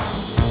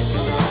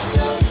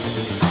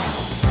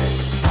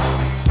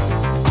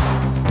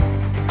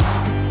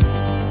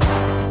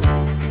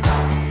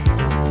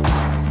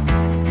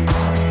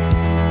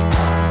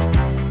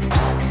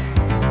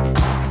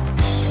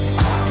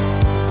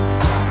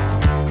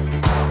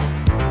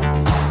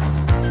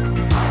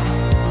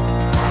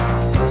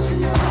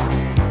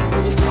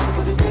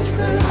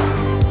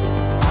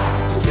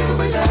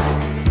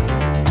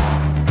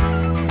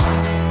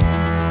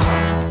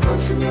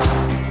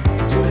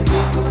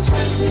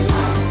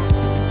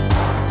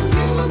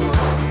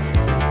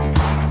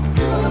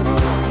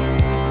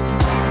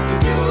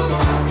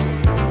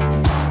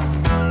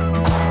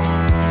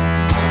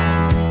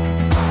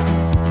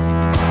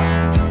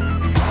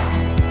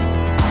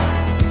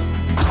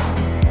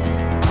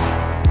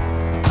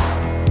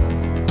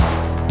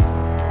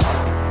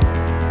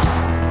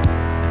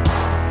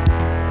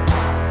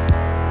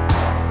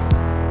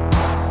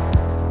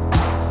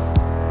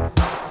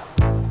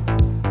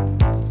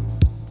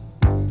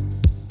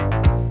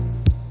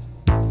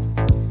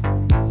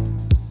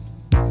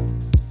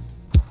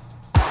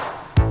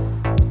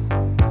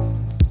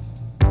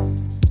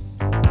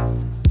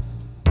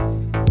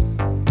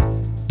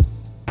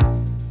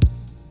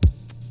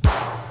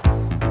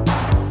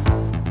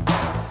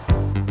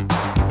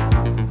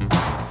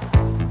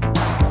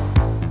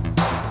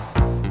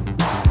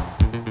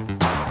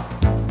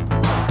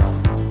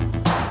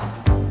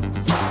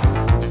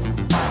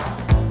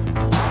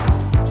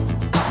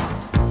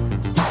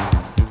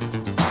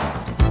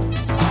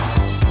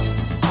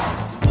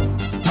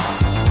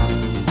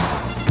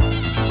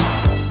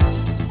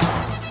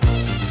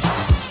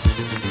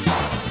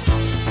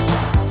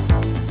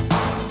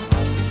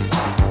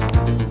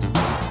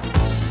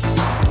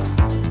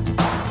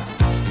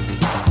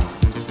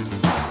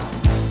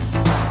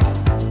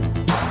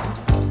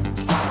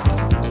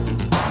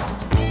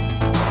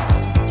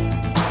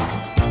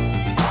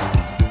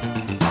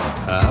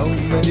 How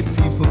many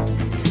people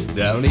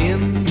down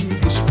in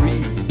the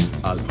street?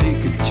 I'll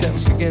take a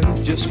chance again,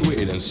 just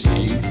wait and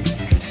see.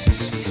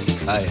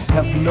 I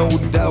have no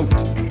doubt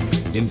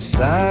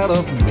inside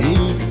of me,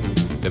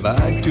 if I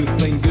had to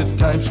think good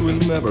times will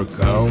never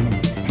come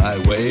my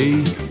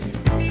way.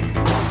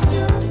 No,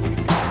 señor.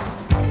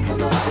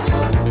 No,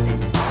 señor.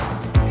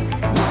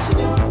 No,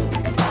 señor.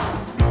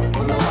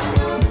 No,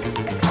 señor.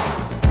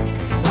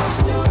 No,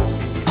 señor.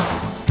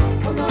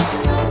 No, señor. No,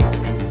 señor.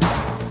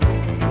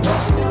 No,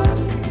 señor.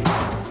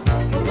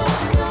 No,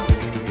 señor.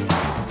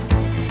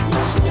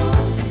 No, señor.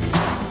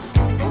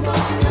 No,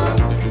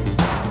 señor.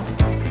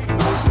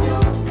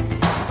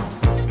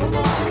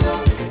 No,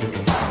 señor.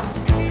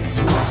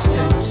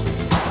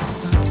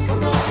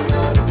 No, señor. No,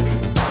 señor.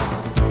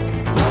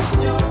 No,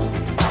 señor.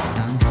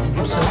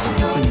 No,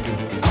 señor.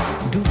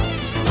 Do.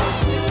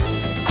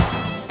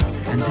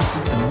 And this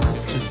is the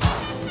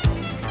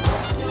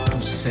master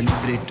to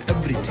celebrate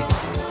everything.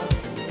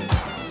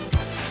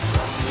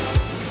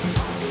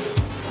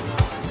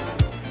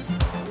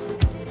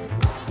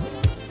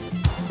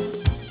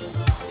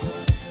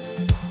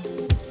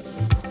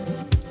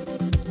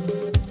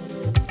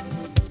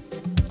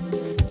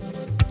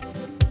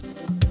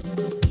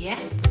 Yep,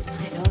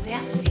 I know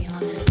that feeling.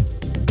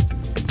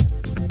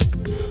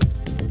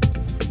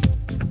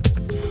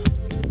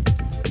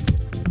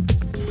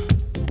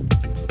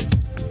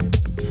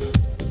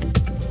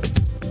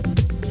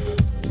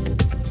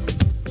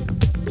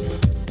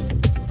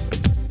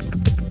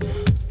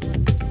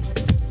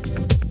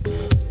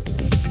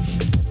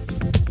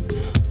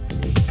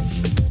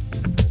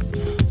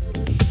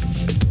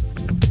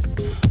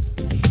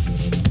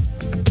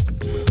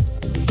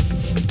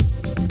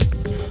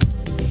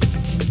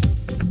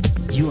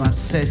 You are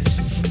set.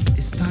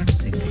 Start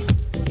singing.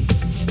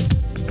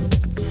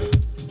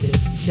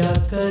 क्या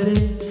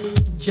करे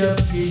जब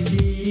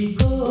किसी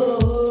को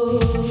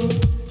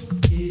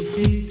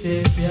किसी से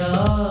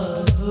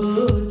प्यार हो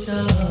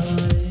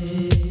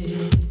जाए,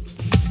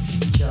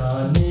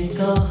 जाने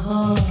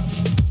कहाँ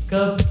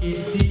कब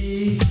किसी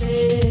से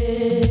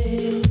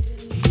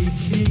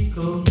किसी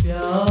को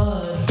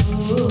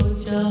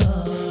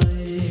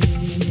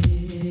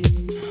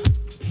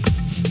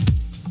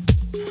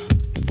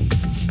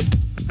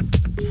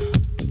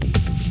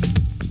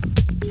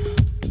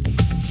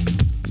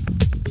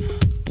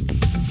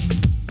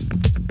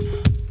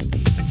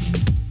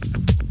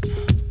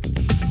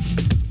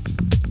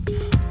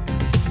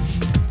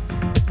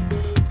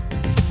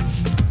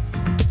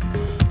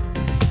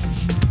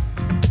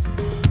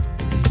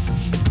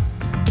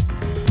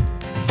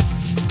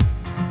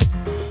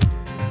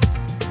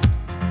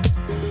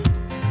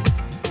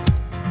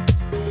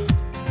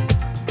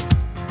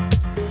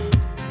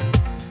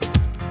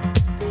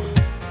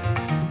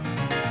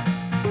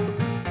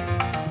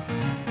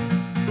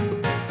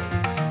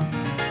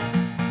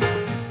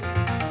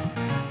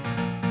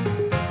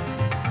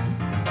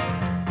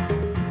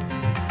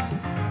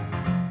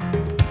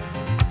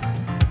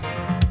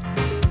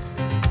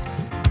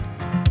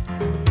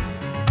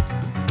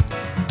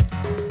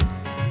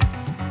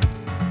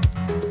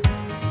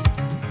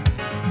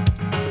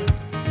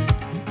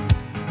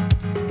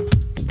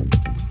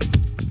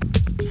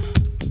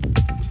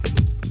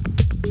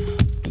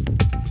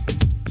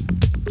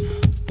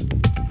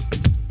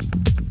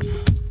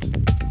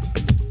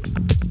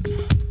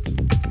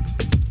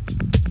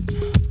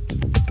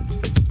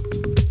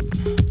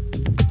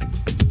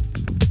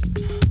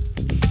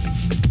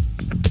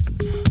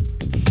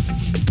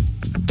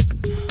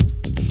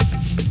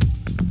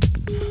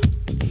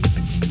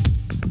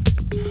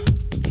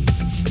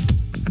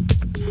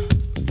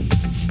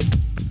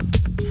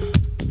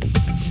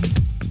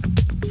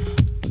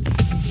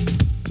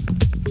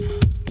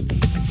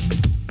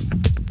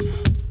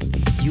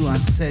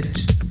set,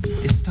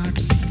 start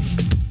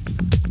singing.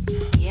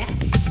 Yeah,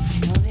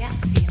 I know that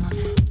feeling.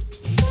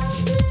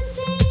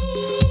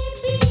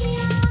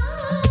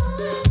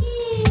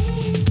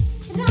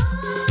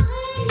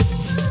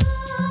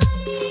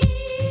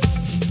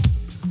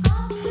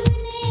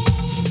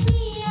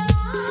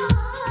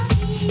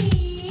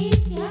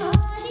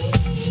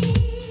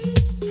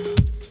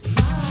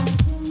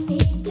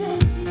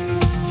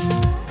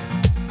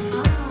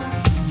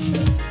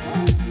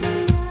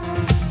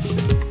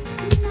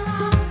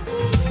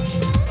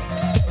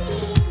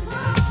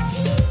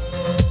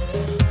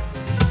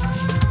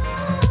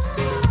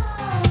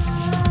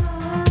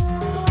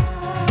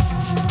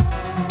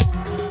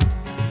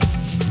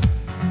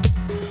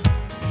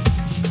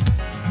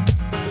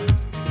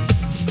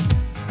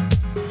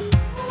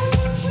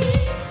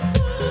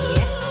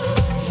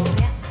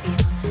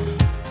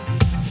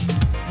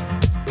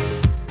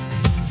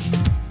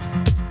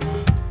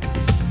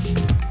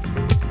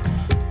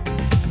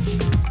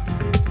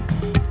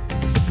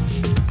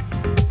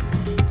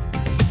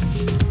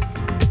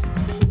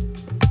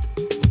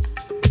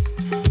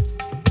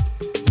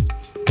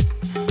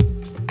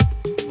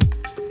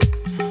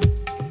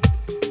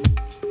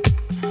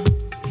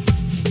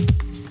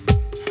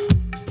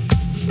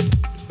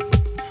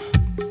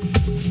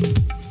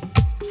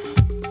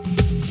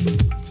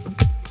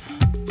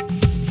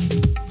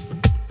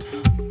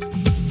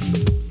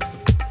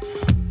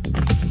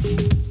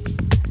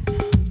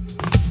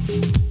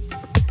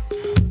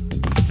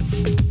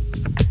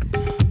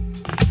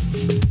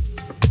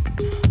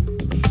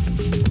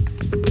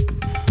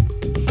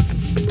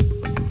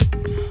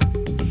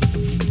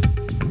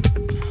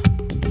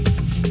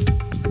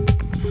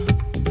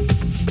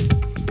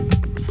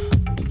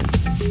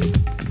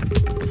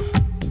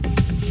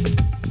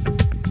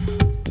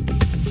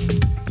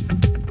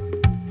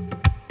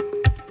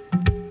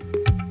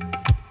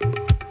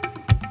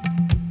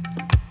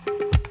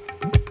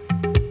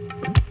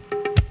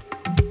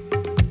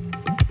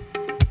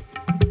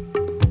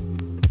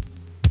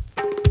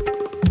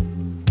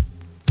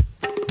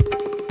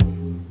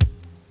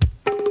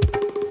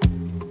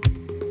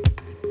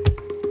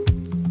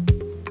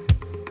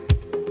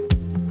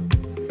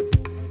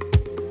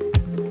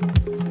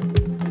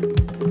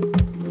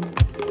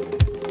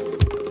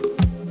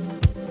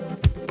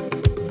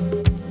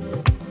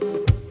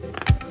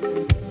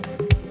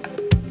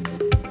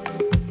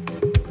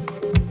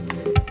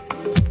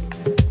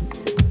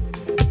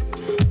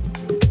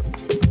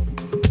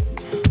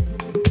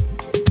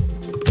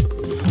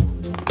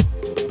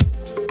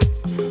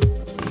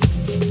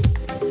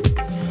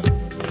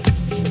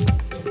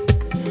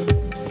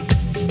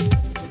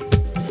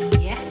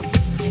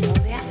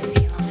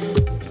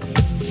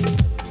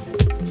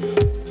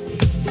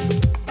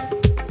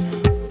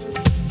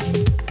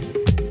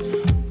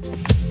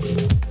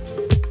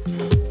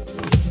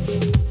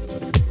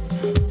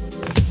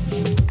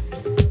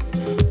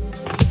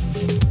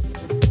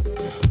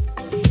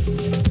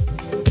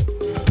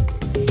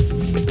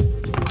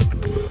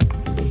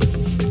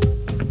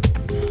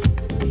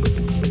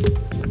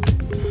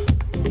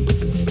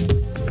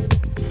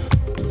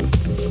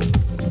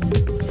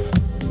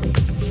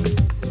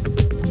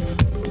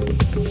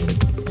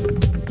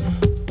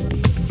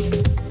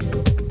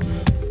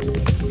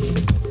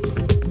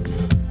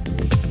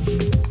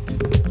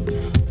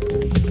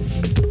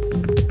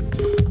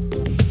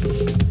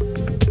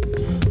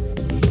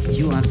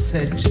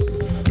 set,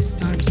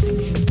 start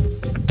singing.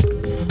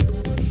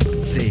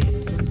 Pray,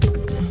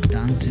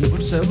 dancing,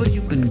 whatsoever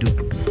you can do.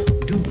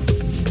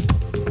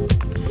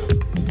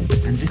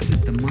 And this is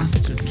the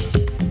master key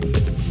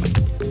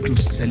to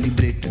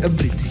celebrate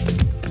everything.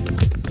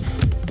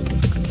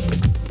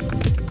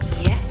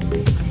 Yeah,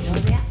 I know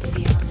that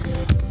feeling.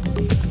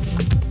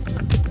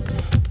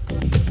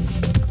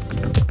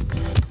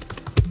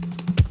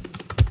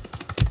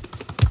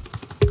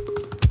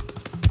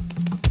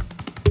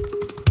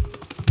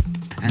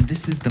 And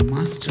this is the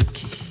master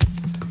key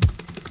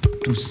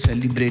to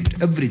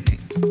celebrate everything.